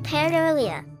I prepared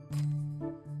earlier.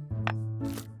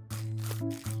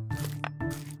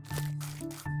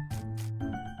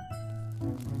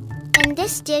 And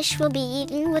this dish will be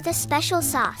eaten with a special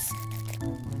sauce.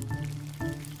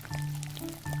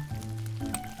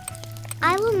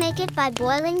 I will make it by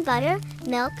boiling butter,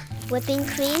 milk, whipping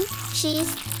cream,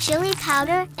 cheese, chili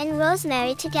powder, and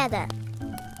rosemary together.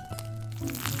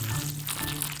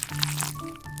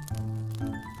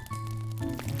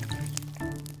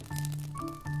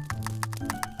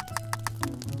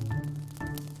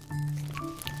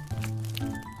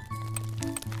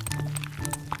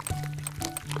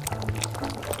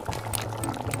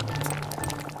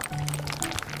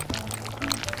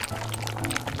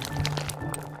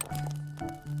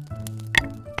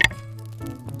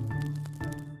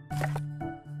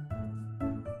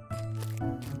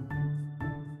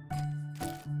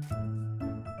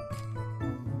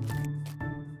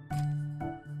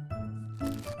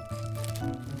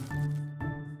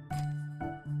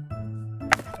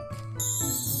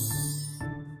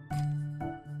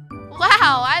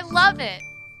 Wow, I love it.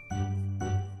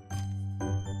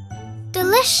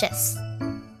 Delicious.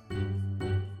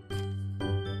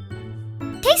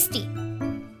 Tasty.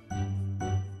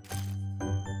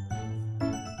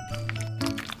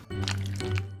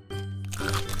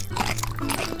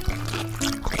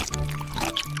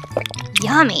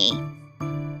 Yummy.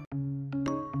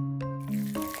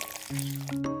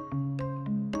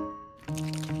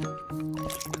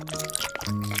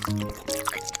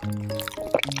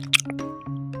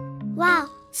 Wow,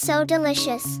 so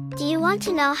delicious. Do you want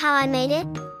to know how I made it?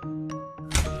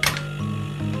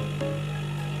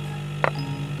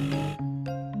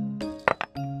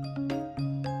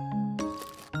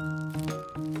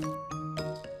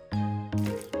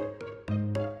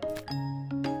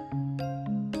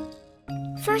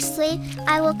 Firstly,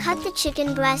 I will cut the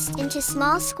chicken breast into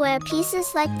small square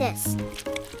pieces like this.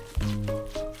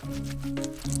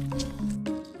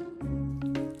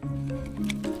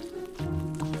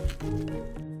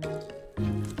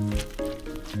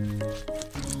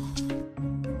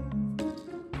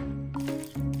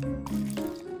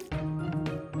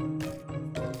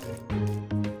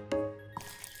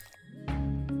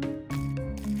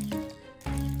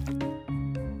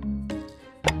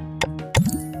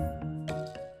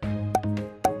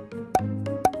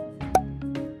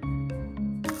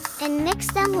 And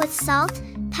mix them with salt,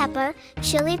 pepper,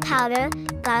 chili powder,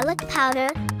 garlic powder,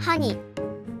 honey.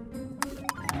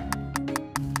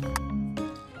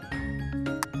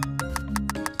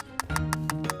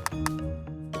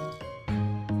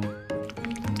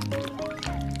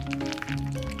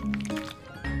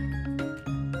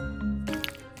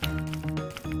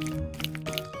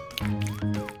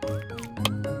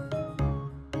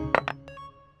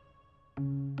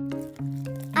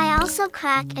 I also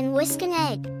crack and whisk an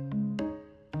egg.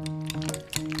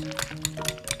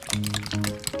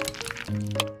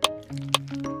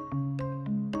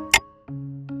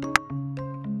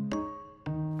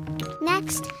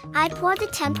 Next, I pour the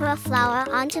tempura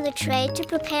flour onto the tray to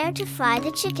prepare to fry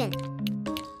the chicken.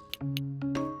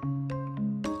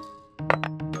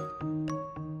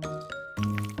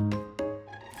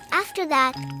 After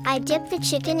that, I dip the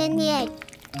chicken in the egg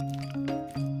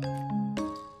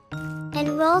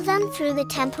and roll them through the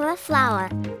tempura flour.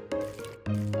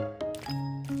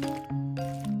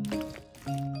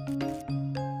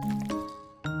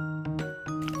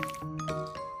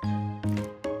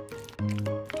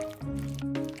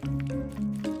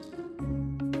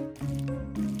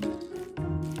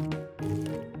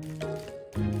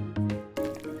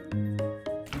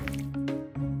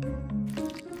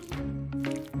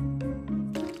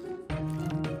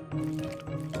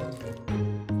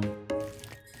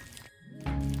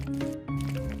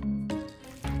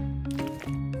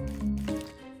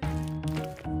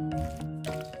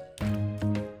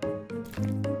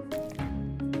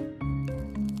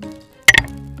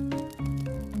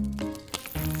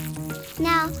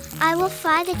 Now, I will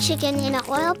fry the chicken in an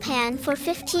oil pan for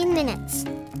 15 minutes.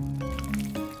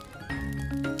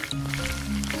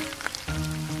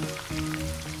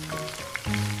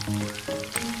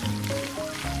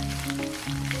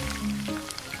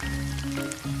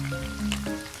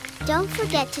 Don't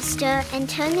forget to stir and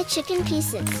turn the chicken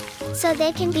pieces, so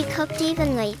they can be cooked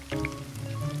evenly.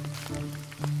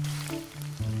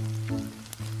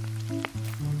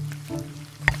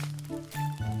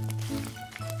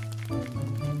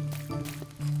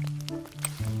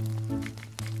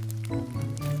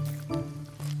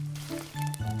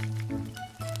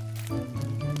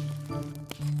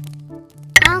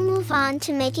 move on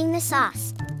to making the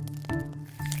sauce.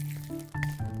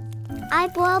 I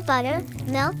boil butter,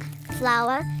 milk,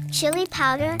 flour, chili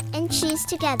powder, and cheese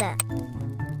together.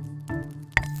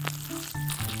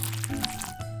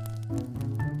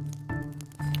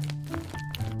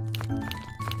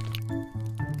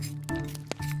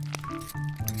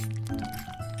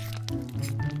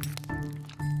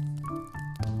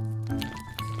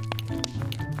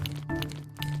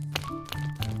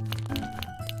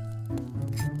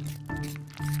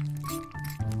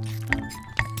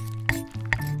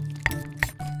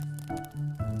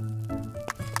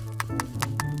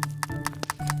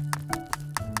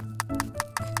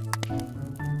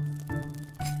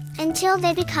 Until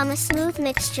they become a smooth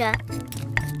mixture.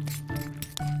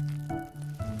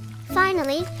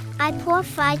 Finally, I pour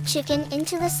fried chicken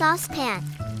into the saucepan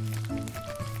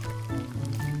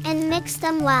and mix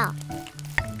them well.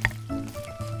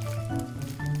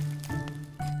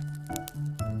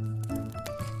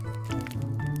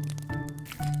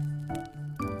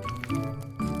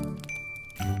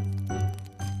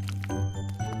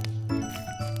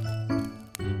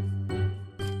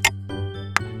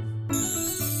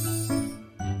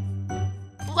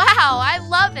 Wow, I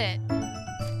love it.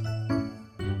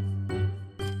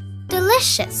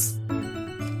 Delicious.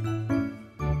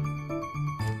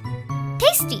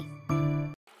 Tasty.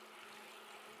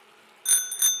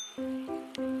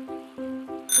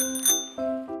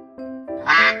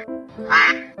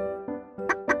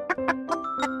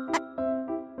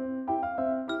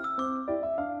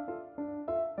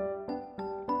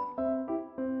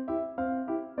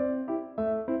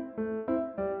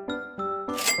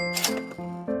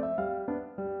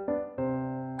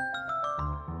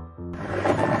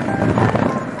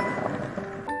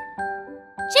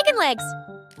 Chicken legs.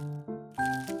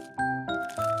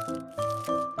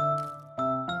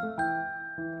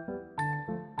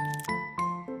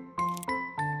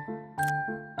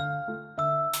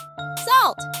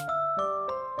 Salt.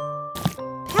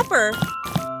 Pepper.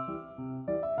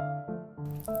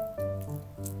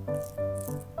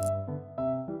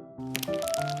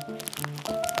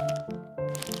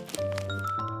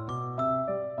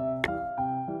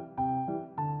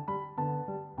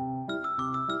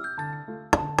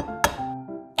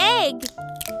 Egg.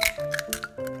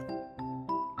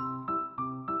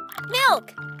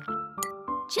 Milk.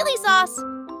 Chili sauce.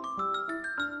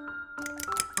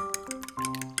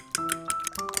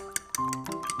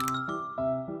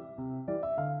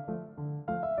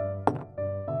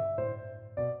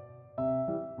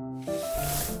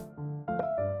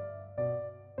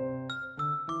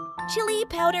 Chili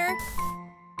powder.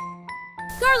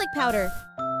 Garlic powder.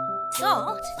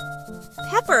 Salt.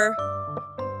 Pepper.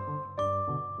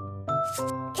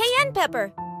 Cayenne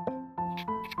pepper.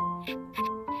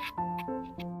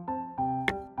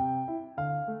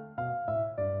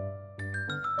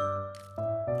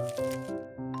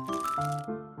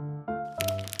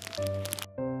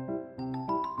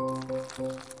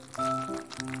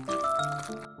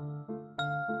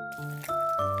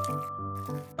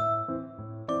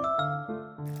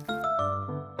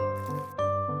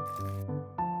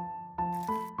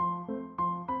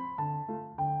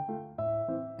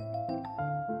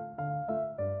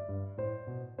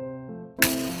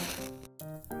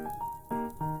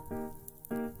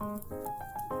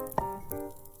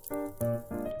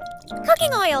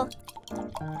 Cooking oil.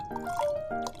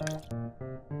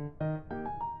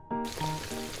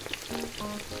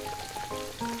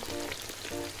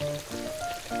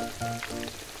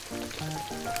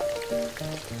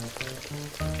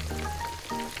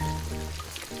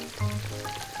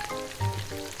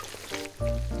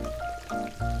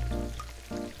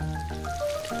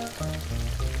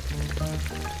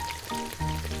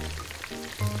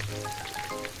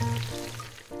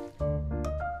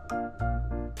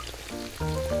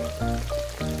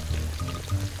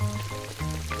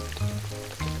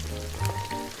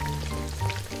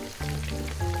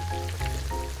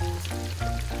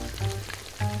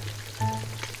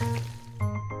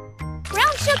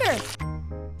 Brown sugar.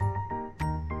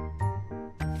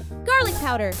 Garlic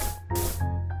powder.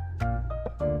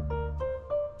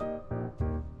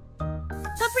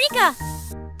 Paprika.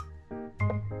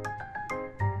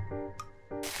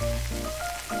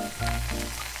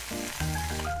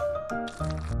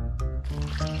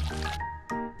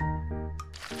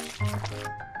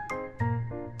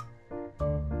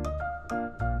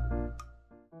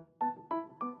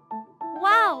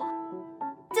 Wow!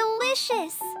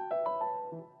 Delicious!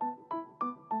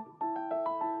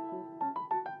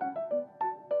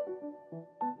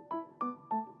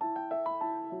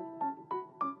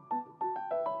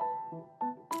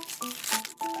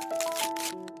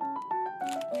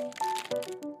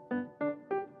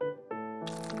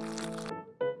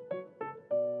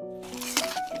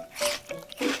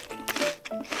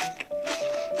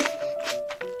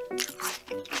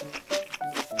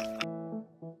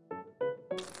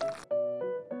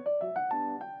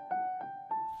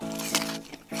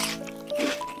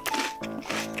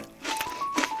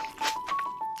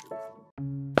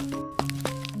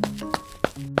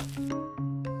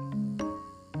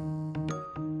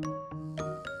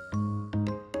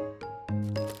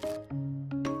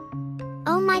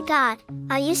 my God,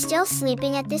 are you still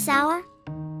sleeping at this hour?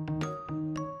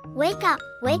 Wake up,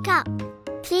 wake up.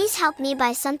 Please help me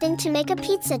buy something to make a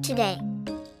pizza today.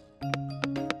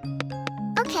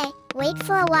 Okay, wait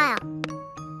for a while.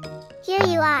 Here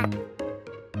you are.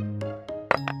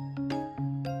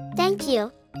 Thank you.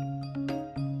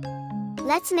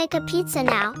 Let's make a pizza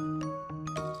now.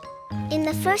 In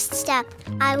the first step,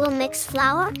 I will mix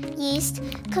flour, yeast,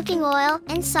 cooking oil,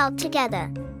 and salt together.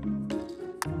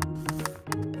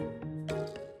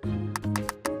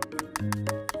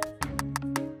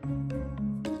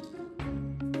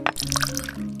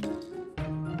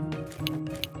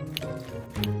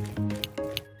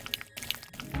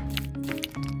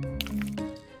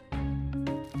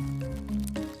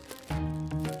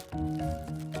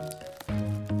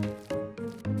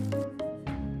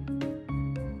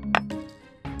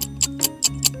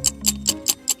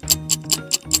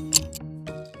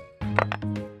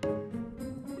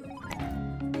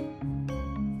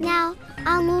 Now,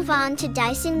 I'll move on to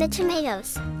dicing the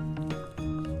tomatoes.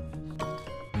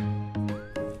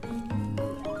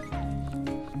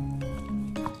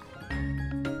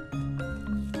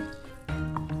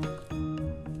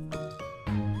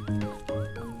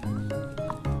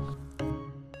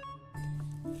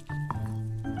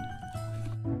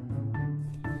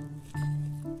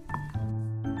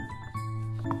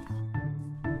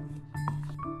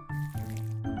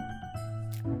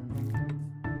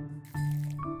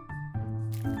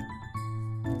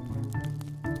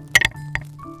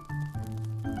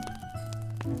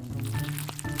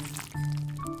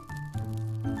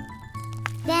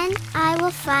 Then, I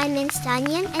will fry minced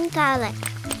onion and garlic.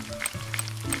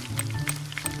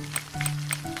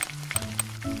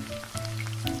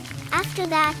 After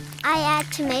that, I add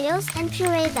tomatoes and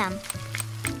puree them.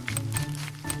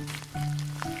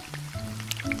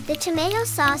 The tomato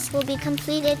sauce will be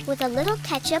completed with a little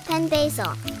ketchup and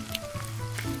basil.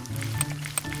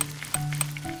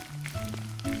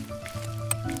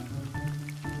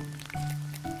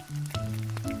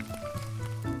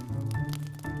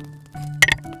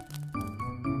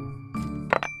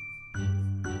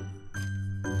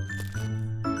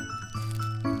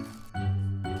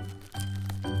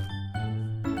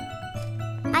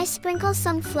 I sprinkle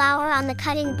some flour on the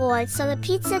cutting board so the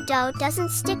pizza dough doesn't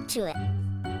stick to it.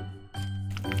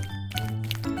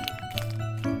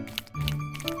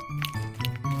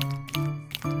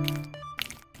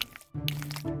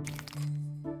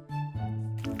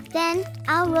 Then,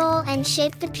 I'll roll and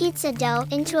shape the pizza dough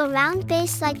into a round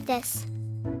base like this.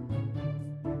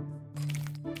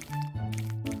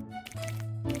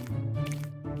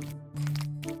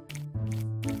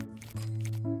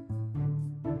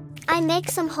 I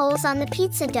make some holes on the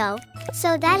pizza dough,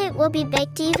 so that it will be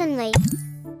baked evenly.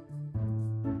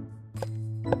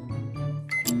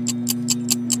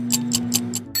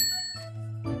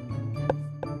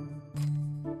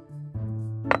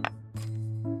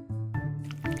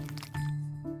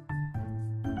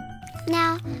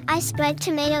 Now, I spread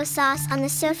tomato sauce on the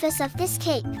surface of this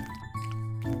cake.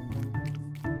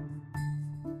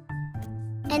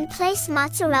 And place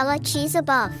mozzarella cheese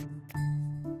above.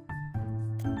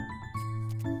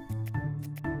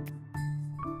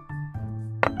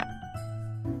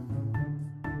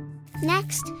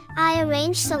 Next, I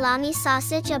arrange salami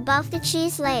sausage above the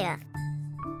cheese layer.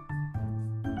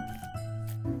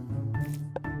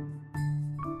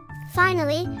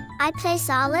 Finally, I place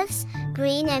olives,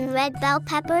 green and red bell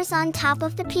peppers on top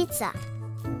of the pizza.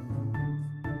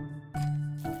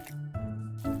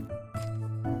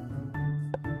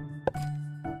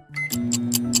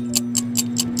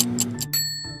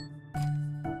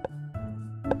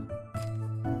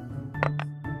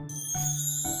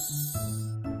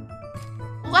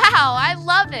 Wow, I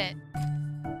love it.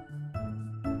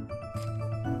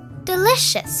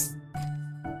 Delicious.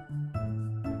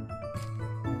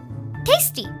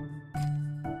 Tasty.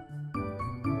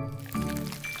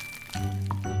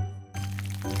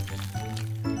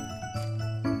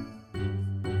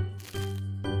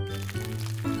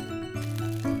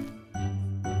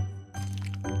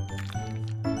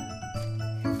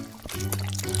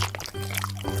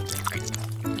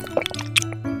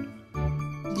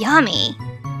 Yummy.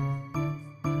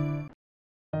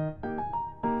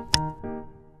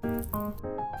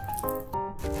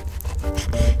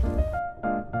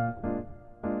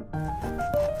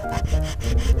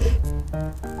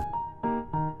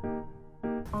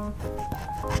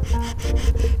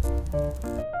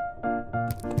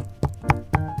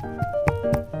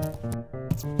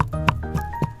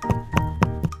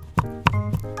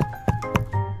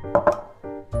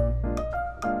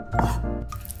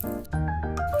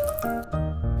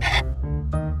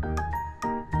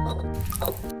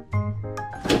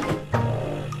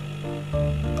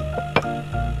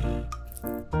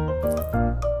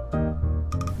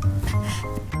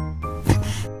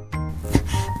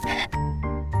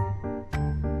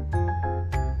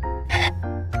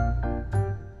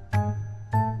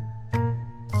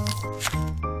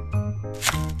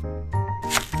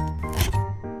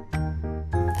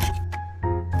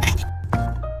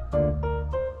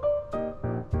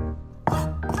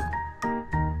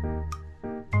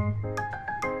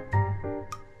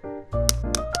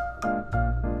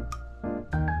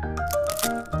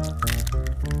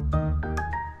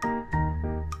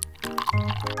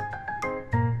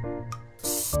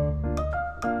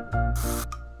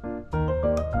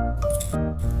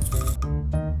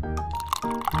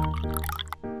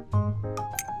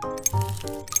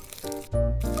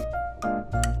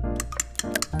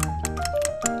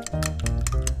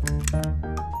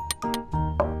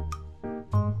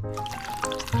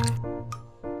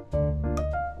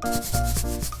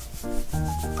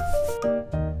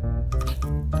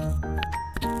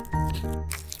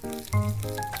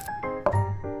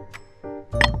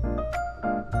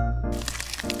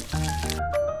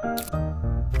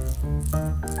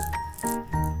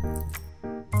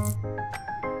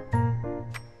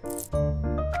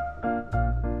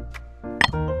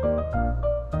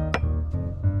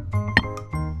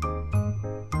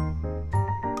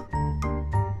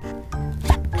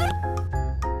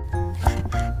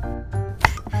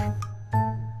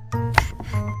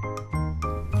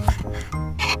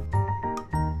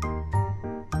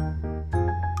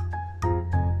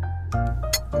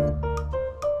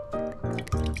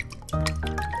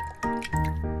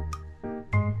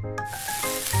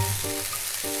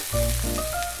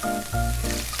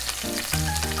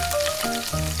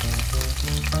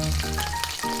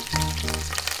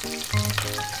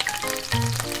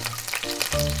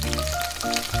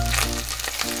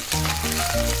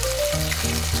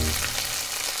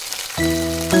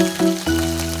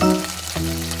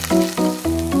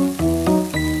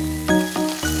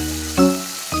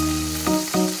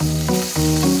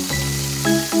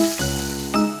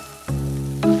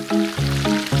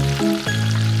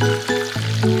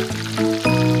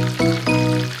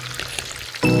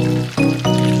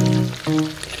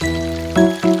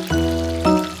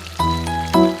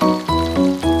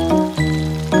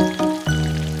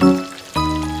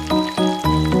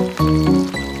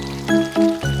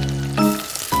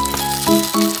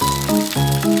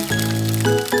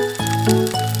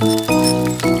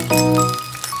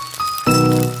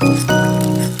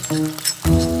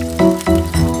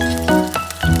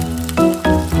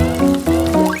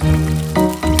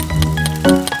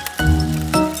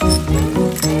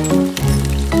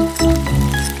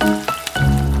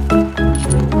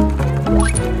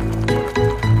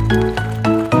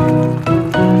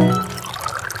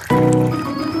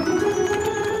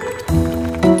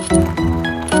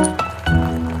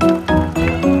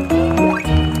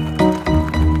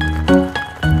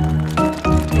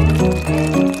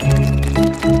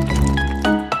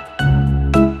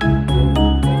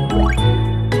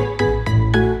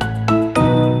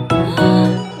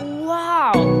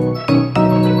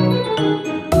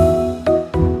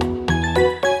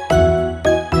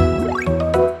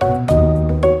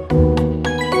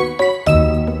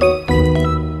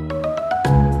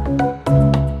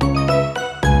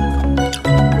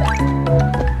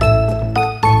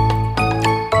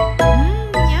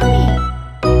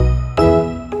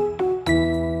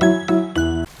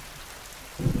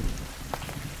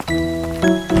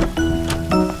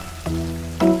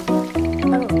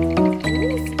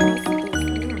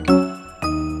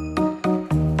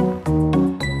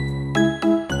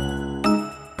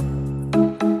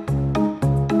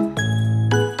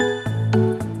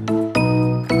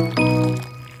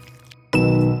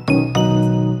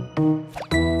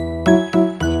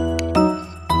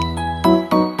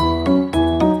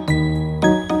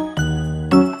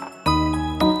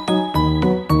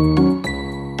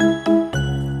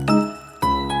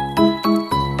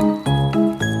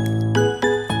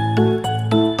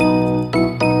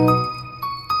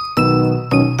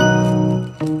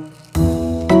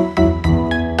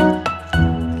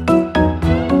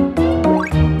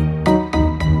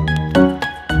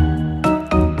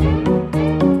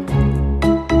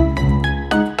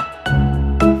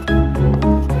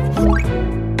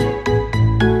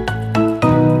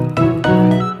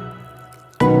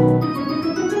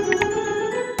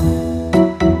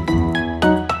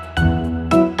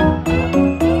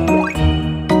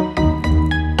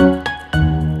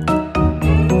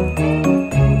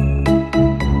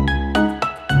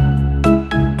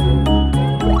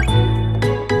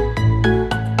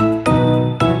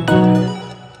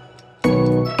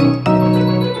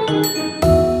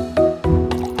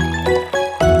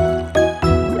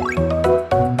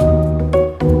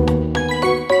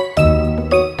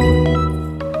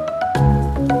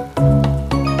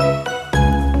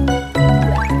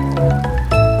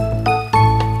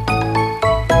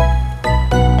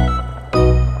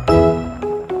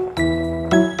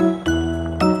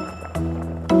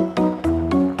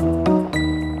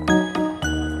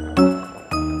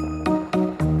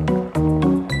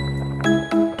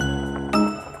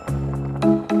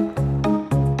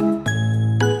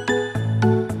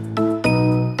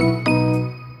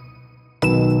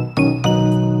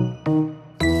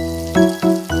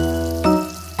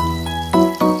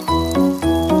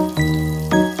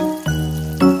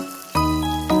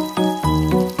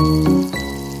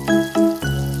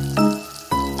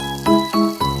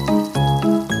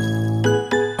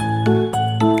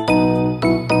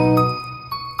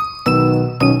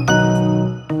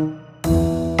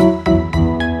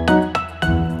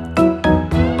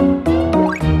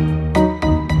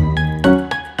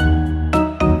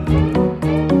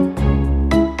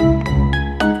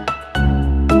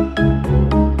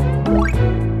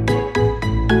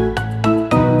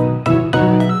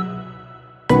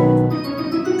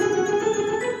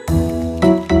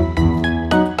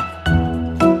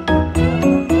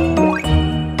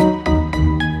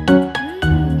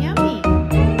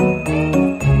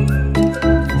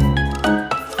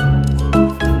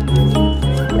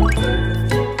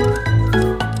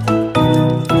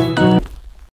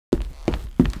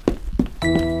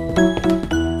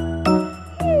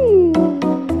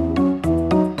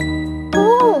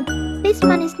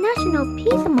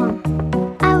 Pizza,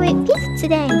 Mom. I'll eat pizza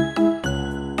today.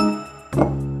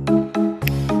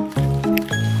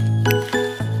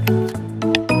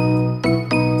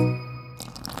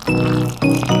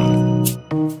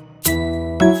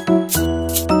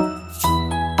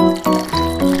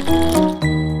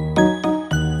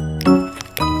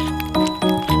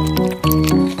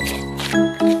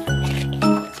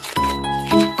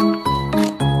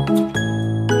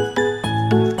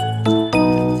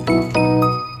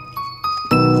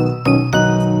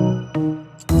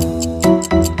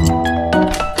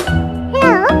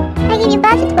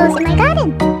 Vegetables in my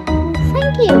garden.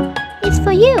 Thank you. It's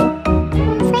for you.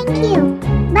 Thank you.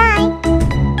 Bye.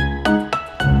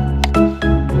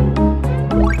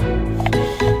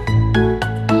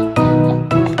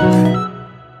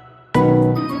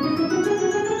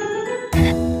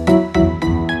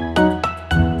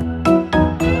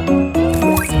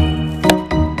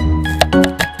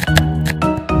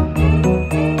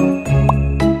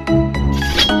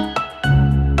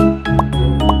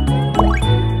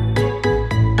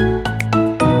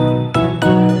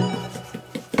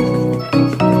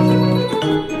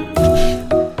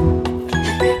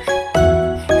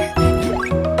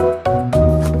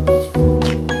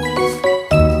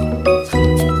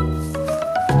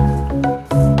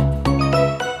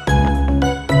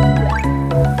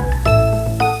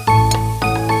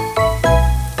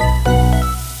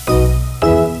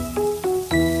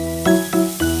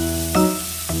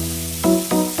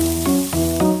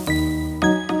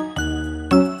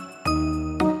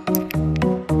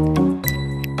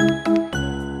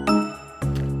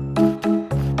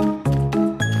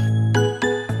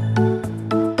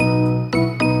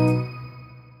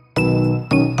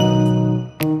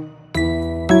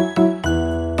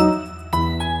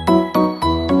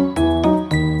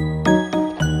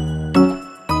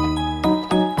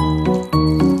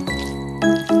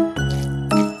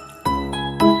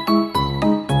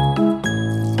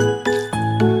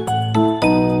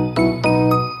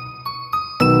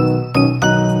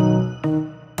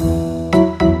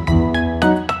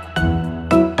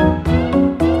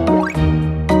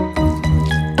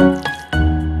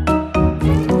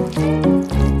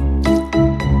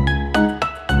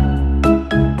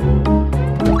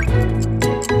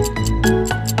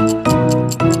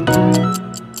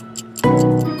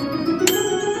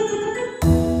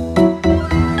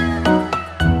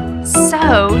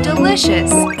 So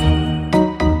delicious.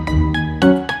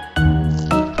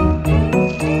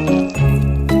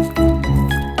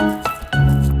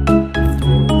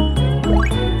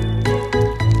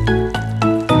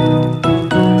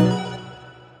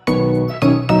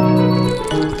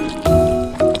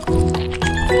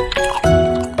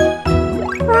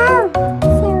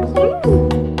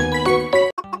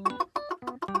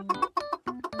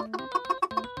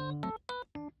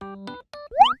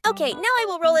 Okay, now I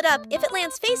will roll it up. If it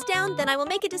lands face down, then I will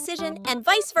make a decision, and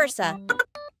vice versa.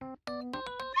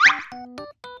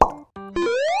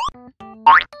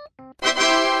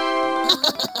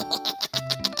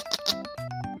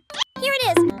 Here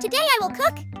it is. Today I will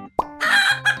cook.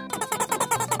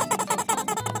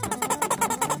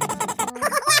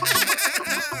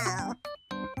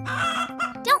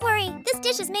 Don't worry, this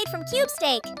dish is made from cube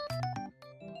steak.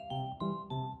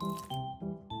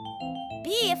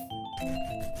 Beef.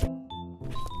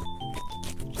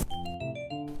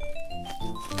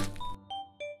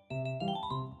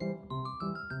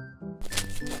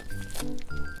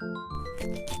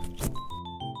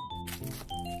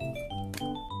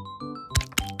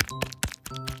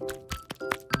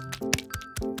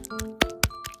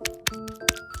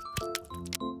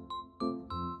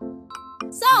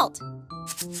 Salt.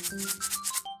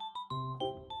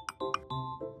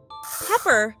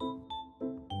 Pepper.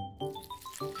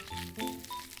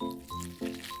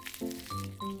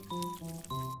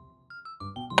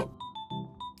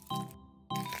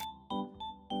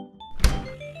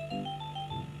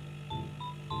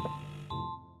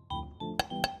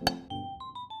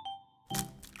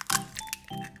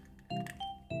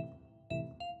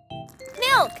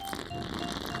 Milk.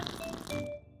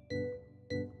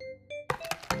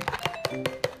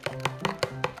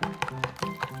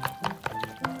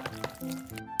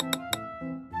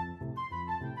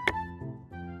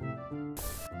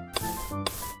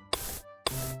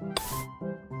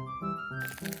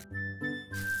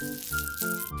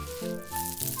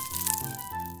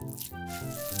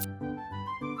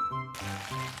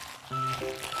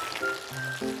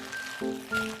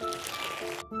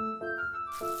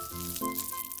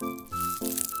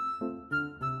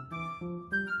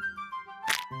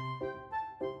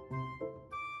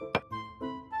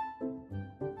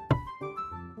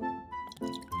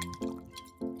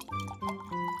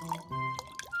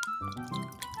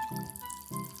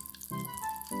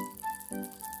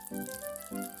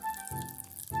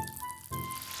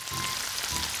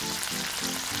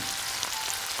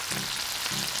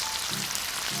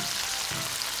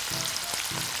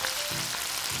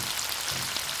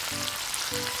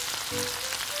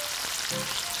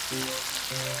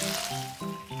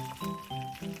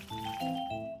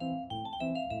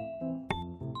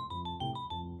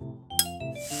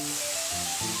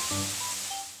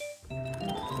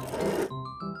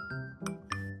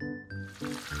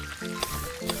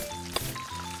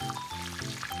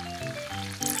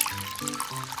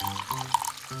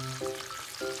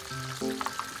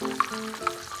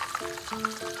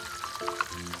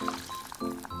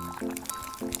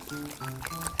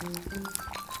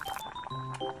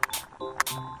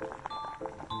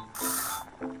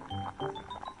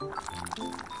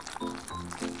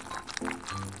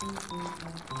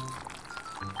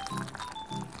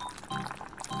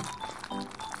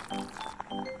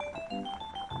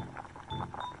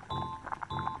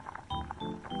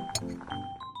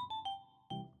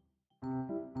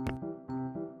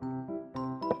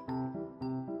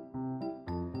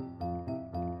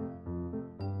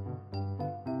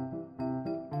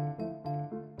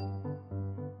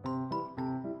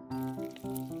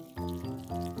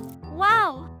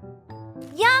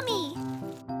 Yummy!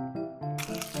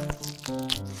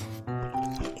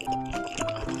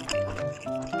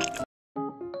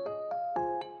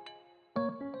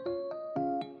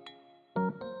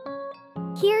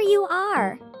 Here you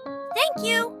are. Thank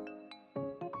you!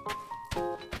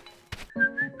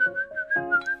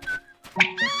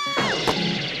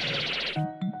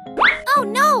 Oh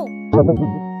no!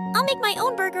 I'll make my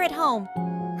own burger at home.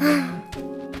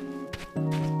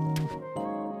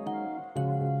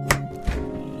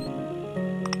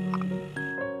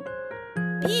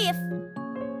 Beef.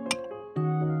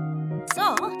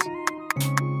 Salt.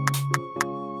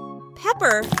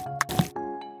 Pepper.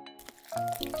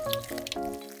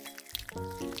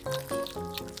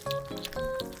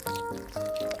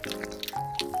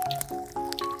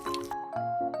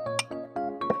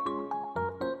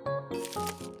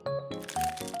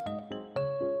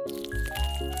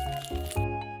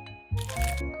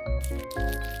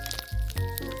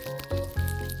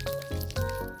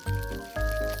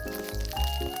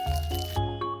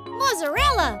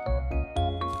 Mozzarella!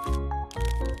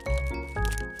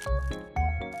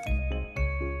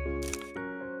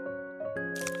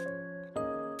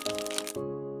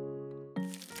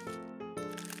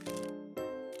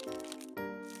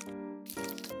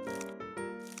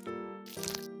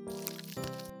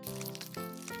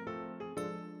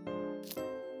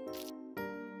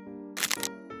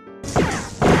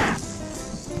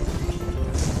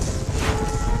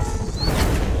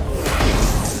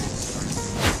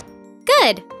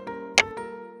 Good!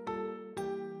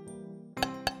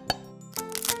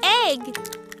 Egg!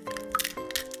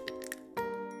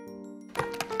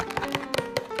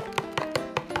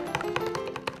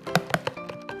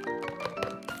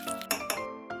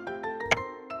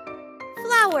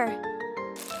 Flour!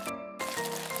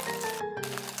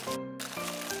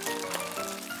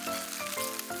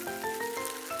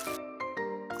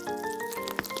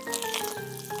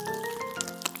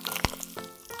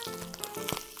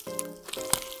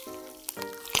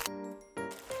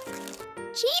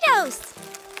 Cheetos!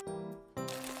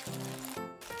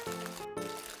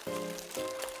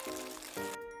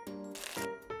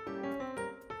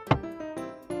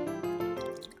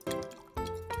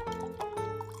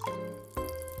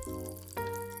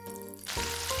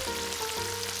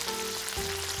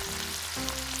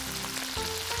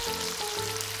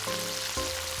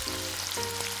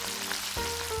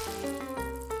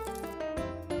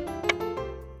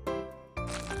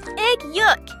 Egg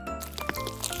yolk!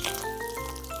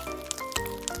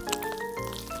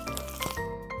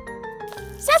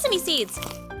 Sesame seeds!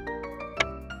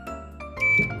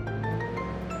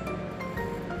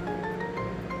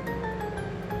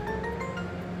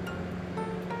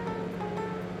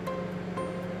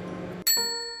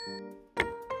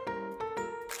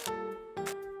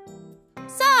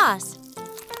 Sauce!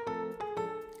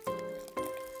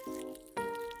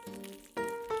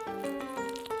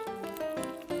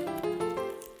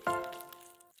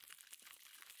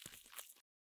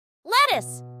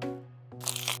 Lettuce!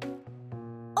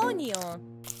 Onion.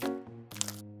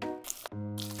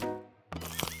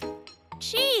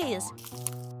 Cheese.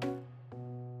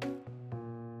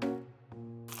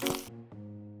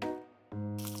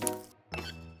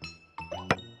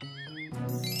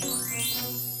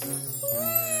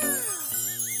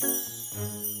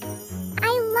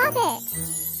 I love it.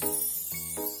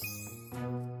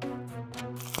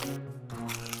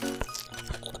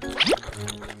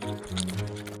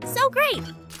 So great!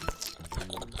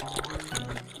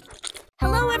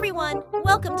 Hello everyone!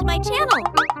 Welcome to my channel!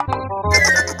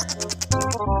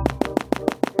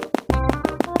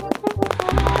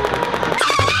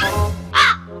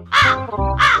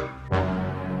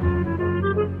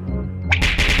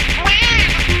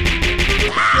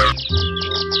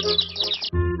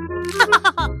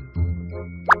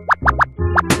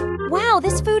 Wow,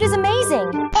 this food is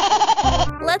amazing!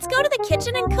 Let's go to the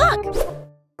kitchen and cook!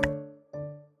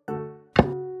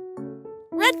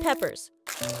 Red peppers.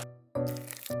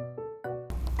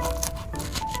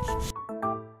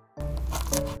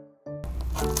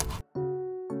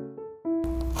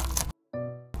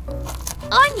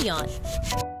 Onion.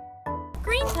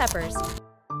 Green peppers.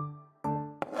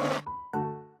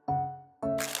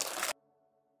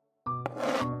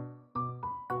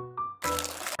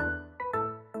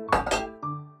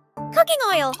 Cooking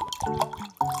oil.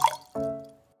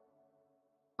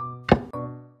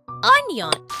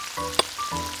 Onion.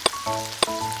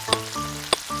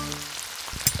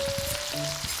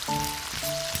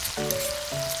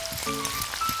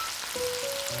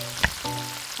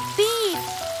 Beef.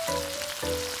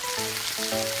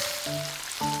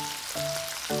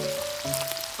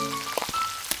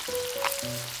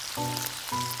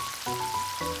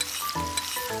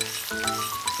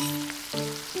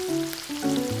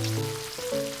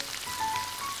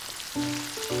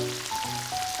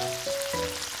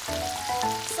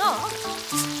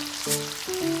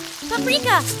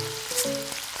 Paprika!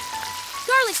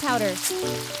 Garlic powder.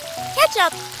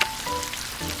 Ketchup!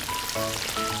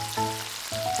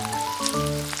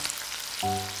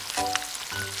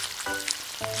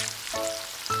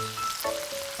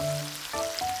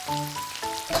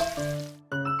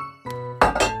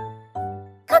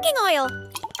 Cooking oil.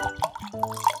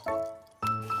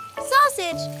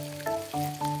 Sausage.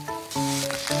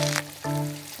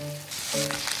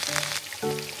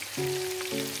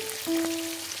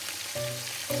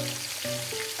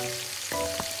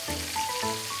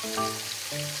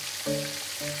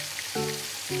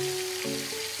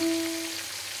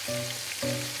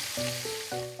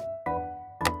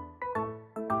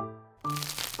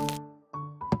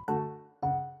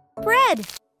 Bread.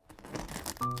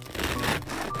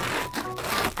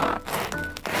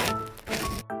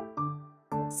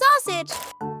 Sausage.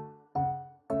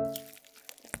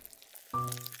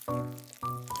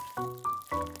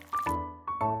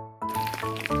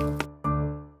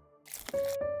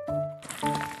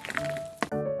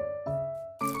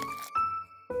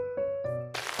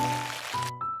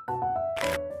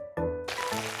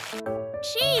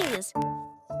 Cheese.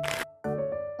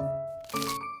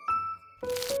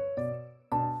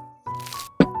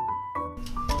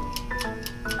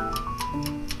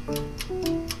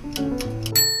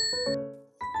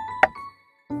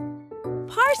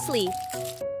 Parsley.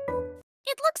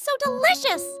 It looks so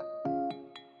delicious.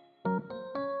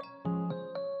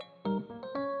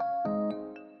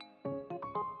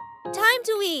 Time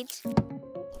to eat.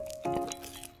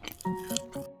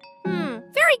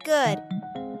 Very good.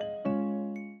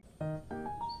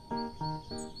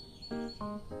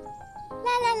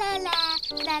 La la la la,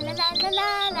 la la la la la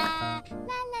la,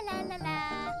 la la la la la.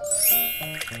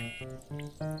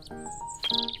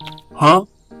 Huh?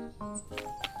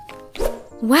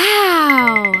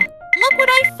 Wow! Look what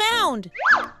I found!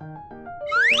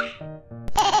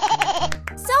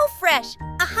 So fresh!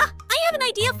 Aha! I have an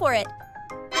idea for it!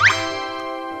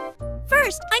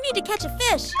 First, I need to catch a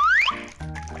fish.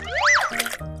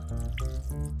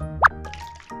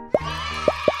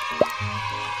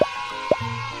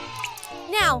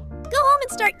 Now, go home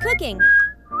and start cooking.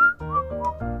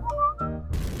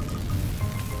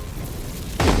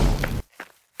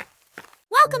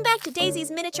 Welcome back to Daisy's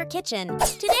Miniature Kitchen.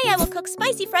 Today I will cook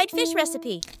spicy fried fish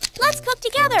recipe. Let's cook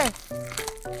together.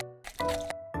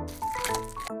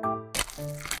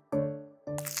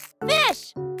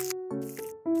 Fish.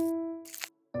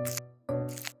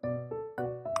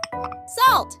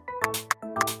 Salt.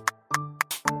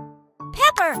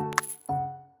 Pepper.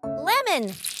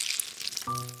 Lemon.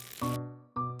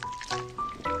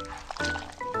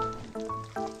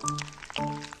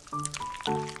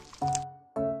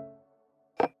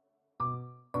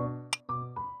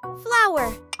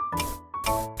 Flour.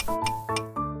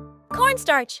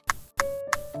 Cornstarch.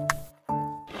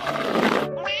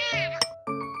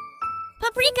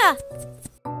 Paprika.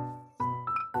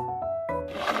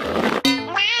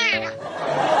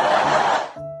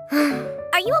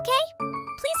 Are you okay?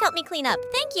 Please help me clean up.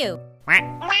 Thank you.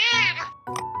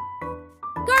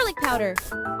 Garlic powder.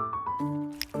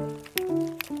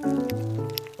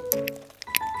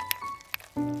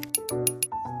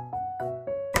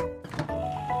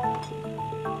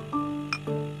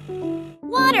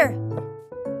 Water.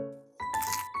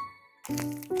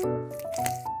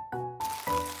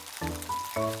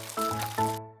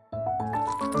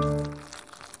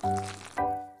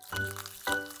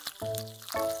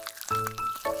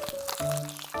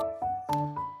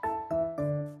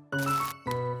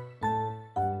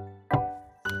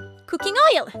 Cooking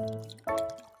oil.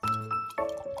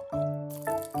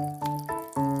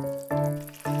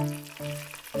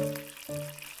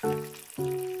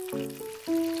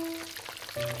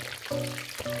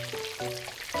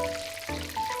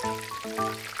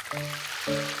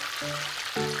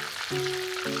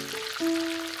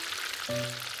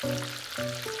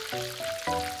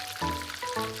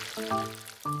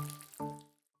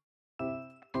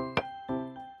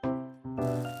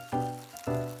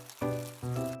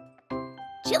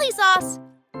 Chili sauce.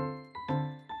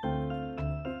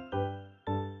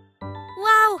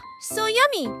 Wow, so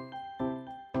yummy.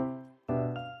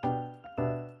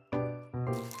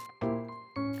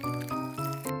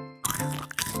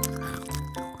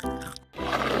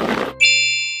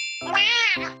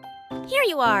 Here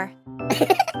you are.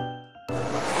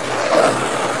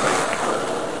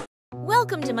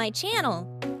 Welcome to my channel.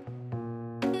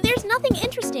 There's nothing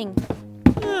interesting.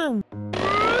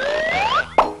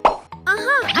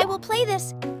 I will play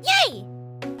this. Yay!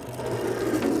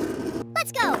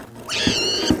 Let's go.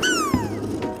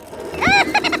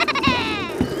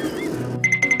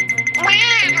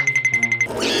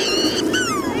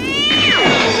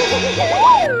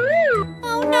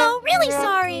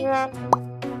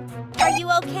 you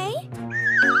okay?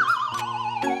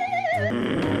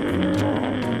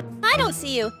 I don't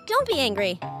see you. Don't be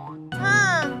angry.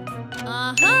 Uh-huh.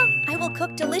 I will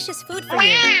cook delicious food for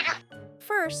you.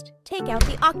 First, take out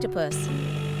the octopus.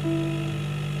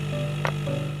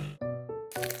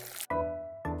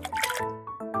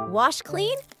 Wash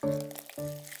clean.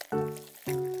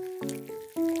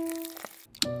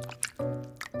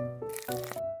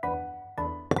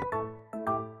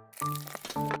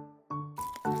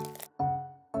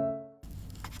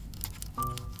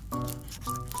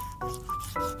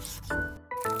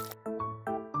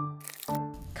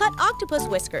 Cut octopus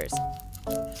whiskers.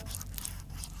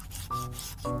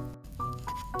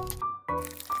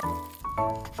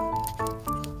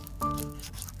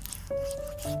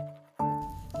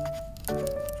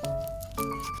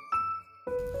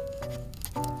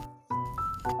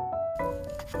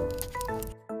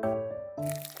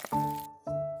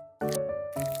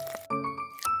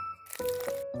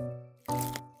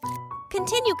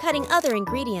 Continue cutting other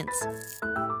ingredients.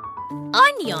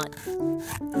 Onion.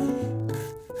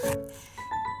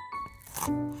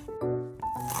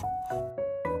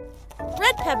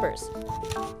 Red peppers.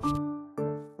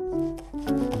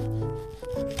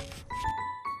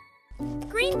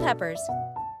 Green peppers.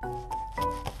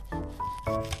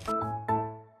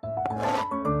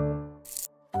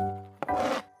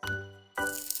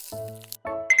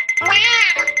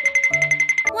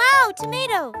 Wow,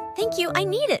 tomato! Thank you, I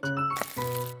need it.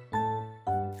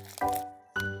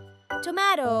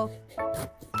 Tomato.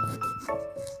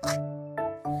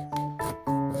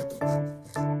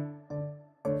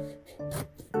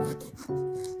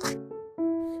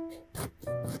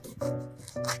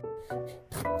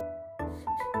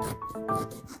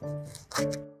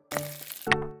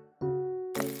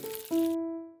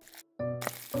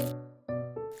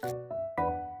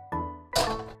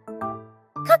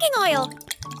 Cooking oil.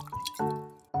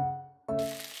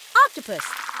 Octopus.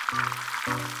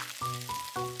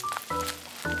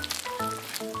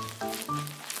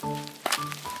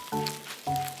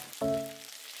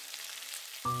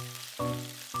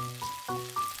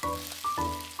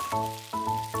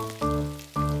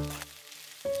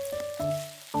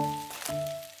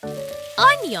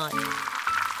 Onion.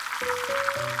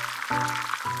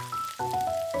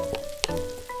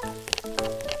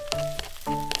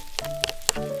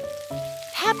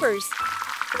 Peppers.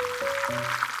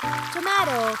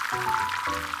 Tomato.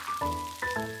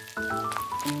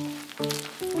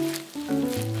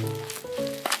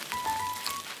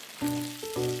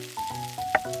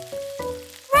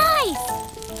 Rice.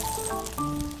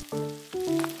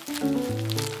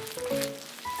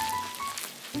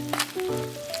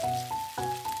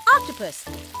 Octopus.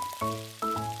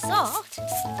 Salt.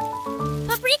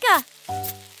 Paprika.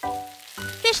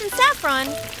 Fish and saffron.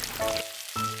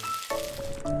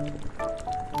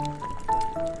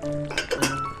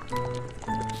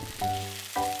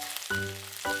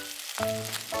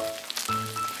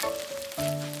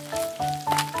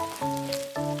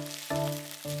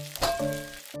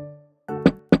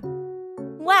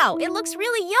 Wow, it looks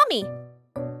really yummy.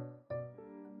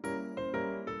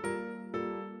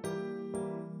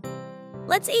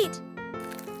 Let's eat.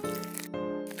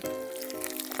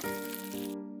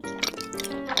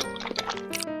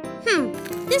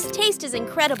 This taste is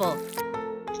incredible.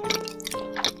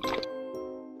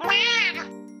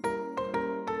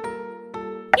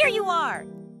 Here you are.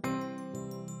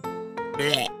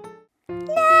 Blech.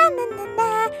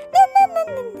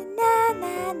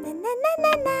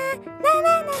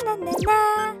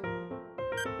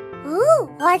 Ooh,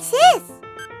 what's this?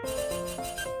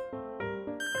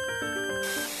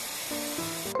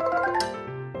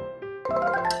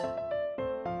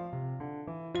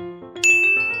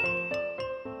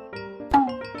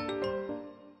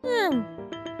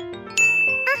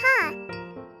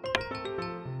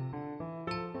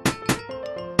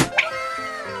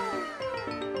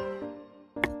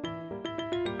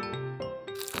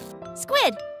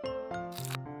 Squid.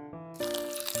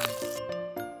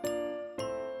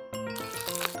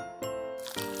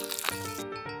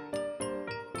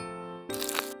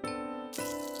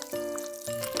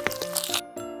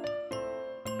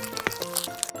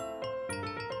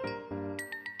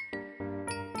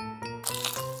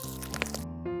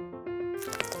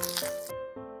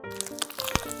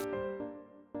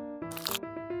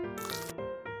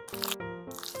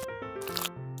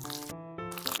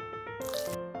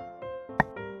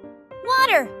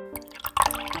 Water.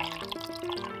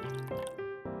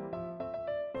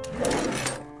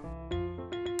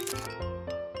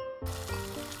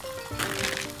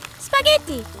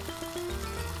 Spaghetti.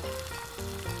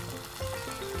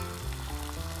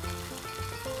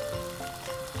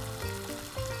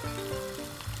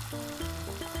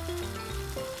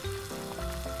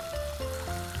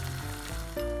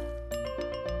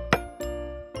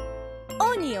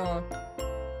 Onion.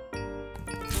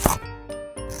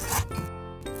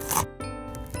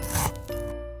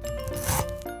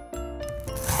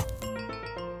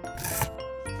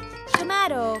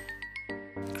 Tomato.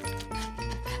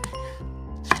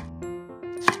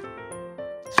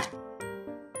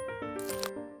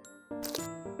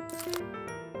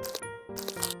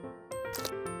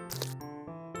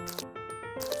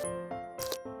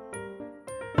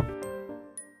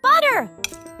 Butter.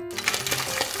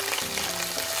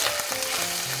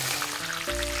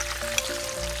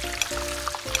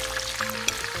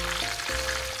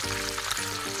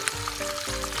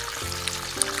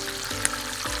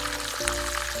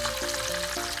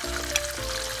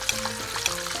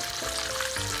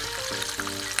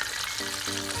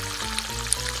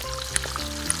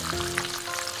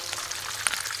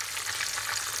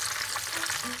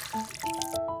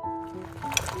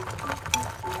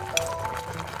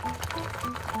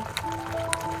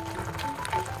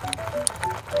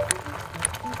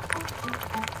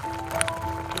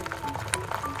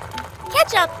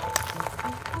 Ketchup.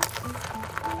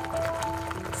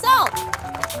 Salt.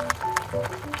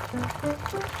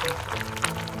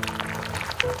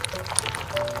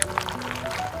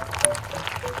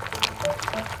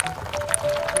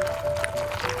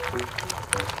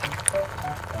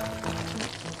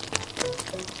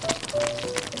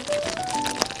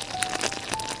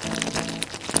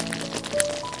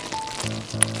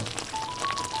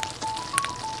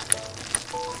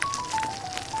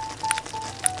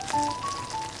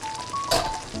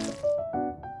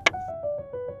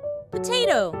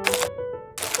 Potato.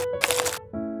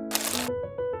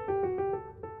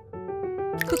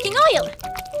 Cooking oil.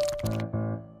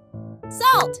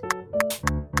 Salt.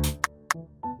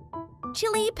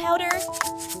 Chili powder.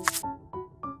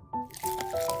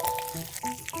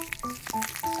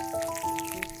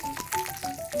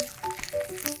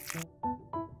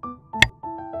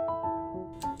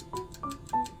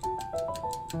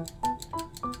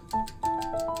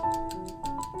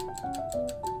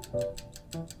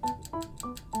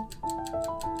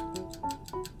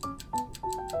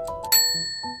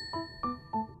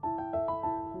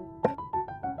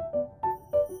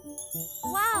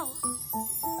 Wow!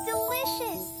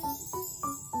 Delicious!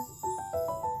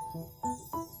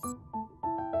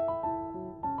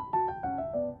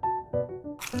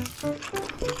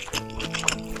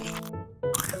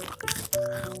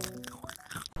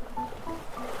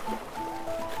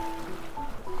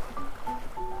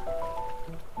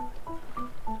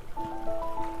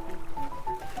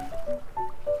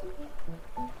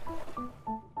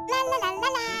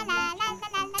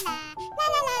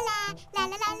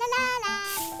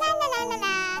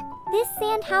 This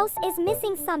sand house is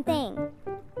missing something.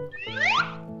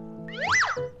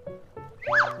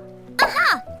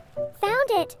 Aha!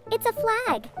 Found it! It's a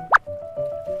flag.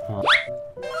 Yay!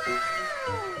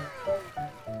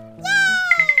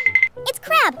 It's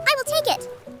crab! I will take it!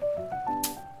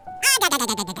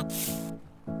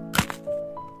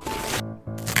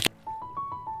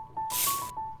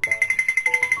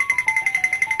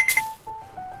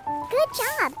 Good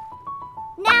job!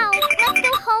 Now, let's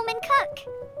go home and cook.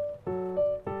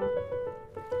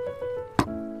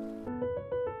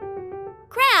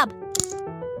 Crab.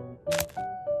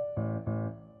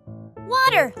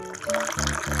 Water.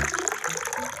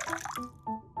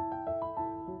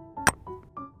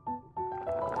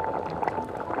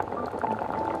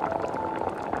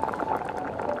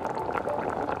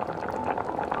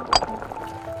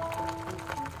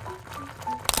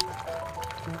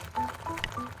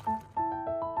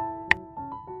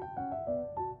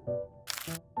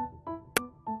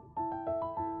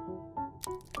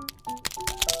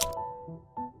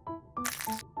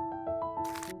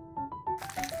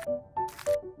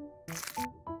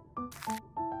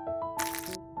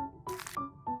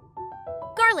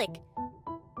 Garlic.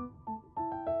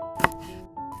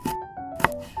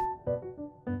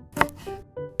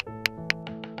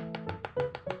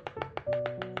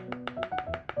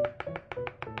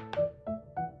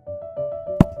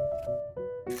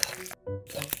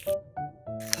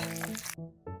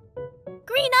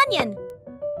 Green onion.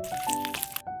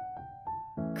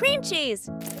 Cream cheese.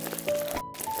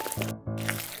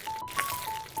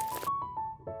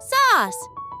 Sauce.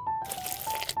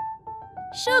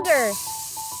 Sugar.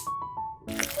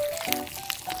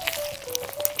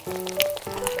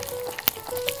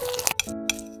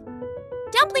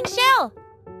 Dumpling shell.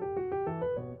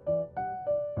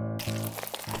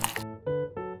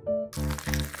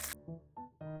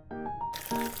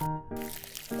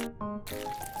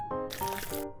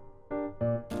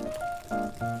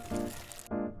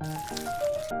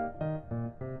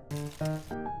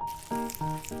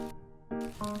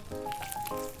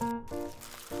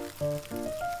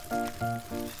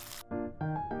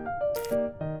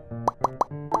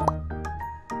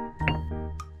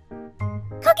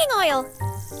 Cooking oil.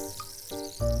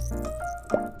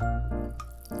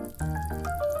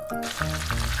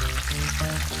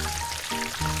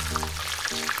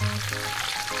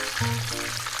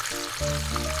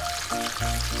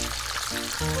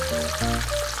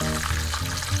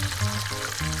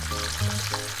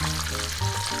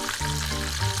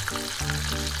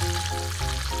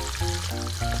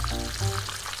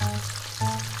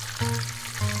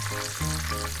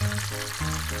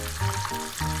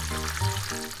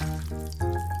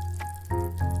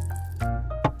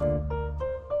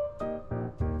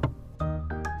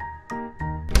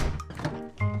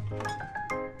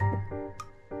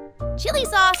 Chili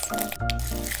sauce.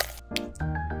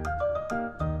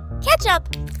 Ketchup.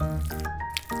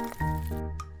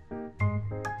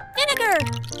 Vinegar.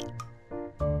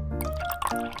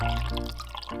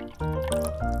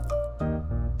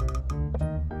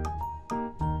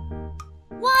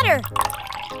 Water.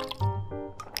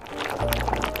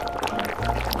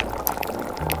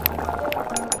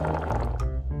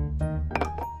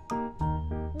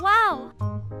 Wow!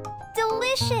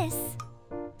 Delicious!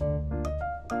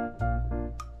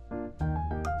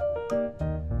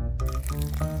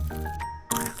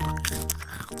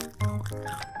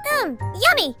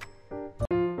 Yummy!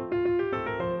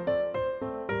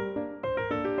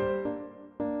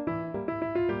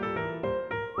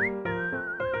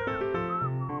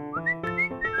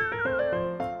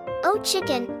 Oh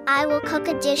chicken, I will cook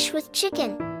a dish with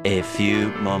chicken. A few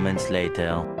moments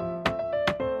later.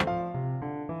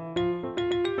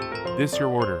 This your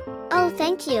order. Oh,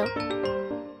 thank you.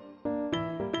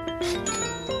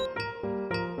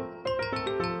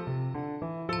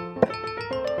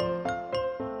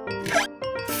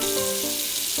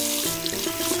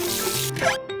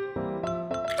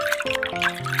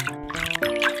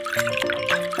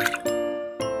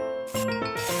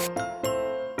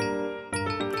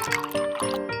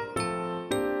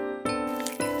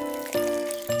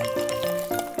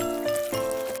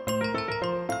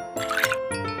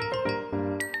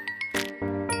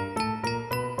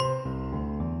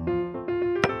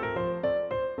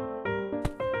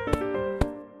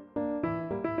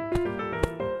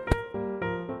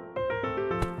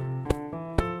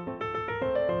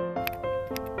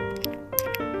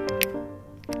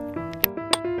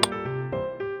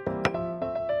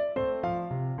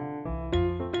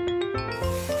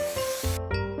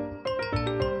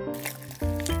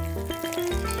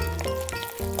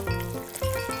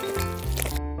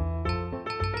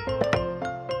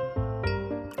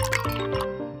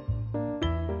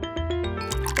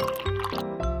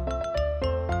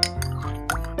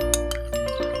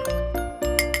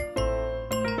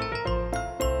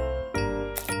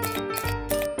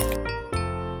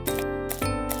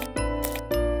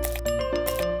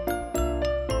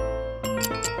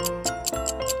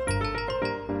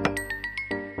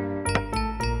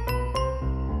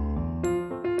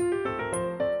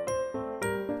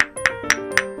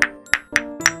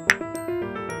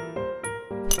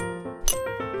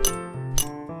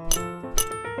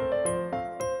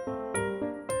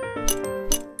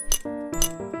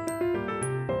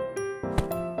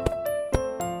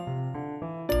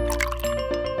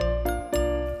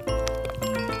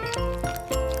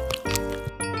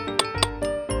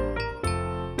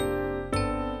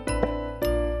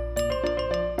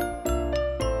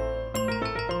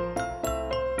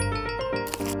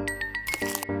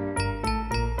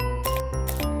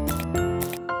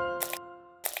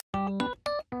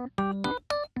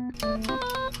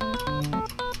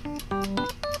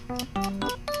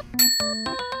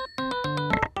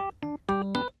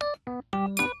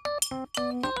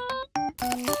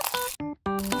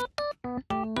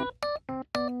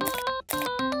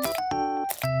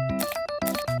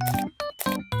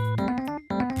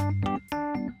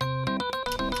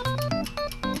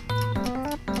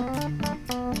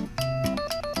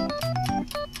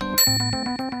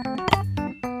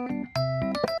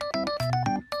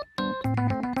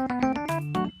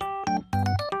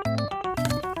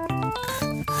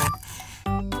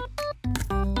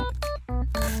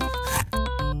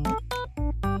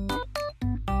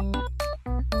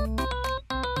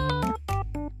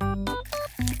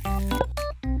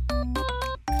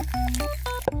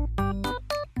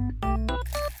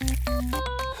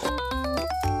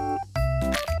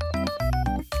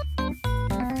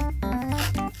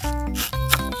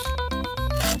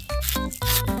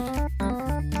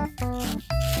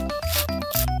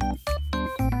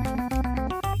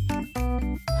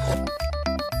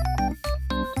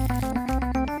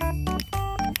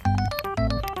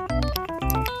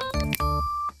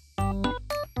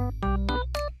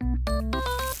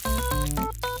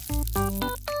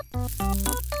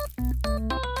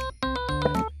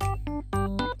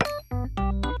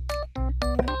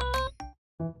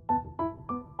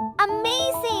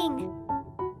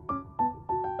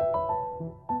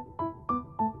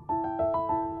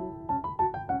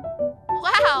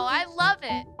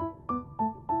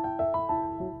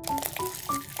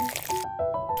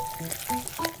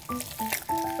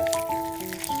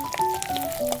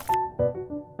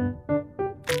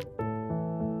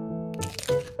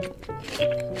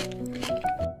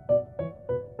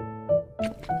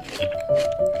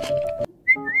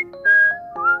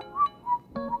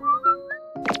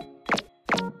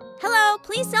 Hello,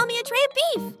 please sell me a tray of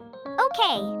beef.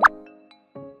 Okay.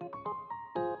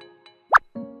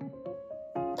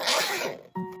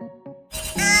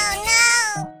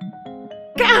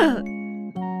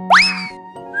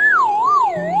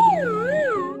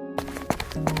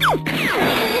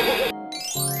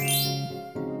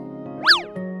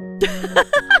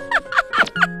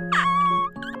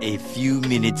 A few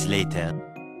minutes later.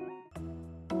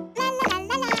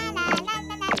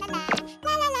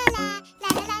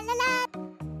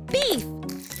 Beef.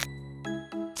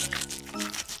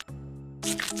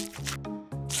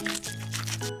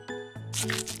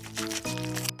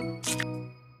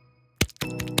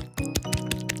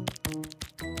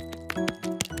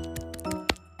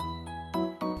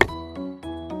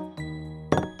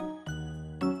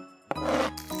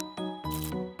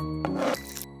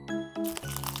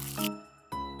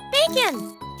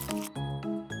 Bacon.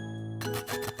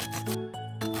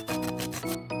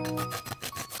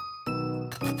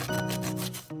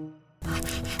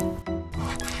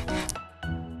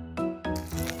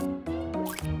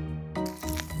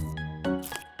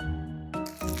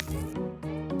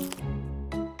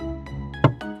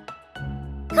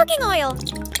 Cooking oil.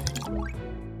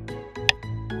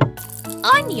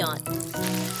 Onion.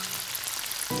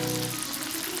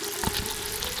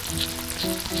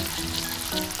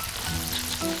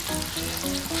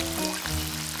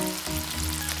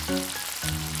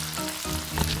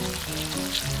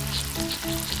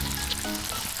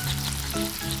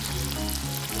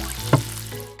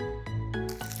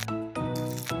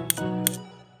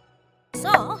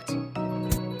 Salt.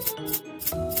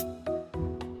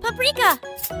 Paprika.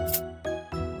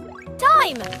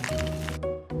 Thyme.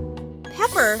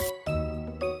 Pepper.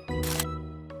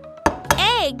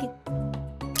 Egg.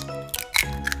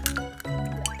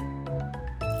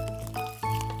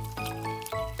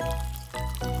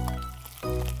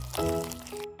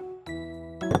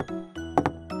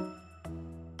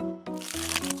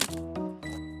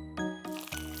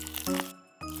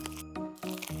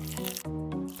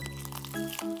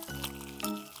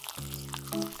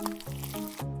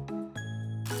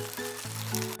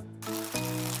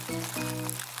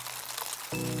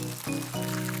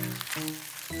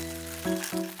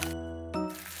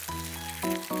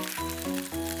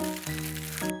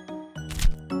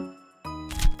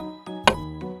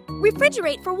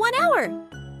 Refrigerate for 1 hour.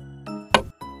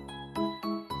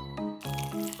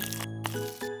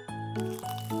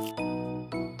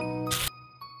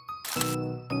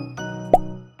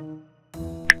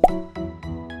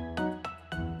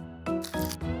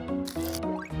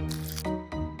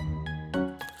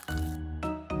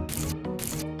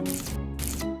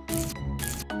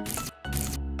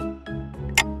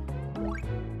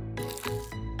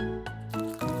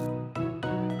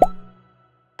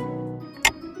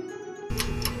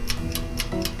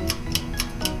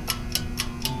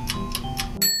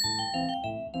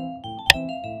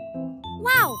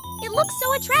 Wow, it looks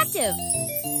so attractive.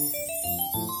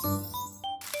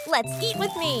 Let's eat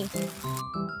with me.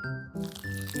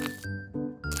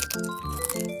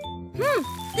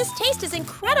 This taste is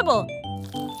incredible.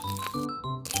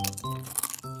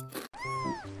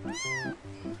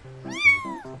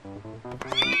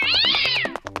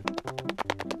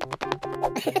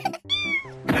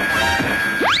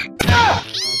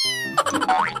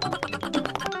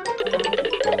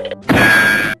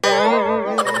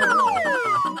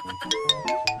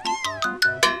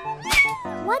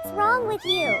 What's wrong with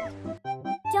you?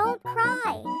 Don't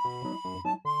cry.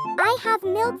 I have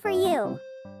milk for you.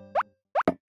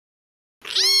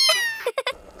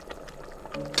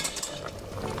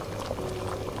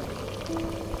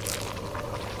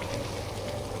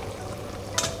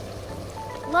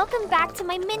 Welcome back to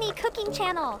my mini cooking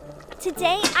channel.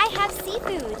 Today I have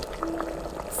seafood.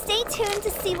 Stay tuned to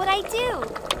see what I do.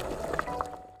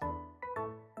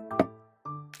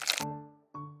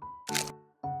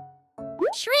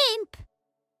 Shrimp.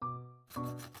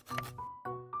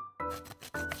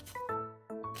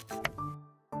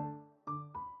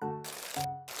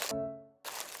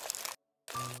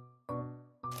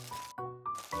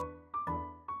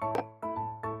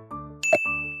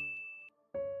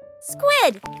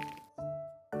 Squid.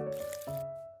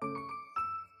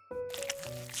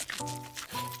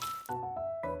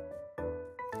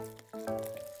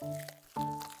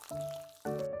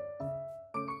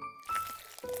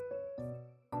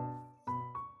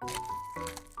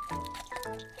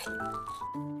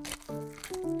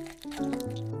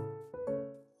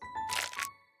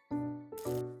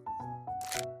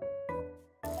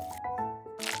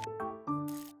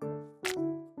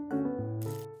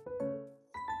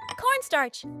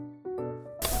 Cornstarch.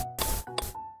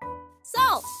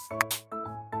 Salt.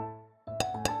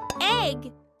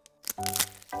 Egg.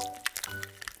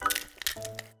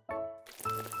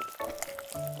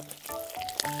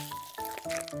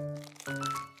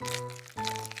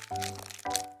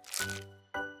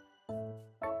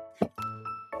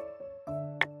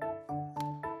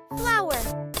 Flour.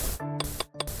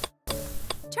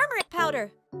 Turmeric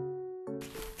powder.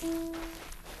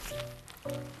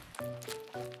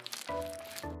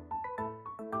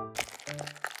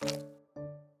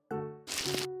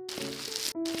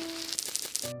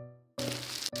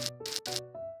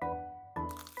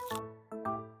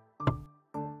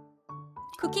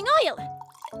 Cooking oil.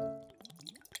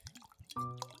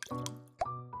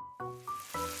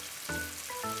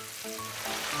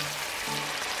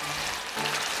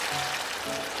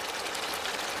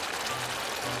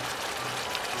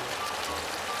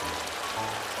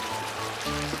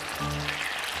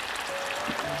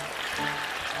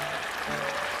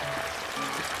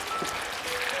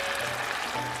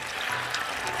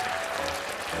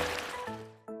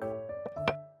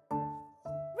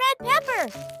 Red pepper.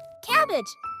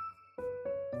 Cabbage.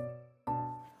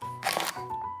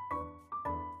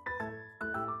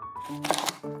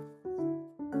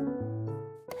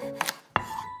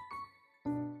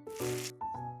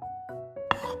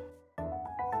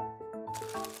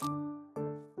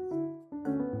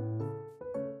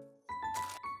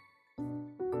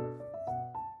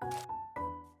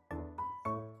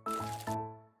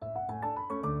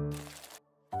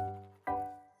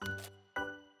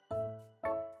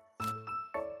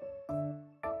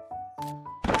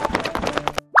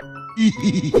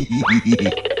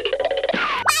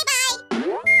 Bye-bye!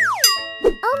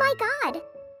 Oh my god!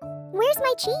 Where's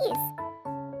my cheese?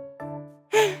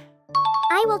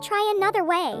 I will try another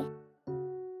way.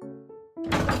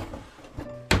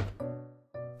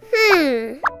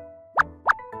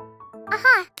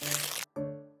 Aha!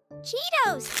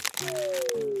 Cheetos.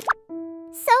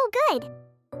 So good!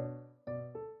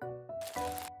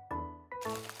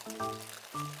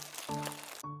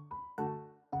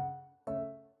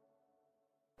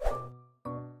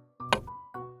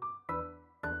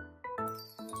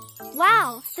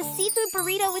 Wow, the seafood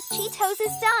burrito with Cheetos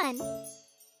is done.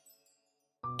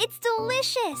 It's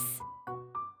delicious.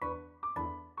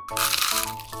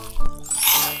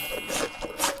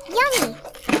 Yummy!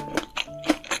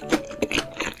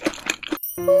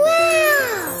 Wow!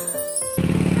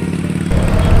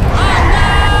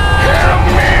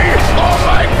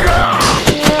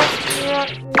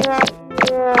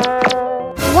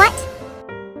 What?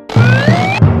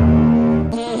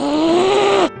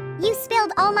 You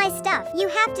spilled all my stuff. You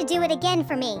have to do it again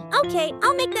for me. Okay,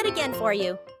 I'll make that again for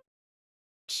you.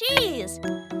 Cheese.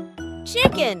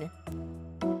 Chicken.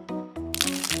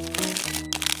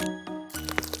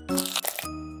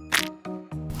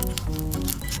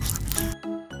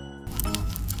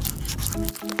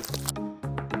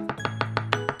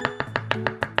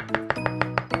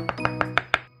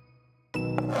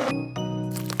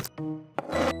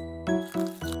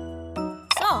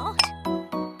 Salt.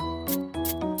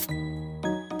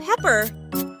 Pepper.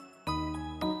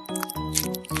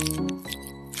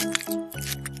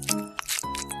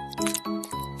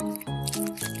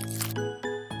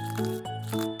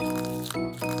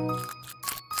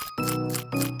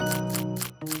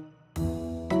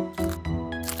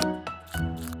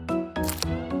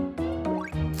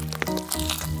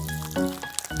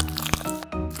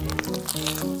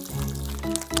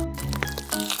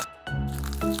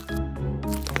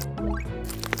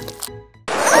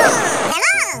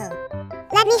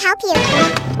 Let me help you.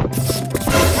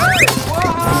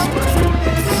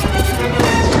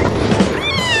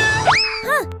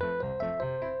 Huh.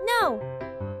 No.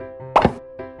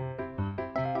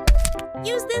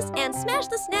 Use this and smash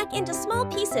the snack into small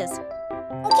pieces.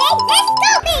 Okay, let's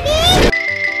go, baby!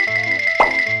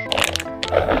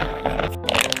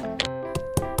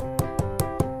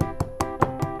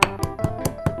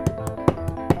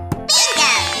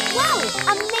 Bingo! Wow,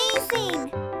 amazing!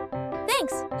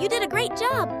 Thanks, you did a great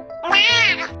job.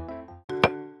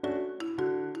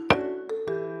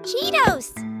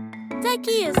 Cheetos.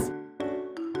 Takis.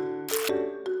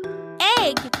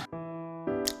 Egg.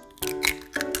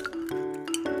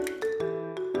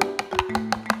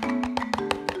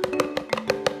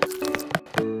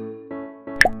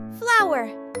 Flour.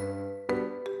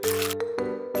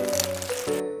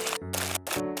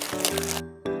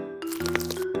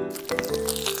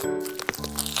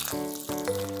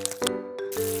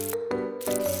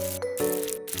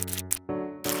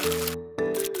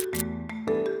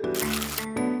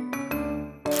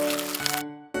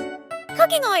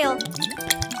 cooking oil.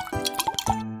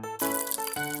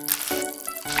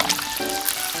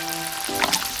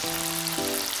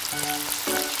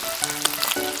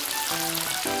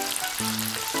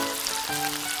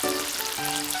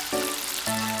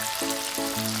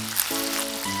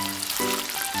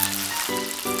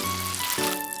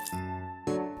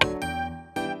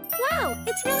 Wow,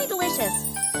 it's really delicious.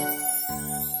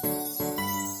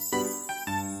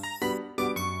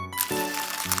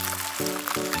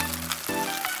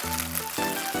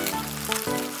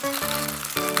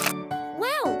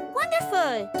 Wow,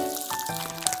 wonderful!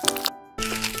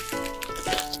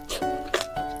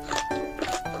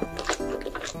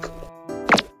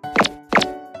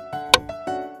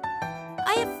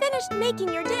 I have finished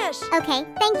making your dish. Okay,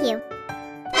 thank you.